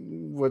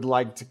would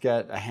like to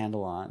get a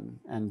handle on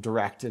and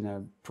direct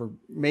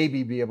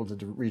maybe be able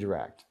to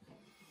redirect.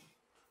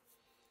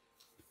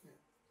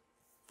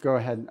 Go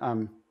ahead.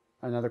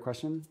 Another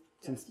question?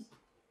 Yes.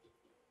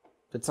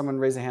 Did someone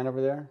raise a hand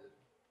over there?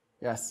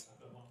 Yes.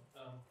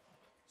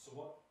 So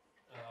what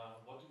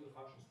do the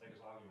functions take as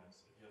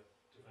arguments if you have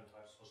different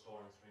types for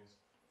storing strings?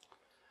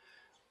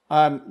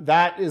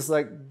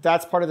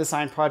 That's part of the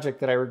signed project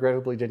that I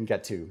regrettably didn't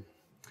get to.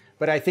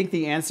 But I think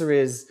the answer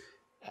is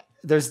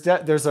there's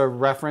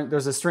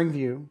a string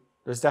view.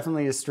 There's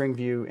definitely a string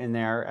view in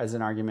there as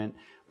an argument.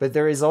 But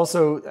there is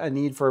also a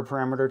need for a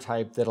parameter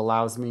type that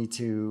allows me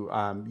to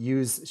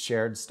use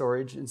shared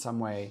storage in some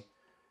way.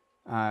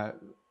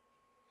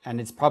 And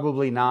it's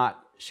probably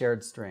not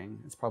shared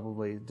string. It's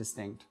probably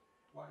distinct.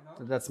 Why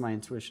not? That's my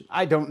intuition.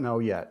 I don't know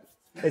yet.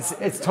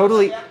 It's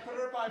totally...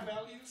 Shared by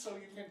value, so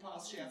you can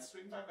pass shared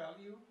string by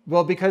value?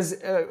 Well,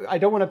 because I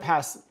don't want to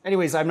pass...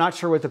 Anyways, I'm not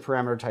sure what the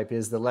parameter type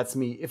is that lets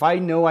me... If I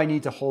know I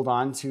need to hold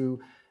on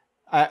to...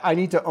 I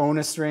need to own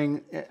a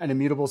string, an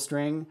immutable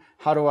string.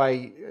 How do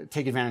I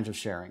take advantage of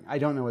sharing? I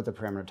don't know what the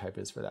parameter type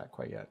is for that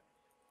quite yet.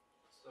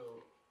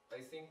 So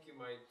I think you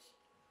might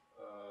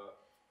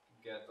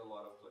get a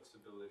lot of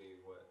flexibility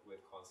with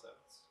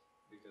concepts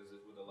because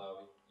it would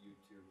allow you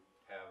to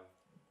have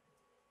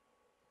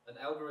an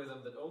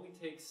algorithm that only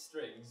takes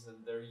strings and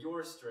they're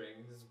your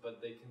strings,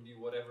 but they can be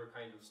whatever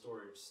kind of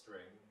storage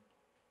string.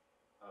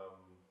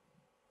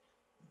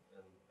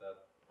 And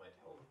that might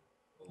help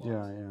a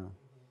lot. Yeah.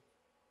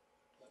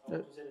 I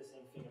want to say the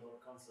same thing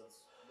about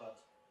concepts, but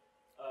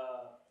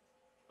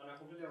on a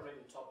completely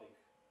related topic,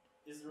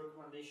 is the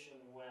recommendation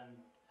when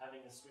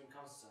having a string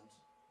constant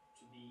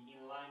to be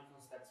inline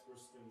constexpr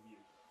string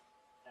view?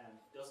 And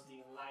does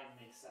the inline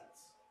make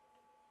sense?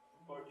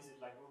 Or is it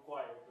like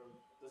required, or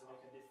does it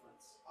make a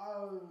difference?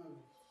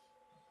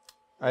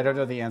 I don't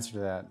know the answer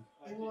to that.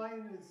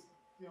 Inline is,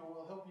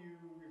 will help you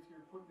if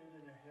you're putting it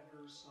in a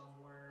header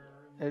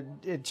somewhere.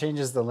 It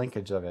changes the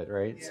linkage of it,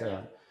 right? Yeah,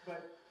 So.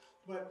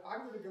 But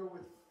I'm going to go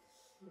with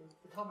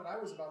the comment I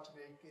was about to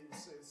make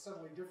is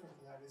subtly different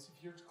than that. Is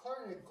if you're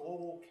declaring a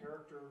global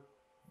character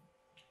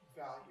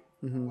value,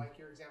 like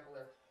your example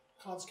there,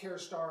 constchar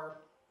star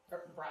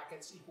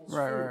brackets equals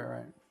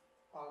Right.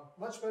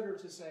 Much better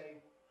to say,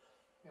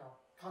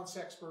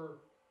 constexpr.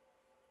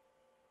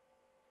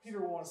 Peter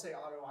will want to say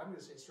auto. I'm going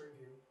to say string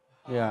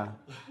view. Yeah.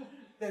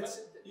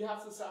 You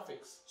have the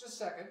suffix. Just a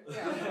second.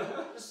 Yeah.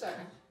 Just a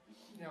second.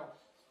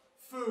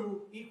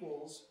 Foo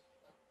equals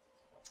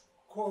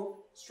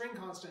quote string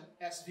constant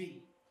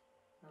SV.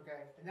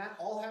 Okay, and that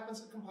all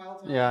happens at compile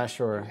time. Yeah,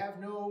 sure. You have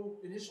no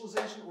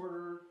initialization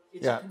order.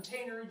 It's Yeah. a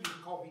container. You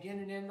can call begin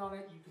and end on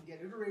it. You can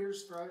get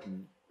iterators through it.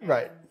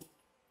 Right.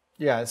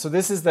 Yeah. So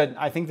this is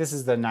I think this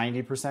is the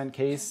 90%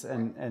 case,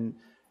 and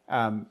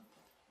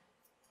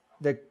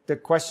the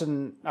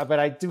question, but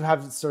I do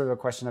have sort of a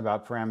question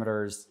about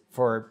parameters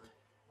for.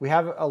 We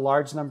have a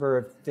large number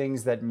of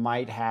things that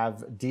might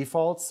have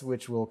defaults,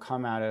 which will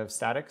come out of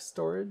static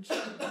storage,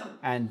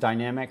 and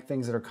dynamic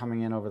things that are coming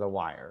in over the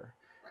wire,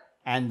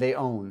 and they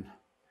own.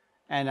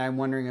 And I'm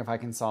wondering if I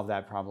can solve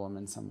that problem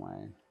in some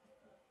way.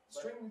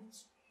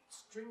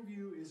 String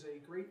view is a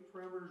great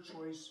parameter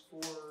choice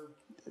for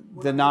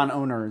The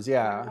non-owners,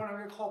 yeah. What I'm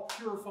going to call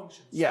pure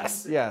functions.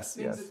 Yes, things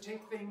that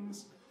take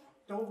things,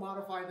 don't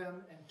modify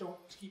them, and don't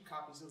keep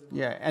copies of them.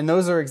 Yeah, and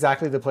those are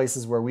exactly the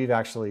places where we've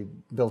actually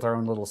built our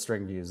own little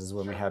string views, is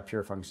when we have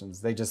pure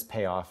functions. They just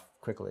pay off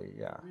quickly,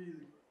 yeah.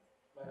 Really.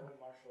 By the way,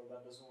 Marshall,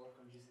 that doesn't work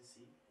on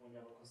GCC when you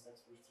have a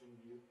constexpr string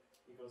view,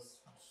 because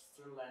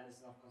string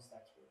is not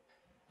constexpr.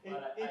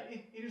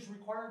 It is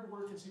required to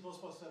work in C++ 17.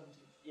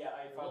 Yeah,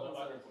 I found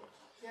that.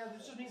 Yeah,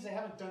 this just means they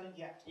haven't done it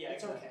yet. Yeah,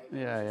 it's exactly.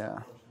 okay.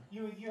 Yeah.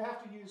 You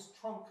have to use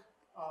trunk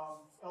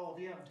LLVM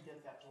to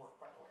get that to work,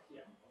 by the way.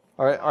 Yeah.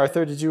 All right,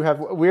 Arthur, did you have?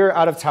 We're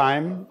out of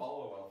time.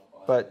 Follow up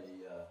on but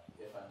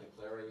if I'm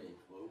declaring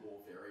a global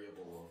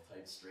variable of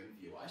type string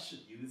view, I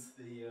should use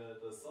the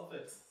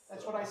suffix.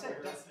 That's what I said.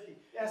 SV,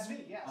 yes.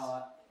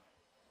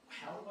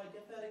 How do I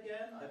get that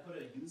again? I put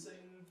a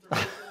using.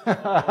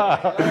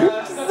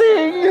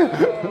 Sing.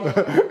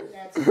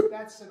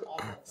 That's an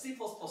awful. C++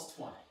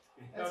 20.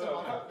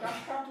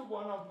 Come to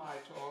one of my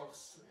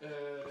talks,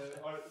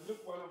 or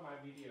look one of my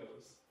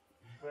videos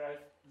where I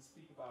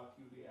speak about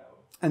UDL.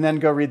 And then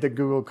go read the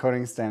Google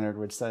coding standard,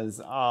 which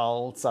says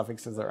all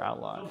suffixes are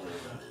outlawed.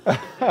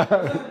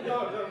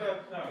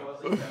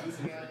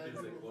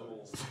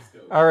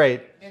 All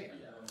right.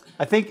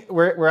 I think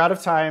we're out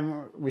of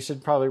time. We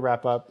should probably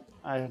wrap up.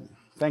 I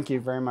thank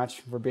you very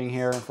much for being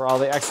here and for all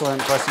the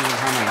excellent questions and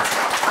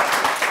comments.